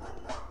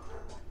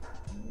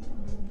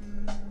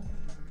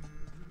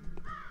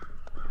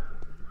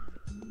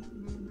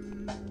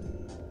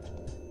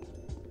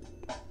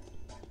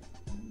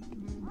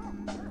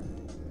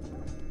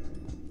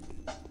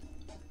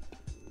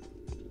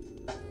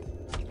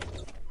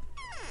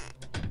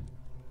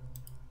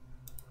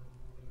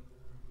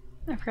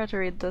 I forgot to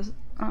read the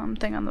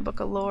thing on the Book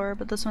of Lore,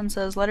 but this one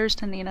says, Letters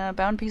to Nina,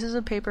 bound pieces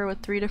of paper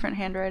with 3 different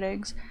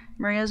handwritings.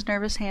 Maria's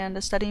nervous hand,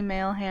 a steady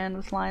male hand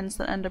with lines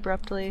that end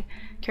abruptly,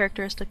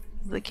 characteristic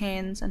of the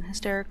Canes, and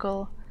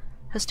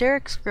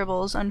hysteric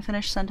scribbles,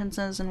 unfinished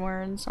sentences and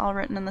words, all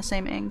written in the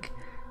same ink.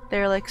 They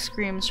are like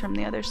screams from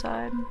the other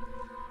side.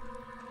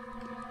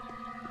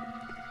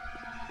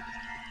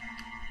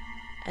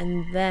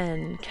 And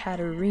then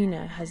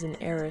Katerina has an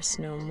heiress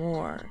no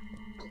more.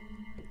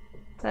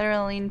 Better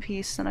a lean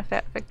peace than a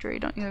fat victory,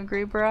 don't you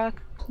agree, Barack?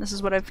 This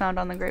is what I've found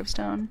on the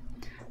gravestone.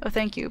 Oh,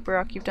 thank you,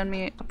 Barack, you've done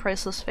me a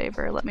priceless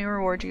favor. Let me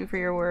reward you for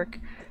your work,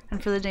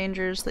 and for the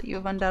dangers that you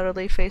have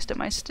undoubtedly faced at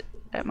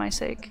my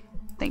sake.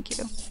 Thank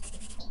you.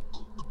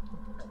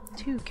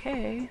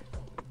 2K.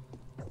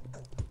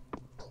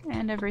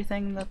 And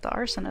everything that the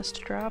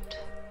arsonist dropped.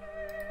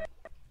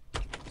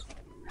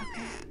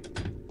 Okay.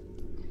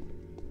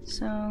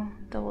 So,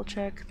 double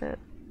check that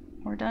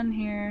we're done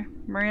here.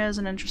 Maria is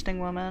an interesting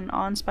woman,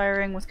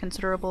 awe-inspiring with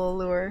considerable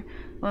allure.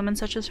 Women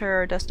such as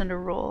her are destined to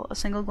rule. A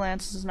single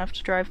glance is enough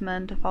to drive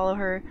men to follow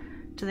her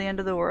to the end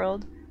of the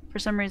world. For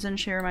some reason,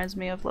 she reminds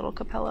me of Little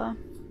Capella.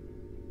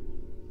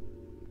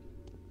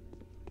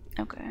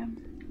 Okay.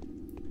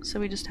 So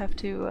we just have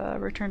to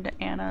return to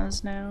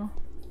Anna's now.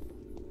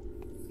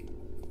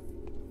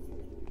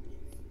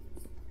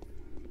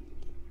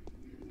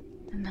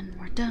 And then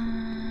we're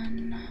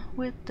done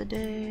with the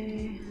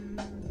day.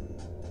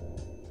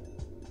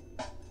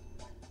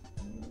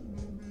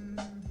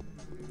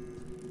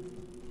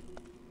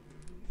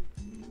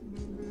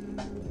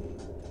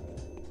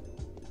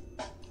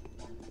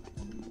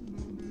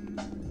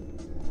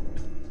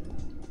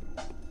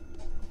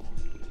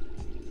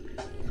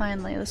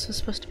 Finally, this was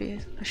supposed to be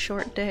a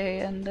short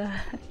day, and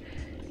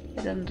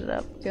it ended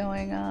up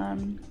going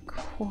on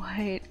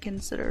quite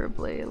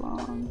considerably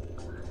long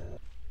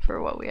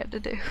for what we had to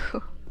do.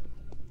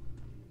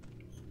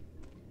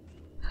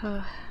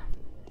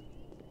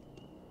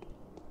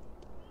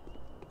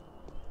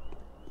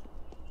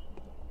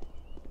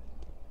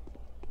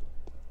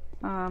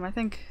 I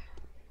think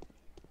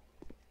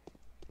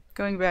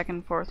going back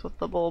and forth with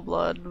the bull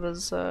blood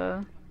was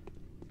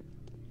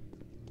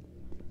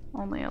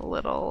only a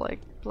little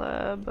like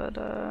blah, but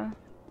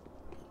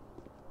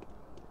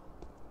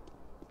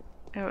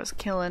it was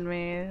killing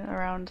me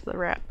around the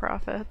rat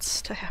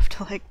prophets to have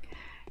to like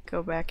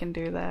go back and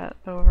do that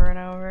over and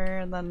over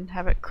and then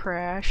have it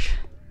crash.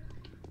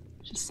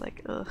 Just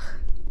like, ugh.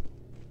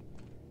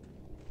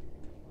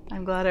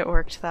 I'm glad it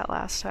worked that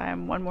last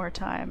time, one more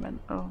time, and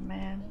oh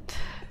man.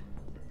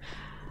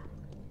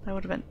 That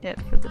would have been it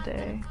for the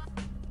day.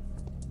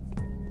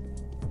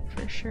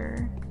 For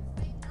sure.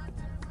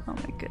 Oh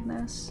my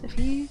goodness, if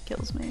he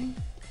kills me.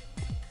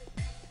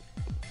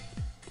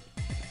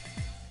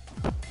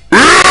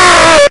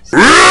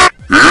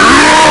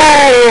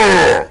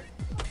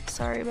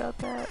 Sorry about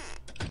that.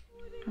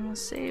 I'm gonna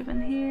save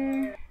in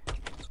here.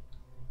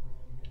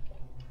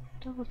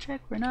 Double check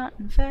we're not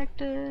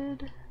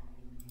infected.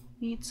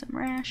 Eat some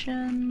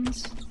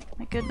rations.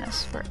 My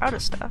goodness, we're out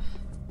of stuff.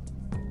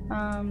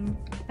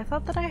 I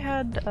thought that I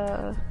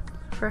had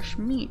fresh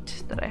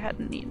meat that I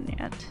hadn't eaten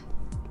yet.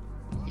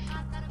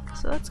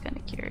 So that's kind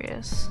of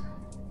curious.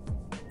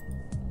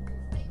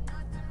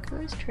 Could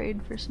always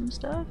trade for some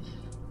stuff.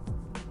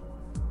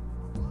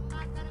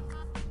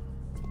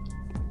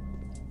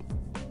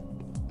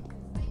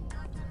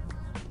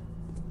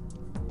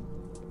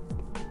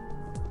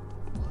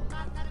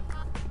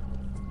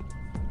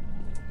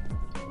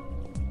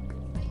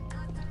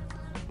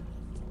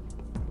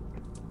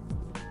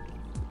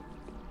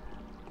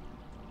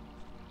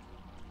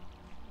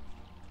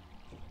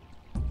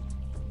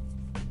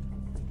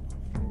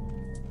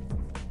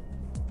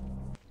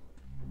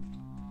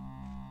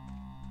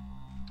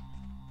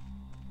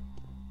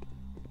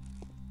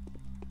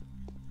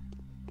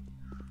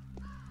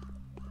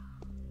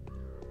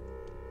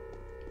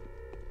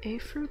 A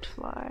fruit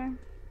fly.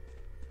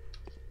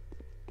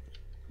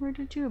 Where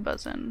did you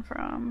buzz in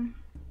from?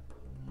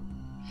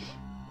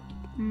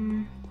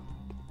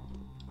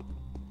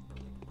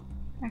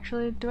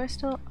 Actually, do I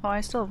still? Oh, I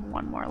still have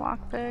one more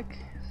lockpick,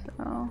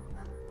 so.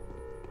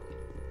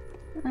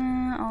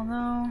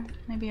 Although,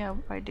 maybe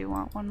I do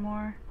want one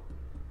more.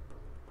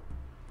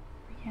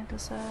 I can't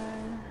decide.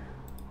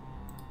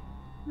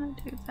 I'm gonna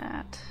do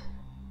that.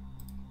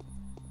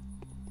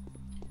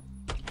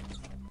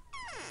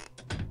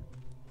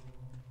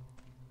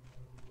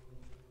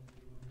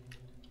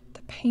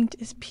 Paint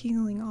is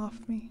peeling off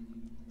me.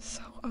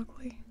 So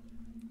ugly.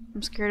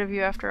 I'm scared of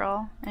you after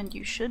all, and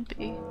you should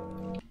be.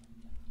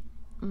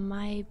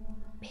 My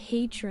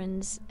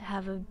patrons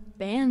have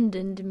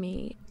abandoned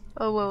me.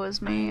 Oh, woe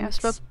is me. I'm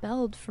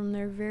expelled from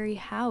their very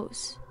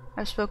house.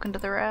 I've spoken to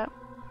the rat.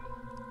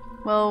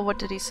 Well, what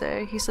did he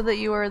say? He said that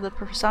you are the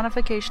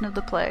personification of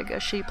the plague, a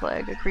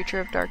she-plague, a creature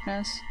of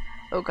darkness.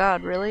 Oh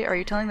god, really? Are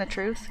you telling the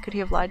truth? Could he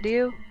have lied to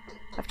you?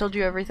 I've told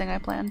you everything I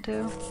planned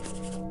to.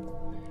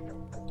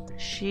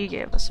 She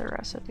gave us a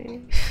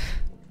recipe.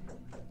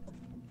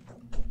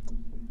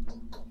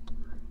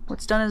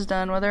 What's done is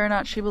done. Whether or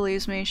not she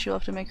believes me, she'll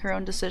have to make her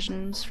own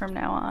decisions from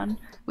now on.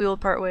 We will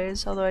part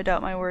ways, although I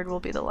doubt my word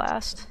will be the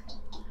last.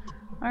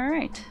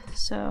 Alright,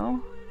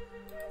 so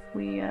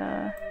we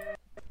are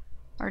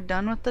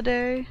done with the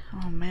day.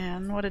 Oh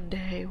man, what a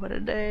day, what a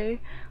day.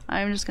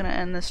 I'm just gonna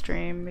end the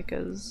stream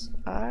because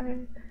I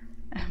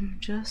am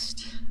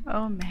just,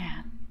 oh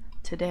man,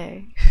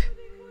 today.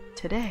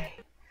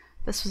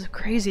 This was a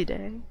crazy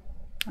day.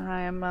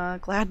 I am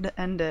glad to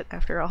end it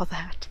after all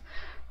that.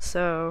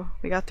 So,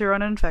 we got through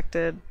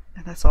uninfected,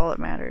 and that's all that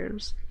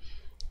matters.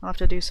 I'll have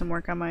to do some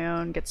work on my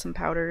own, get some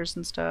powders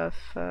and stuff,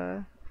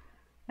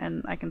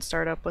 and I can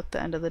start up with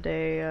the end of the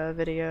day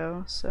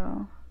video.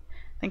 So,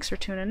 thanks for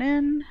tuning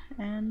in,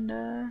 and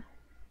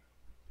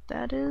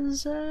that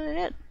is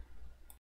it.